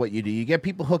kind of what you do. You get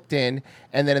people hooked in,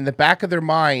 and then in the back of their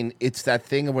mind, it's that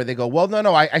thing where they go, well,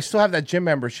 no, I still have that gym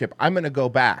membership. I'm going to go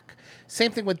back.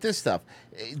 Same thing with this stuff.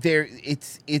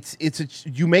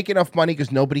 You make enough money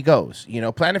because nobody goes.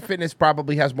 Planet Fitness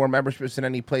probably has more memberships than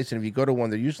any place, and if you go to one,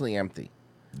 they're usually empty.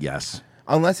 Yes.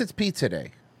 Unless it's pizza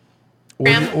day.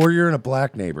 Or you're in a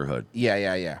black neighborhood.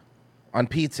 Yeah. On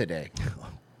pizza day.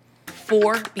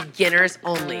 For beginners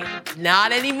only.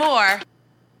 Not anymore.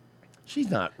 She's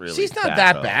not really. She's not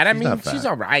that though. bad. I She's mean, not she's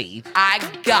bad. all right.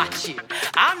 I got you.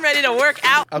 I'm ready to work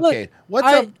out. Okay, what's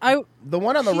up? The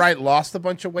one on the right lost a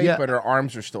bunch of weight, Yeah. but her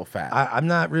arms are still fat. I'm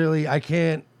not really.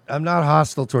 I'm not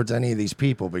hostile towards any of these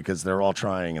people because they're all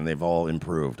trying and they've all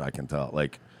improved. I can tell.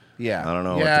 Yeah, I don't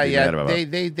know. What to be mad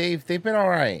about. They've been all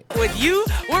right. With you,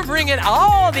 we're bringing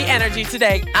all the energy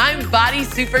today. I'm body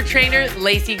super trainer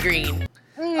Lacey Green.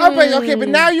 Okay, but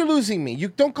now you're losing me. You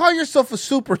don't call yourself a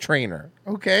super trainer,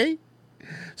 okay?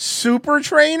 Super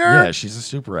trainer? Yeah, she's a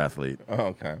super athlete. Oh,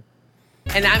 okay.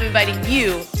 And I'm inviting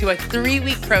you to a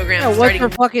 3-week program Yeah, what's starting her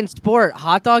fucking sport?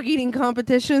 Hot dog eating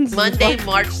competitions? Monday,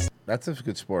 March That's a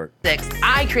good sport. 6th.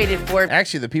 I created 4.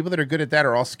 Actually, the people that are good at that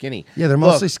are all skinny. Yeah, they're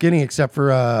Look, mostly skinny except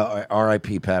for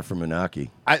R.I.P. Pat from Munaki.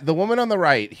 The woman on the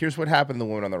right, here's what happened to the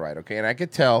woman on the right, okay? And I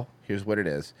could tell, here's what it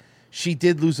is. She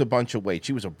did lose a bunch of weight.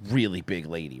 She was a really big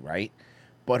lady, right?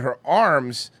 But her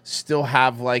arms still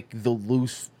have, the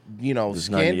loose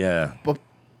skin. Yeah. But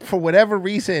for whatever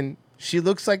reason, she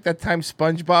looks like that time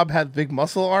SpongeBob had big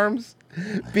muscle arms.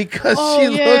 Because she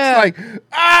looks like,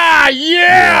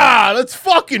 let's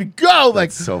fucking go.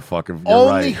 Like, so fucking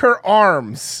only her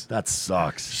arms. That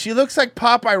sucks. She looks like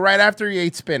Popeye right after he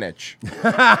ate spinach.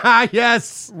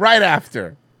 Yes. Right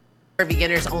after. For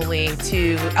beginners only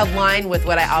to align with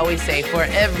what I always say for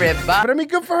everybody. But I mean,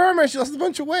 good for her, man. She lost a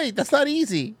bunch of weight. That's not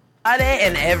easy.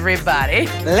 And everybody.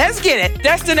 Let's get it.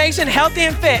 Destination Healthy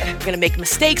and Fit. We're going to make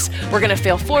mistakes. We're going to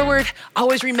fail forward.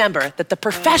 Always remember that the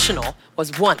professional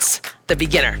was once the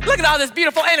beginner. Look at all this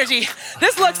beautiful energy.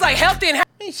 This looks like healthy and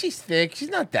Hey, she's thick. She's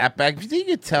not that bad. You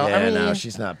can tell. Yeah, I mean, no,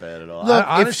 she's not bad at all. Look,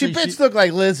 Honestly, if she bitch look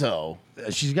like Lizzo.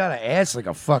 She's got an ass like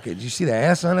a fucking. Did you see the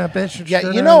ass on that bitch? Yeah,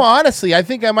 honestly, I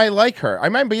think I might like her. I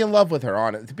might be in love with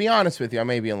her. To be honest with you, I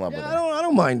may be in love with her. I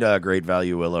don't mind Great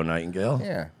Value Willow Nightingale.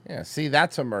 Yeah. See,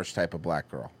 that's a merch type of black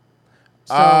girl.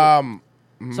 So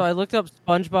I looked up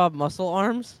SpongeBob muscle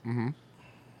arms. Mm-hmm.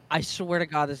 I swear to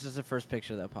God, this is the first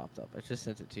picture that popped up. I just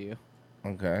sent it to you.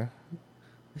 Okay.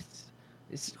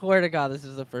 I swear to God, this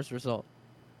is the first result.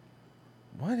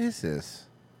 What is this?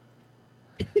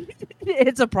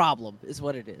 It's a problem, is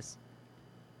what it is.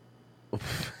 All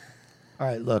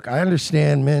right, look, I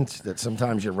understand, Mint, that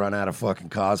sometimes you run out of fucking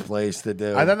cosplays to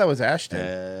do. I thought that was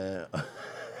Ashton.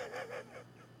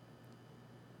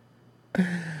 Oh, yeah,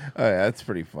 that's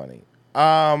pretty funny.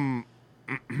 All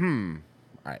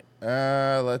right.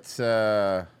 Let's.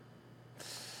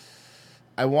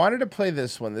 I wanted to play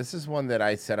this one. This is one that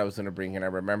I said I was going to bring, and I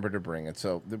remember to bring it.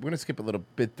 So we're going to skip a little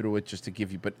bit through it just to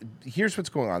give you. But here's what's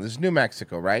going on. This is New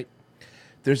Mexico, right?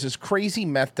 There's this crazy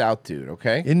methed out dude.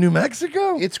 Okay. In New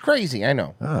Mexico? It's crazy. I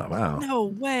know. Oh wow. No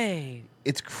way.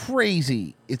 It's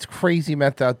crazy. It's crazy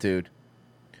methed out dude.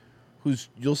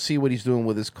 You'll see what he's doing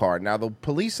with his car. Now, the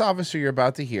police officer you're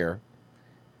about to hear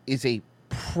is a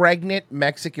pregnant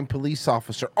Mexican police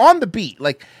officer on the beat.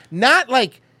 Like, not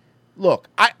like, look,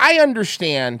 I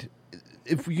understand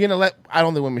if you're going to I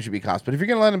don't think women should be cops, but if you're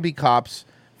going to let them be cops,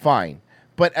 fine.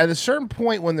 But at a certain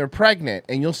point when they're pregnant,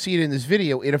 and you'll see it in this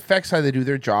video, it affects how they do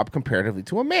their job comparatively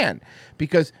to a man.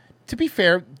 Because, to be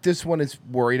fair, this one is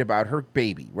worried about her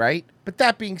baby, right? But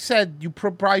that being said, you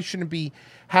probably shouldn't be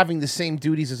having the same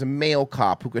duties as a male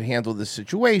cop who could handle this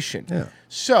situation. Yeah.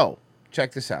 So,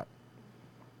 check this out.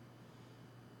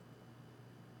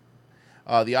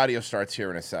 The audio starts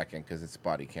here in a second because it's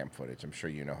body cam footage. I'm sure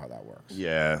you know how that works.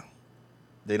 Yeah.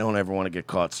 They don't ever want to get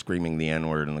caught screaming the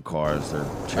N-word in the cars they're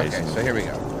chasing. Okay, so here we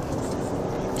go.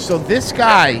 So this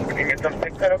guy...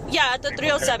 Yeah, at the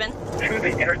 307. To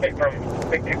the interstate from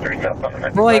 623 south on the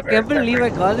Bro, I can't believe I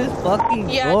got this fucking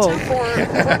Yeah, boat.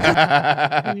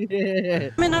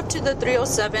 10-4. Coming up to the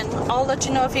 307. I'll let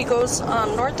you know if he goes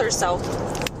north or south.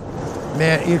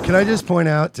 Man, can I just point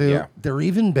out, too, they're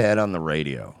even bad on the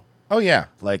radio. Oh, yeah.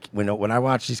 Like, when I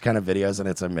watch these kind of videos and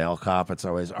it's a male cop, it's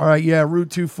always, all right, yeah, Route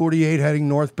 248 heading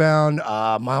northbound,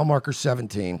 mile marker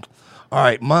 17. All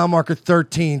right, mile marker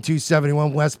 13,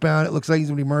 271 westbound. It looks like he's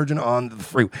going to be merging on the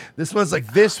freeway. This one's like,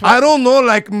 I don't know,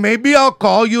 like, maybe I'll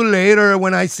call you later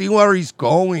when I see where he's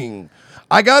going.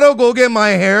 I got to go get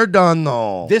my hair done,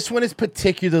 though. This one is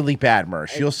particularly bad,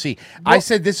 Mersh. You'll see. I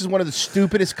said this is one of the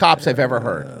stupidest cops I've ever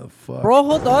heard. Bro,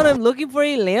 hold on. I'm looking for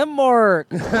a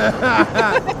landmark.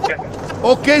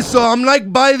 Okay, so I'm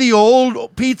like by the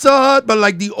old Pizza Hut, but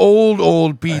like the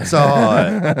old Pizza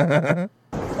Hut.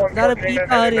 Not a Pizza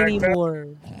Hut anymore.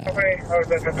 Okay, I was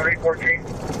at the 314.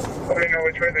 Nobody know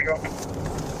which way they go.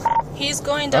 He's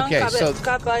going down Okay, so-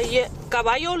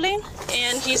 Caballo Lane,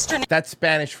 and he's turning That's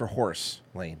Spanish for horse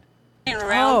lane.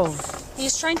 around.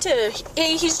 He's trying to.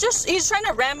 He's trying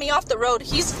to ram me off the road.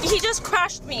 He just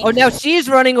crashed me. Oh, now she's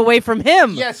running away from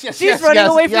him. Yes, She's running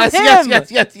away from him.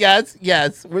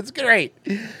 Yes. It's great.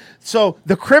 So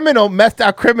the methed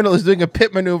out criminal is doing a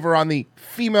pit maneuver on the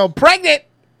pregnant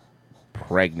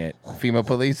female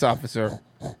police officer.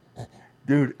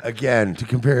 Dude, again, to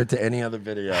compare it to any other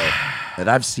video, and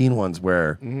I've seen ones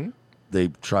where they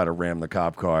try to ram the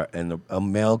cop car, and a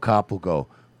male cop will go,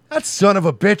 that son of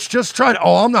a bitch just tried.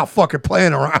 Oh, I'm not fucking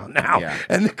playing around now. Yeah.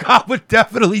 And the cop would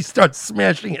definitely start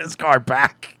smashing his car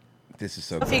back. This is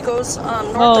so If he goes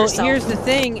north Well, or south. here's the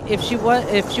thing: if she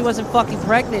wasn't fucking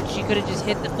pregnant, she could have just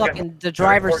hit the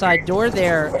driver's side door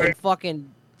there and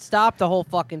fucking stopped the whole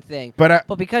fucking thing. But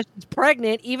because she's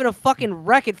pregnant, even a fucking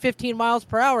wreck at 15 miles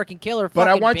per hour can kill her. But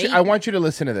fucking I baby. want you to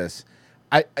listen to this.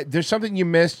 There's something you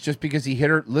missed just because he hit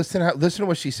her. Listen to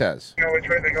what she says. You know which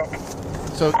way they go.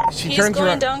 So she He's turns going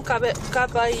around. down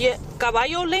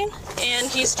Caballo Lane, and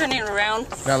he's turning around.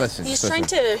 Now listen. He's listen. trying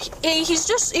to.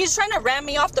 He's trying to ram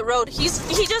me off the road. He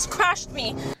just crashed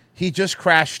me. He just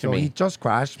crashed me. He just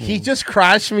crashed me. He just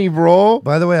crashed me, bro.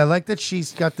 By the way, I like that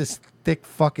she's got this thick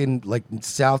fucking like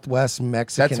Southwest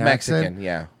Mexican That's Mexican, accent,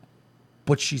 yeah.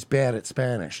 but she's bad at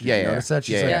Spanish. Did Yeah, you yeah. notice that?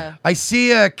 She's Yeah, like, yeah. I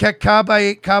see a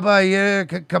caballo.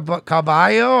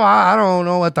 I don't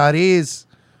know what that is.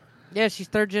 Yeah, she's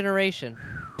third generation.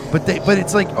 But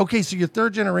it's like, okay, so you're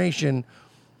third generation.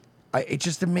 It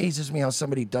just amazes me how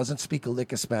somebody doesn't speak a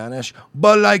lick of Spanish,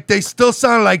 but like they still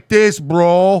sound like this,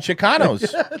 bro. Chicanos.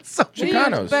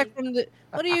 Chicanos.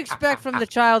 What do you expect from the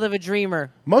child of a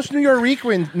dreamer? Most New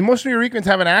Yorkers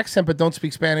have an accent but don't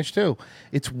speak Spanish too.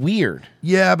 It's weird.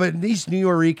 Yeah, but these New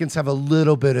Yorkers have a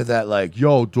little bit of that, like,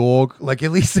 yo, dog. Like,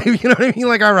 at least, you know what I mean?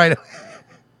 Like, all right.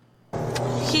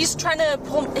 He's trying to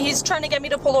get me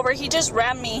to pull over. He just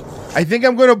rammed me. I think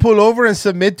I'm going to pull over and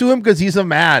submit to him because he's a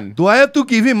man. Do I have to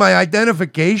give him my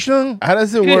identification? How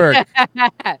does it work?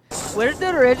 Where's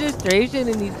the registration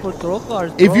in these patrol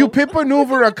cars, bro? If you pit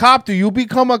maneuver a cop, do you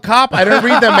become a cop? I didn't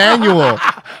read the manual.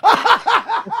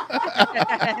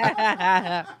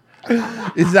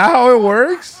 Is that how it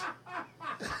works?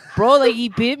 Bro, like he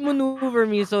pit maneuver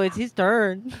me, so it's his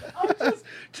turn.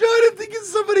 Trying to think of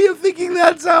somebody. I'm thinking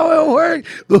that's how it works.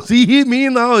 Does he hit me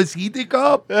now? Is he the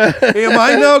cop? Am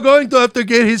I now going to have to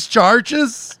get his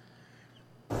charges?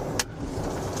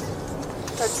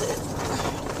 That's it.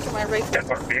 Am I right?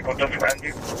 Vehicle just rammed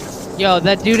you. Yo,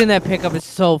 that dude in that pickup is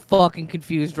so fucking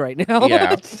confused right now.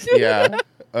 Yeah. Yeah.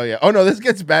 Oh, yeah. Oh, no, this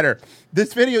gets better.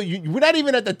 This video, we're not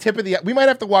even at the tip of the... We might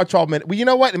have to watch all minute. Well, you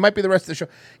know what? It might be the rest of the show.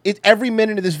 Every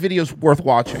minute of this video is worth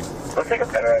watching. Let's take a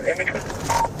better image.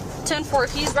 10-4.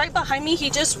 He's right behind me. He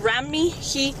just rammed me.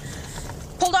 He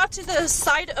pulled off to the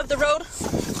side of the road.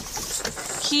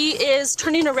 He is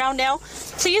turning around now.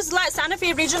 Please let Santa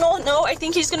Fe Regional know. I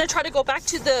think he's going to try to go back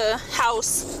to the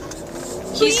house.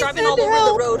 He's driving all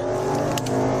over the road.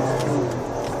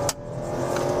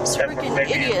 Freaking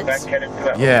idiots.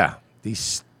 Yeah,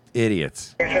 these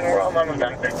idiots.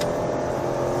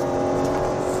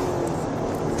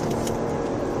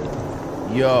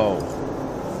 Yo,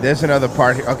 there's another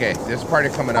part here. Okay, there's a party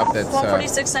coming up that's...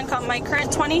 146 Sencom, my current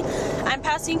 20. I'm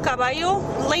passing Caballo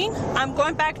Lane. I'm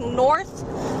going back north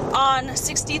on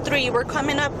 63. We're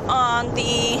coming up on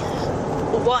the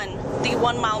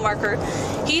 1 mile marker.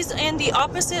 He's in the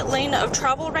opposite lane of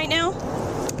travel right now.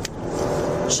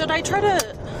 Should I try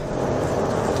to...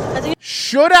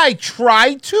 Should I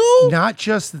try to? Not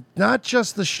just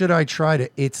the should I try to.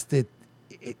 It's the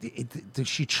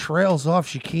she trails off.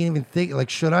 She can't even think. Like,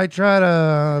 should I try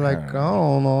to? Like, I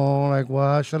don't know. Like,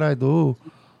 what should I do?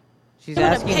 She's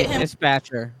asking the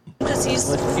dispatcher. Because he's...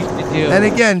 What you to do. And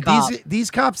again, Cop.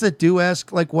 these cops that do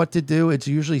ask like what to do, it's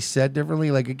usually said differently.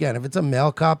 Like, again, if it's a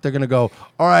male cop, they're gonna go,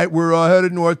 "All right, we're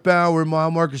headed northbound. We're mile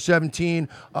marker 17.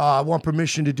 I want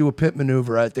permission to do a pit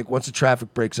maneuver. I think once the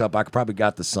traffic breaks up, I probably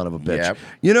got the son of a bitch." Yep.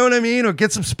 You know what I mean? Or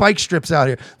get some spike strips out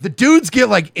here. The dudes get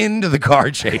like into the car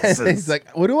chases. He's like,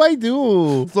 "What do I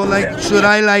do?" So like, should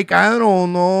I like? I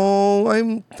don't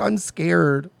know. I'm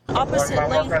scared. Opposite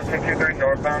lane.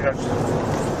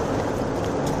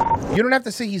 You don't have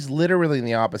to say he's literally in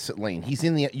the opposite lane. He's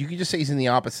in the... You can just say he's in the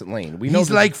opposite lane. We know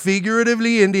He's like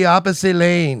figuratively in the opposite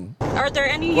lane. Are there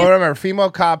any Well, remember,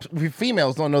 females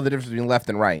don't know the difference between left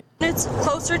and right. units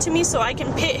closer to me so I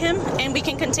can pit him and we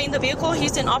can contain the vehicle?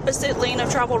 He's in opposite lane of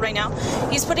travel right now.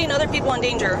 He's putting other people in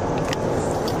danger.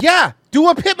 Yeah, do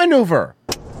a pit maneuver.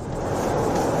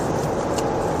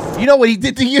 You know what he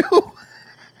did to you?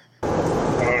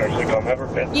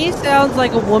 He sounds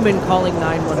like a woman calling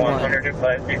 911.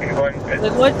 Like,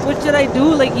 what should I do?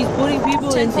 Like, he's putting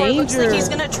people in 10-4, danger. looks like he's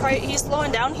gonna try. He's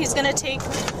slowing down. He's gonna take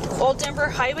Old Denver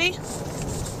Highway.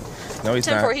 No, he's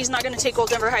 10-4, not. he's not gonna take Old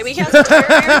Denver Highway. He has a tire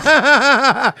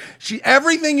air.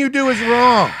 Everything you do is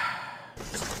wrong.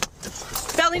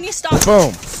 Felony stop.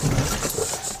 Boom.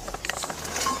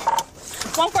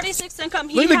 146 income.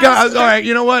 He Look at the has guy. All right,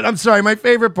 you know what? I'm sorry. My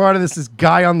favorite part of this is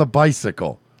guy on the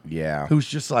bicycle. Yeah. Who's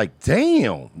just like,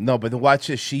 damn. No, but watch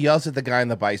this. She yells at the guy on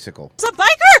the bicycle. It's a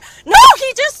biker. No,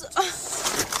 he just.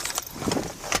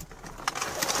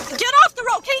 Get off the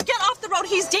road. Okay, get off the road.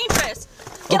 He's dangerous.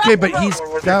 Get Okay, off the but road. he's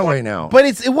that way now. But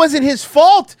it wasn't his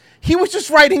fault. He was just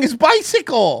riding his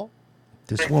bicycle.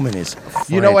 This woman is.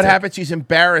 You know what frantic. happened? She's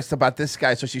embarrassed about this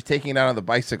guy, so she's taking it out on the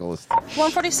bicyclist.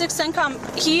 146 income.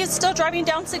 He is still driving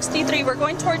down 63. We're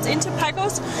going towards into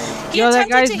Pecos. He Yo, that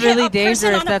attempted guy's to hit really a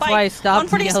person dangerous. on a That's bike. why I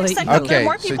stopped 146 yelling. Sencom. There are Okay,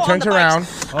 more so he people turns on the around.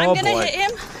 bikes. Oh, I'm gonna boy. hit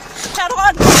him. Head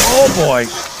on. Oh boy.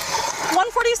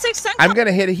 146 Sencom. I'm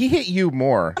gonna hit it. He hit you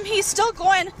more. He's still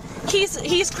going.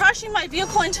 He's crashing my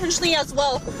vehicle intentionally as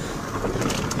well.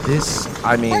 This,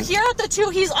 I mean. We're here at the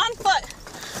 2. He's on foot.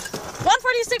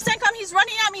 146 Sencom. He's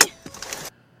running at me.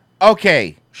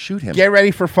 Okay. Shoot him. Get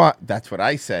ready for fun. That's what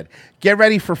I said. Get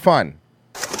ready for fun.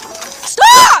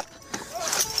 Stop!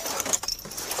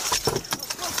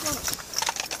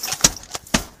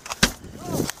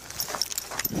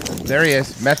 There he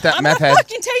is. Meth I'm head. gonna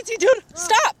fucking tase you, dude.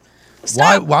 Stop!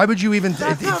 Why would you even?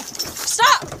 Stop!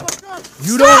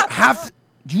 You don't have to.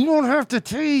 You don't have to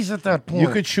tease at that point. You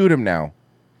could shoot him now.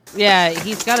 Yeah,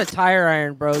 he's got a tire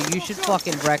iron, bro. You should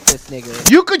fucking wreck this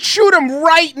nigga. You could shoot him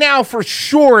right now for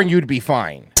sure, and you'd be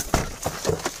fine.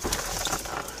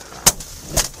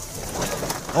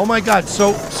 Oh my God!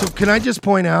 So can I just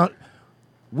point out,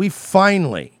 we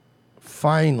finally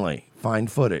find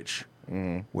footage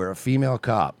where a female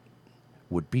cop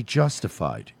would be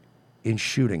justified in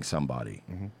shooting somebody,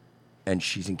 and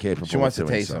she's incapable. She wants to of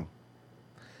doing tase so. him.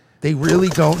 They really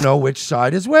don't know which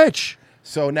side is which.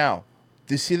 So now,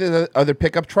 do you see the other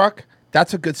pickup truck?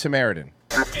 That's a Good Samaritan.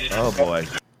 Oh boy.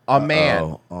 A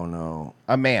man. Oh no.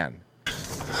 A man.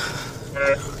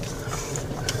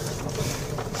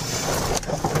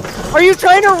 Are you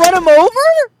trying to run him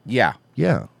over? Yeah.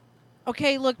 Yeah.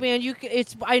 Okay, look, man.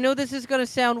 I know this is gonna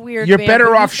sound weird. You're man, better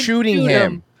but you off can shooting shoot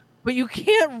him. But you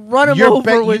can't run him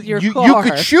over with your car. You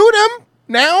could shoot him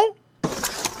now.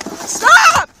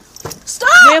 Stop! Stop!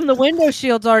 Ma'am, the window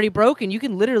shield's already broken. You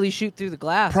can literally shoot through the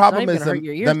glass. Problem it's is not even gonna hurt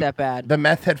your ears that bad. The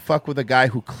meth head fuck with a guy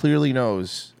who clearly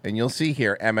knows, and you'll see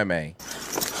here, MMA.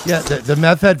 Yeah, the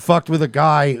meth head fucked with a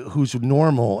guy who's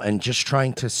normal and just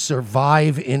trying to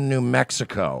survive in New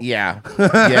Mexico. Yeah.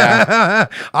 Yeah.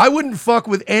 I wouldn't fuck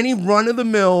with any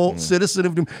run-of-the-mill citizen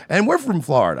of New and we're from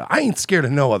Florida. I ain't scared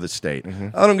of no other state.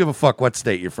 I don't give a fuck what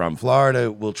state you're from.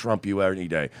 Florida will trump you any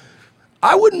day.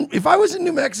 I wouldn't, if I was in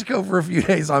New Mexico for a few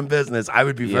days on business, I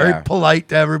would be very polite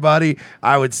to everybody.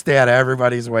 I would stay out of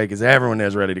everybody's way because everyone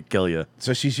there's ready to kill you.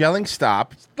 So she's yelling,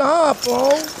 stop. Stop, bro.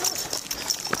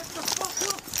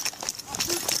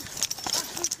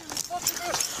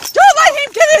 Don't let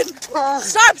him get in!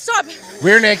 Stop!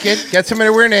 Rear naked. Get somebody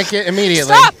rear naked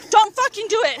immediately. Stop! Don't fucking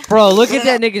do it! Bro, look at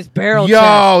that nigga's barrel.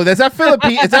 Yo, is that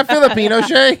Filipino,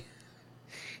 Shay?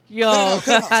 Yo,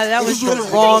 that was the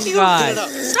wrong guy.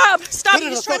 Stop!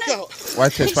 He's trying to...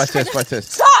 Watch this.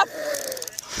 Stop!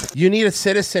 You need a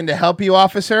citizen to help you,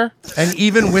 officer? And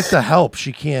even with the help,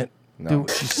 she can't do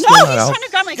it. She's still No, not he's help. trying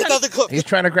to grab my gun. He's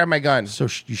trying to grab my gun. So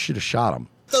you should have shot him.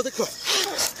 You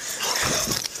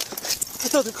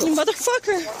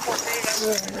motherfucker.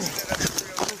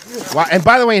 Wow, and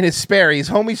by the way, in his Sperry's,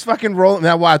 homie's fucking rolling.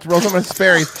 Now watch, rolls him in his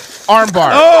Sperry's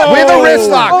armbar. Oh! With a wrist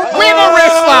lock. With a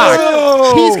wrist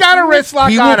lock. He's got a wrist lock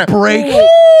He on will him. break,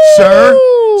 sir.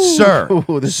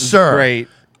 Ooh, this is Sir, great.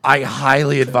 I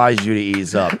highly advise you to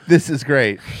ease up. This is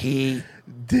great. He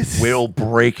will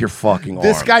break your fucking arm.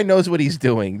 This guy knows what he's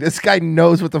doing. This guy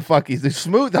knows what the fuck he's doing.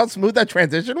 Smooth, how smooth that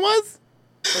transition was?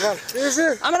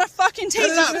 I'm gonna fucking take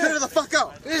you. Cut it the fuck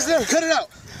out. Cut it out.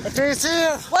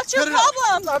 What's your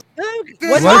problem?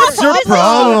 What's your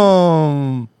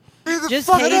problem? Just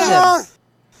fuck tase it him. out.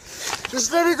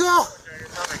 Just let me go.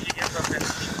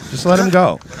 Just let him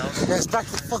go. Guys, back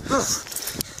the fuck up.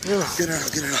 Get it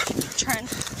out. Turn.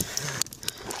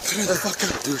 Cut it the fuck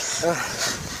out, dude.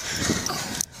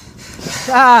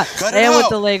 Cut it And with out.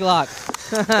 the leg lock.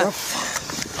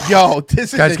 Yo,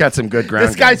 this guy's got some good ground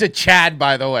This guy's a Chad,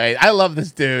 by the way. I love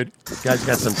this dude. This guy's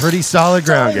got some pretty solid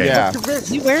ground game. Yeah. Is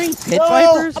he wearing pit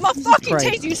vipers? I'm gonna fucking Christ.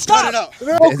 tase you. Stop!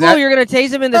 Oh, cool. You're gonna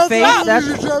tase him in the face. That's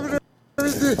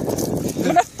I'm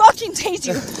gonna fucking tase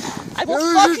you. I will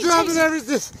fucking tase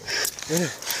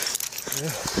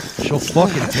you. She'll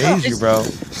fucking tase you, bro.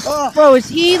 Bro, is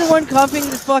he the one cuffing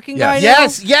this fucking guy?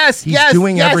 Yes, now? yes, He's yes.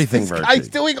 doing yes, everything, This Virgie. guy's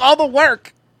doing all the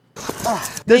work. Does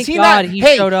Thank he God not? he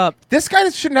Hey, showed up. this guy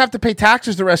shouldn't have to pay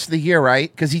taxes the rest of the year, right?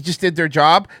 Because he just did their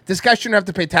job. This guy shouldn't have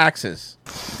to pay taxes.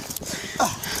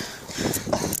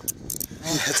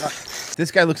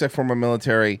 This guy looks like former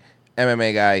military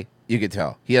MMA guy. You could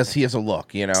tell he has a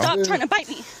look. You know. Stop trying to bite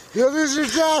me. You lose your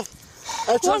job.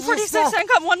 146. I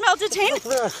got 1 male detained.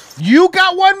 You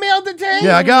got 1 male detained.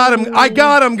 Yeah, I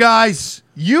got him, guys.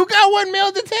 You got 1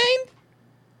 male detained.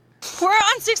 We're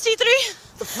on 63.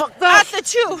 The fuck that? At the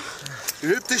 2.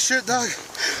 You hit this shit, dog.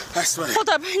 I swear. Hold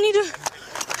up. I need to.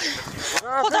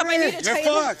 Hold up. I need to You're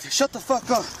tell you. fucked. Shut the fuck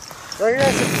up. No, you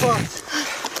guys are fucked.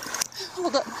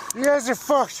 Hold up. You guys are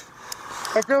fucked.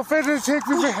 My girlfriend didn't take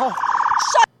me to hell.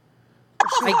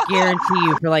 I guarantee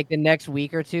you, for like the next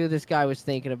week or two, this guy was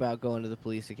thinking about going to the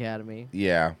police academy.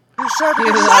 Yeah. You shut He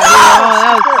me was up. like, oh,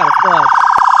 that was kind of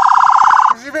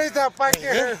fun. You made that back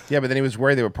here. Yeah, but then he was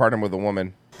worried they were partnering with a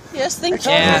woman. Yes, thank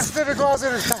I you. told you to go out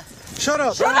there. Shut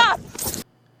up. Shut up.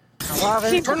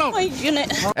 Keep my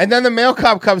unit. And then the male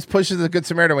cop comes, pushes the Good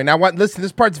Samaritan away. Now, listen,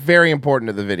 this part's very important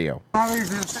to the video.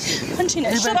 Punching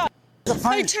it. Shut up.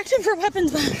 I checked him for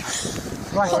weapons,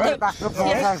 man. Hold up.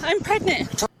 Yeah, I'm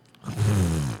pregnant.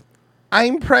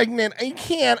 I'm pregnant. I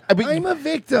can't. I'm a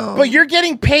victim. But you're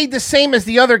getting paid the same as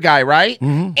the other guy, right?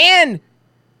 And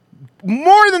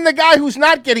more than the guy who's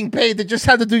not getting paid that just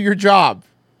had to do your job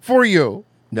for you.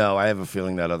 No, I have a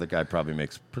feeling that other guy probably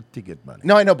makes pretty good money.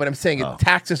 No, I know, but I'm saying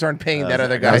taxes aren't paying that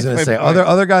other guy. I was going to say,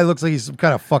 other guy looks like he's some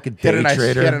kind of fucking He had day a nice-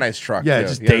 trader. he had a nice truck, Yeah, too.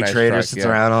 just He had a day nice trader, truck, sits yeah.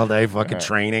 around all day fucking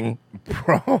training.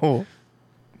 Bro.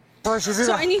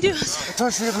 So I need to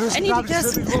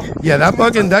guess. Yeah,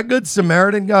 that Good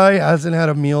Samaritan guy hasn't had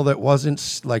a meal that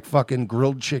wasn't like fucking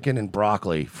grilled chicken and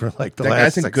broccoli for like the That last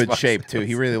guy's in 6 good months. shape, too.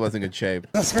 He really was in good shape.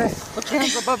 That's right. Put your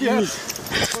hands above your head.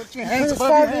 Put your hands above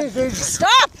your head.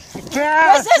 Stop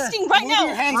resisting right now.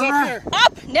 Your hands up here.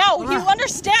 Up now. You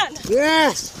understand?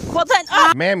 Yes. Well then,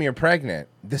 up. Ma'am, you're pregnant.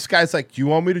 This guy's like, do you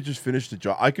want me to just finish the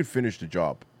job? I could finish the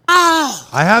job.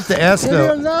 I have to ask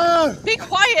though. Be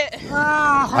quiet.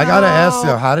 I gotta ask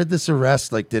though. How did this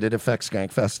arrest? Like, did it affect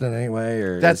Skankfest in any way?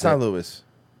 Or That's is not it- Lewis.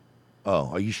 Oh,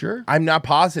 are you sure? I'm not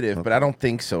positive, but I don't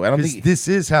think so. I don't 'Cause think this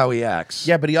is how he acts.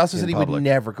 Yeah, but he also in said he public. would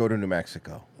never go to New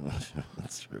Mexico.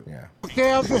 That's true. Yeah.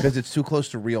 Okay, Because it's too close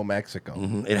to real Mexico.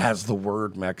 It has the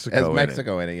word Mexico. It has in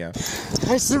Mexico in it, yeah.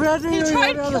 I surrender You you.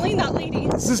 tried killing that lady.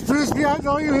 Suspicious me. I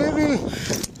know you hit me.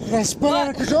 And I spit out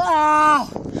of control. Ow.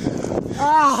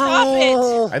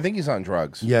 Ow. I think he's on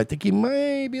drugs. Yeah, I think he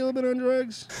might be a little bit on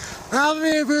drugs. Help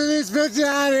me, please,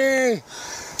 Vagina.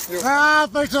 Ah,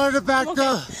 my shoulder back up.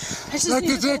 I just I need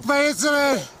can to take go. my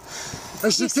insulin.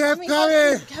 And she kept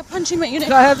coming. Kept punching my unit.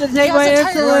 I have to take He my has a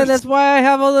tire. insulin. That's why I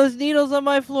have all those needles on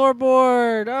my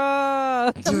floorboard.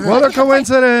 Ah. What a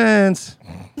coincidence!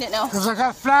 No. Because I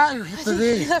got flat. You hit the He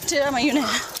knee. left it on my unit.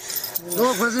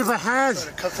 Look, where's in my hand?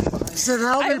 I said,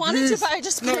 help me, I wanted please. to, but I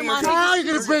just put him on. Ah, you're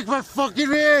going to break my fucking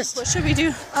wrist. What should we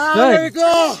do? Ah, let it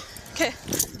go. Okay.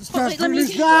 Let Let me.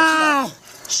 Ah.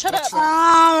 Shut up.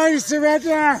 Ah, I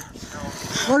surrender.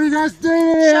 What are you guys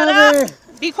doing? Shut up.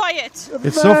 Be quiet.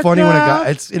 It's so funny when a guy.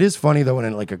 It is funny though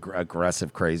when like a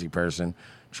aggressive, crazy person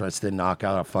tries to knock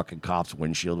out a fucking cop's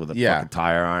windshield with a fucking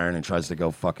tire iron and tries to go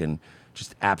fucking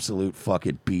just absolute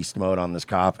fucking beast mode on this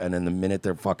cop, and then the minute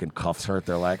their fucking cuffs hurt,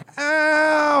 they're like,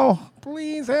 "Ow,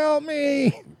 please help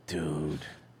me, dude."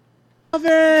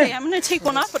 Okay, I'm gonna take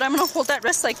one off, but I'm gonna hold that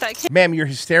wrist like that. Ma'am, you're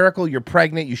hysterical. You're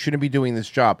pregnant. You shouldn't be doing this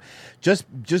job. Just,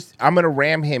 I'm gonna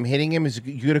ram him. Hitting him is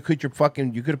you could have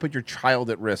put your child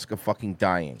at risk of fucking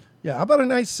dying. Yeah, how about a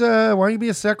nice? Why don't you be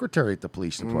a secretary at the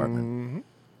police department,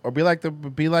 or be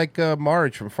like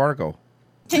Marge from Fargo?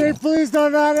 Say, please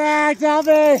don't act. Help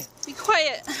me. Be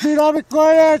quiet. Please don't be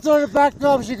quiet. Throw the back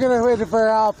up. She's going to wait for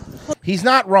help. He's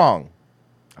not wrong.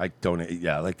 I don't.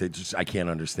 Yeah, like they just. I can't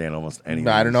understand almost anything.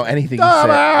 No, I don't know anything he Ah, said.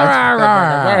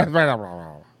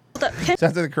 rah, Sounds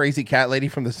like the crazy cat lady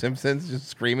from The Simpsons, just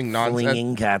screaming nonsense.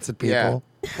 Flinging cats at people.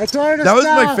 I told her to That was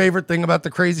my stop. favorite thing about the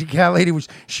crazy cat lady was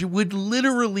she would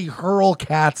literally hurl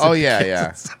cats. Oh, at yeah, kids yeah.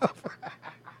 and stuff.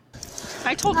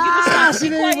 I told you to stop. she Be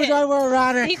didn't even know quiet. we're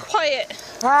around it. Be quiet.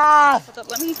 Ah. Hold up,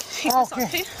 let me take this off,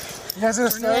 okay? You guys gonna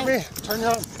disturb me? Turn it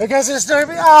on. You guys gonna disturb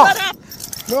me? Oh. Shut up.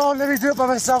 No, let me do it by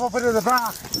myself. I'll put it in the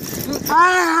back. Stop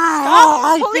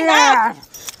Ah, pulling I up.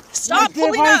 Stop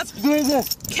can't. pulling up. Doing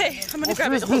this. Okay, I'm gonna It's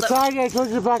grab it. just Hold up. beside you. I told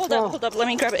you to back Hold down. up, hold up. Let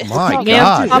me grab it. My Ma'am,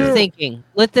 God. stop thinking.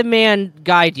 Let the man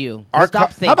guide you.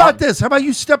 Stop thinking. How about this? How about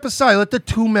you step aside? Let the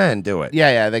two men do it.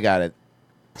 Yeah, they got it.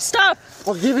 Stop.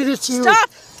 I'll give it to you. Stop.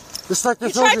 Just like You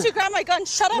I tried told to you. grab my gun.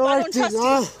 Shut up. No, I I don't did trust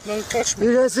not. you. Don't touch me.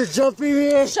 You guys are jumping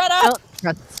me. Shut up.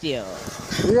 Trust you.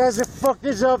 You guys are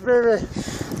fucking jumping me.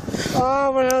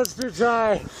 Oh, my hand's too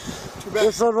tight.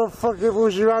 This little fucking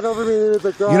bougie right over me with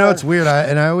the car. You know, it's weird.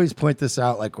 I always point this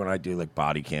out, like when I do like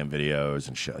body cam videos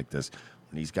and shit like this.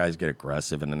 When these guys get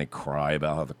aggressive and then they cry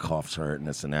about how the cuffs hurt and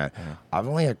this and that. I've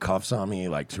only had cuffs on me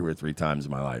like 2 or 3 times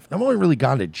in my life. I've only really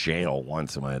gone to jail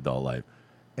once in my adult life.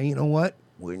 And you know what?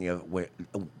 When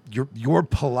your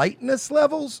politeness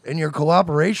levels and your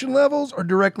cooperation levels are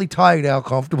directly tied to how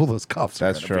comfortable those cuffs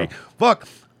are. That's true. Be. Fuck.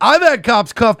 I've had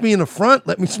cops cuff me in the front,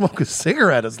 let me smoke a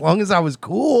cigarette as long as I was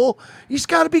cool. You just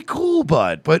got to be cool,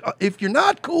 bud. But if you're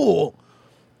not cool,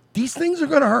 these things are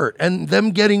going to hurt. And them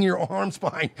getting your arms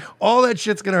behind, all that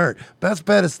shit's going to hurt. Best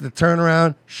bet is to turn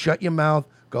around, shut your mouth,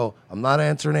 go, I'm not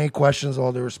answering any questions,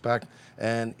 all due respect.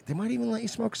 And they might even let you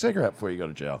smoke a cigarette before you go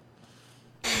to jail.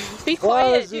 Be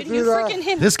quiet, dude. You freaking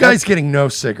hit. This guy's getting no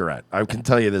cigarette. I can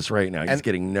tell you this right now. He's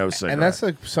getting no cigarette. And that's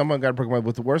like someone got broken.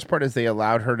 But the worst part is they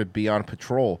allowed her to be on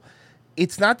patrol,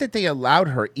 it's not that they allowed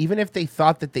her. Even if they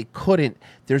thought that they couldn't,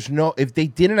 if they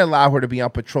didn't allow her to be on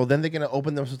patrol, then they're going to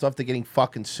open themselves up to getting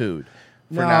fucking sued.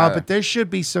 But there should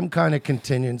be some kind of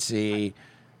contingency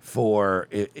for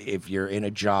if you're in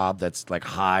a job that's like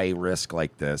high risk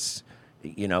like this.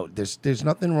 You know, there's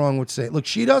nothing wrong with saying, look,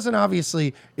 she doesn't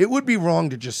obviously, it would be wrong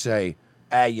to just say,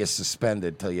 you're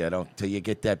suspended till you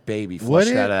get that baby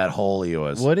flushed out of that hole of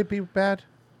yours. Would it be bad?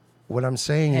 What I'm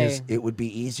saying is it would be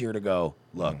easier to go,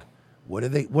 look, what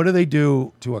do they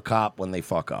do to a cop when they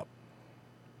fuck up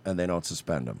and they don't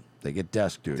suspend them? They get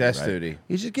desk duty. Desk right? duty.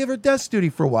 You just give her desk duty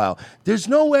for a while. There's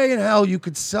no way in hell you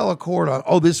could sell a court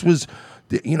on, this was,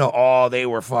 they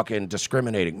were fucking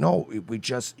discriminating. No,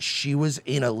 she was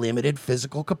in a limited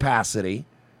physical capacity.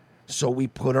 So we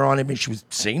put her on it. She was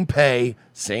same pay,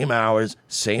 same hours,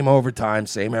 same overtime,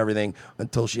 same everything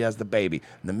until she has the baby.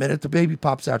 And the minute the baby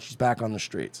pops out, she's back on the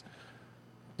streets.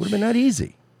 Would have been that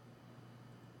easy.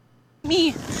 Me.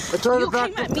 I told her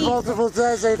back multiple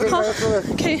times.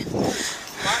 Okay.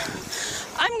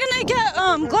 I'm gonna get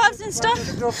gloves and stuff.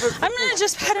 I'm gonna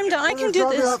just pat him down. I can do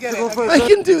this. I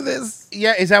can do this.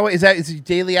 Yeah, is that your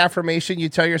daily affirmation you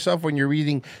tell yourself when you're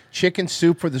eating chicken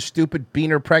soup for the stupid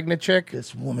beaner pregnant chick?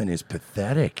 This woman is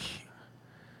pathetic.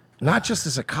 Not just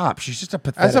as a cop, she's just a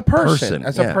pathetic as a person. Yeah.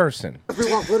 A person.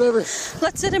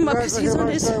 Let's sit him up because he's on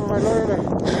his.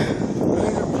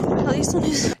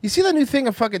 You see that new thing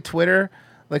on fucking Twitter?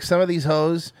 Like some of these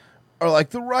hoes are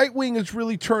like, the right wing is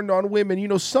really turned on women. You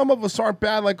know, some of us aren't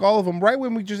bad like all of them. Right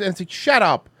wing, we just, and it's like, shut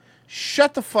up.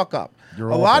 Shut the fuck up. A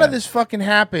lot of this fucking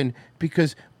happened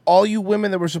because all you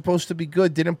women that were supposed to be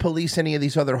good didn't police any of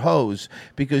these other hoes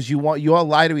because you all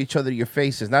lie to each other to your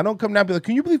faces. Now don't come down and be like,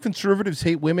 can you believe conservatives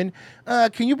hate women?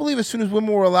 Can you believe as soon as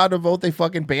women were allowed to vote, they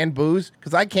fucking banned booze?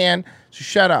 Because I can. So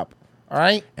shut up. All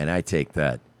right? And I take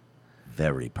that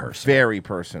very personal. Very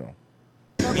personal.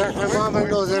 My mom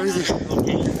knows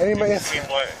everything. Anybody else?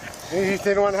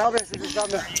 They don't want to help us.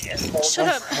 Shut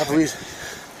up. Please.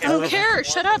 I don't care.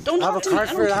 Shut up. Don't talk to me. I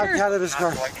don't care. Cannabis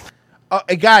card.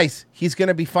 Hey guys, he's going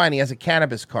to be fine. He has a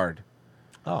cannabis card.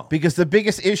 Oh. Because the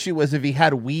biggest issue was if he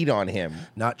had weed on him.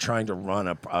 Not trying to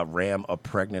ram a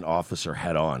pregnant officer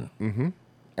head on. Mm-hmm.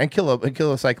 And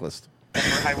kill a cyclist. But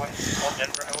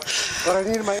I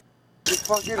need my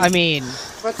fucking... I mean,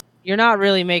 you're not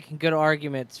really making good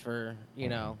arguments for,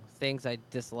 things I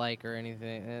dislike or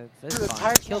anything. It's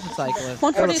fine. Kill the cyclist.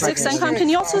 146 CENTCOM. Can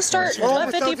you also start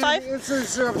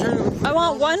 55? I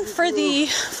want one for the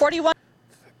 41.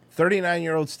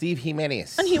 39-year-old Steve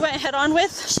Jimenez. He went head on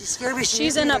with.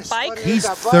 She's in a bike. He's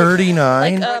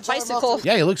 39. Like a bicycle.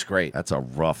 Yeah, he looks great. That's a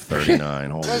rough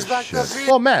 39. Holy shit.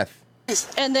 Well, meth.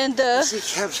 And then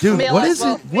the dude, male what as is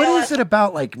well. it? What is it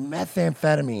about like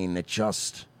methamphetamine that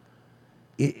just,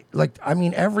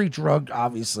 every drug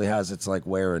obviously has its like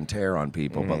wear and tear on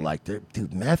people, but like,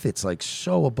 dude, meth, it's like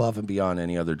so above and beyond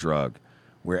any other drug.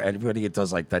 Where everybody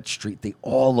does like that street, they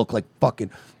all look like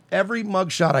fucking. Every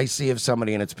mugshot I see of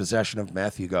somebody in its possession of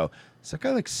meth, you go, is that guy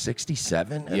like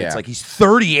 67? And it's like he's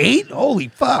 38? Holy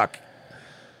fuck.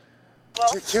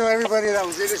 To kill everybody that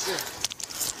was innocent.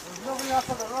 There's nobody else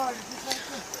on the road.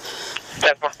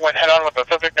 Went head on with the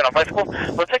subject in a bicycle.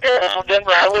 We'll take care of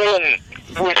Denver Highway and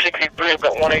 463. I've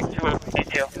got 182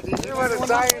 detail.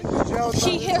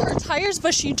 He hit her tires,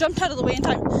 but she jumped out of the way in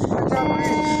time.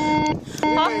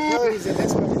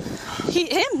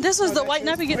 This was the white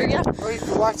navigator, yeah. Oh, you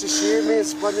can watch the shear me and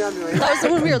spun me on the way. That was the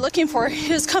one we were looking for.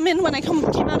 He was coming when I came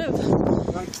out of.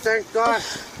 Thank God.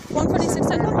 146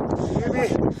 CENTCOM. Give me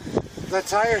the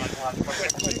tire.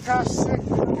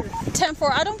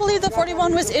 10-4. I don't believe the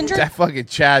 41 was injured. That fucking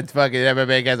Chad fucking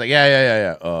MMA guy's like,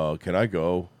 yeah. Can I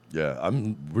go? Yeah,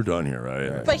 we're done here,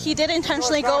 right? But he did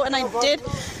intentionally go, and I did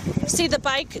see the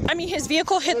bike. His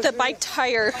vehicle hit the bike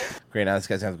tire. Great, now this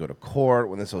guy's going to have to go to court.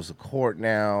 When this goes to court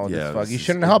now, Yeah, you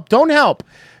shouldn't help. Don't help.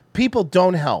 People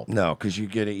don't help. No, because you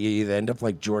either end up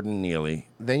like Jordan Neely.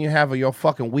 Then you have your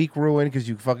fucking week ruined because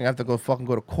you fucking have to go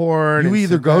to court. You and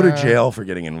either sit go to down. jail for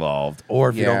getting involved, or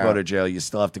if you don't Yeah. go to jail, you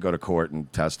still have to go to court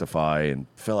and testify and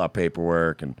fill out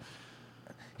paperwork. And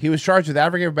He was charged with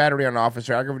aggravated battery on an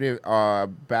officer, aggravated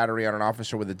battery on an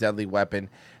officer with a deadly weapon,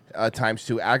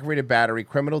 ×2, aggravated battery,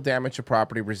 criminal damage to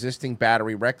property, resisting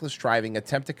battery, reckless driving,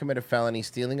 attempt to commit a felony,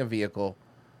 stealing a vehicle.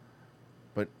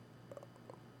 But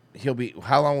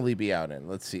how long will he be out in?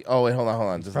 Let's see. Oh, wait, hold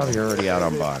on. He's probably already out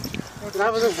on bond.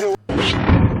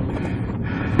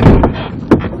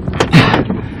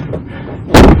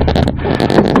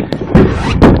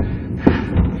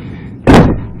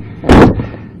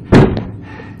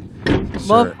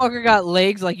 Motherfucker got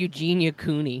legs like Eugenia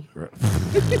Cooney.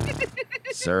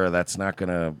 Sir, that's not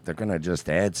gonna. They're gonna just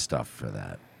add stuff for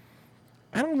that.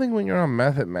 I don't think when you're on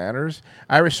meth it matters.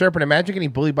 Irish Serpent, imagine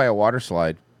getting bullied by a water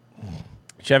slide.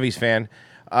 Chevy's fan.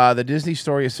 The Disney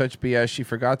story is such BS. She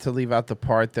forgot to leave out the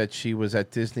part that she was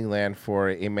at Disneyland for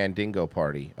a Mandingo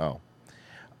party. Oh.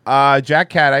 Jack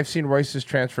Cat, I've seen Royce's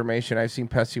transformation. I've seen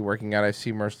Pessy working out. I've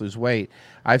seen Merce lose weight.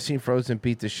 I've seen Frozen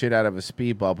beat the shit out of a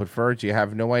speedball. But Virgie, you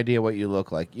have no idea what you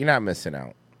look like. You're not missing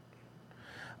out.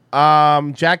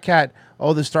 Jack Cat,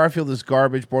 oh, the Starfield is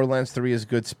garbage. Borderlands 3 is a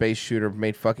good space shooter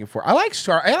made fucking for. I like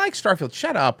Starfield.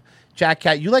 Shut up, Jack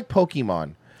Cat. You like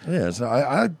Pokemon. Yeah, so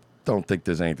I don't think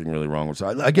there's anything really wrong with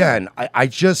it. Again, I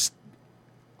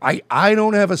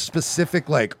don't have a specific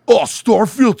like, oh,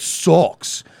 Starfield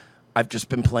sucks. I've just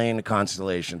been playing the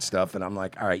Constellation stuff, and I'm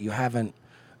like, all right, you haven't.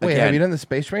 Wait, have you done the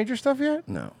Space Ranger stuff yet?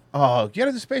 No. Oh, you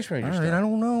gotta do the Space Ranger All stuff. right, I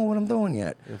don't know what I'm doing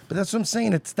yet. But that's what I'm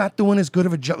saying. It's not doing as good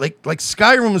of a job. Like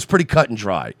Skyrim was pretty cut and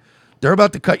dry. They're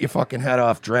about to cut your fucking head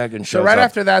off. Dragon shows So right up,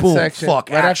 after that boom, section,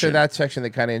 fuck, after action. that section, they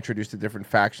kind of introduced the different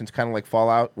factions, kind of like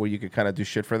Fallout, where you could kind of do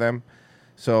shit for them.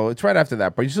 So it's right after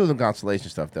that, but you still do Constellation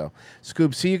stuff though.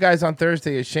 Scoop, see you guys on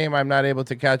Thursday. A shame I'm not able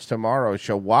to catch tomorrow's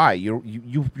show. Why?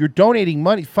 You're donating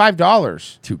money,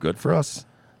 $5. Too good for us.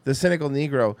 The Cynical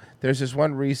Negro. There's this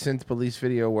one recent police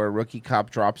video where a rookie cop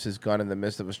drops his gun in the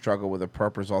midst of a struggle with a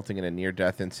perp, resulting in a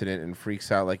near-death incident, and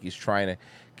freaks out like he's trying to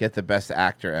get the Best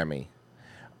Actor Emmy.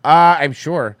 I'm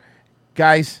sure.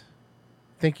 Guys,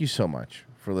 thank you so much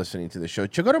for listening to the show.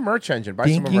 Go to Merch Engine, buy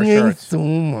some of our shirts. So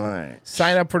much.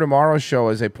 Sign up for tomorrow's show.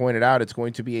 As I pointed out, it's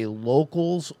going to be a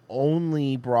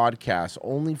locals-only broadcast,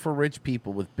 only for rich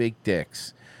people with big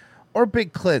dicks. Or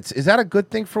big clits. Is that a good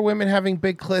thing for women having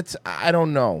big clits? I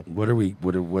don't know.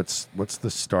 What's the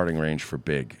starting range for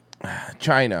big?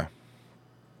 China.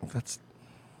 That's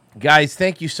Guys,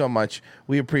 thank you so much.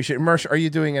 We appreciate it. Mersh, are you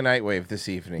doing a Nightwave this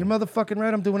evening? You're motherfucking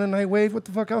right. I'm doing a Nightwave. What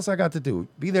the fuck else I got to do?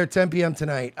 Be there 10 p.m.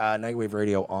 tonight. Nightwave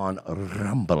Radio on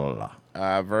Rumble.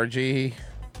 Virgie.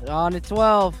 On at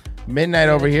 12. Midnight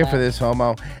over here for this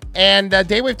homo. And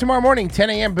Daywave tomorrow morning, 10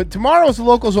 a.m. But tomorrow's the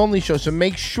locals only show, so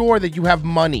make sure that you have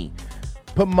money.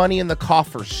 Put money in the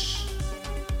coffers.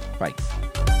 Bye.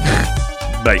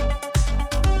 Bye.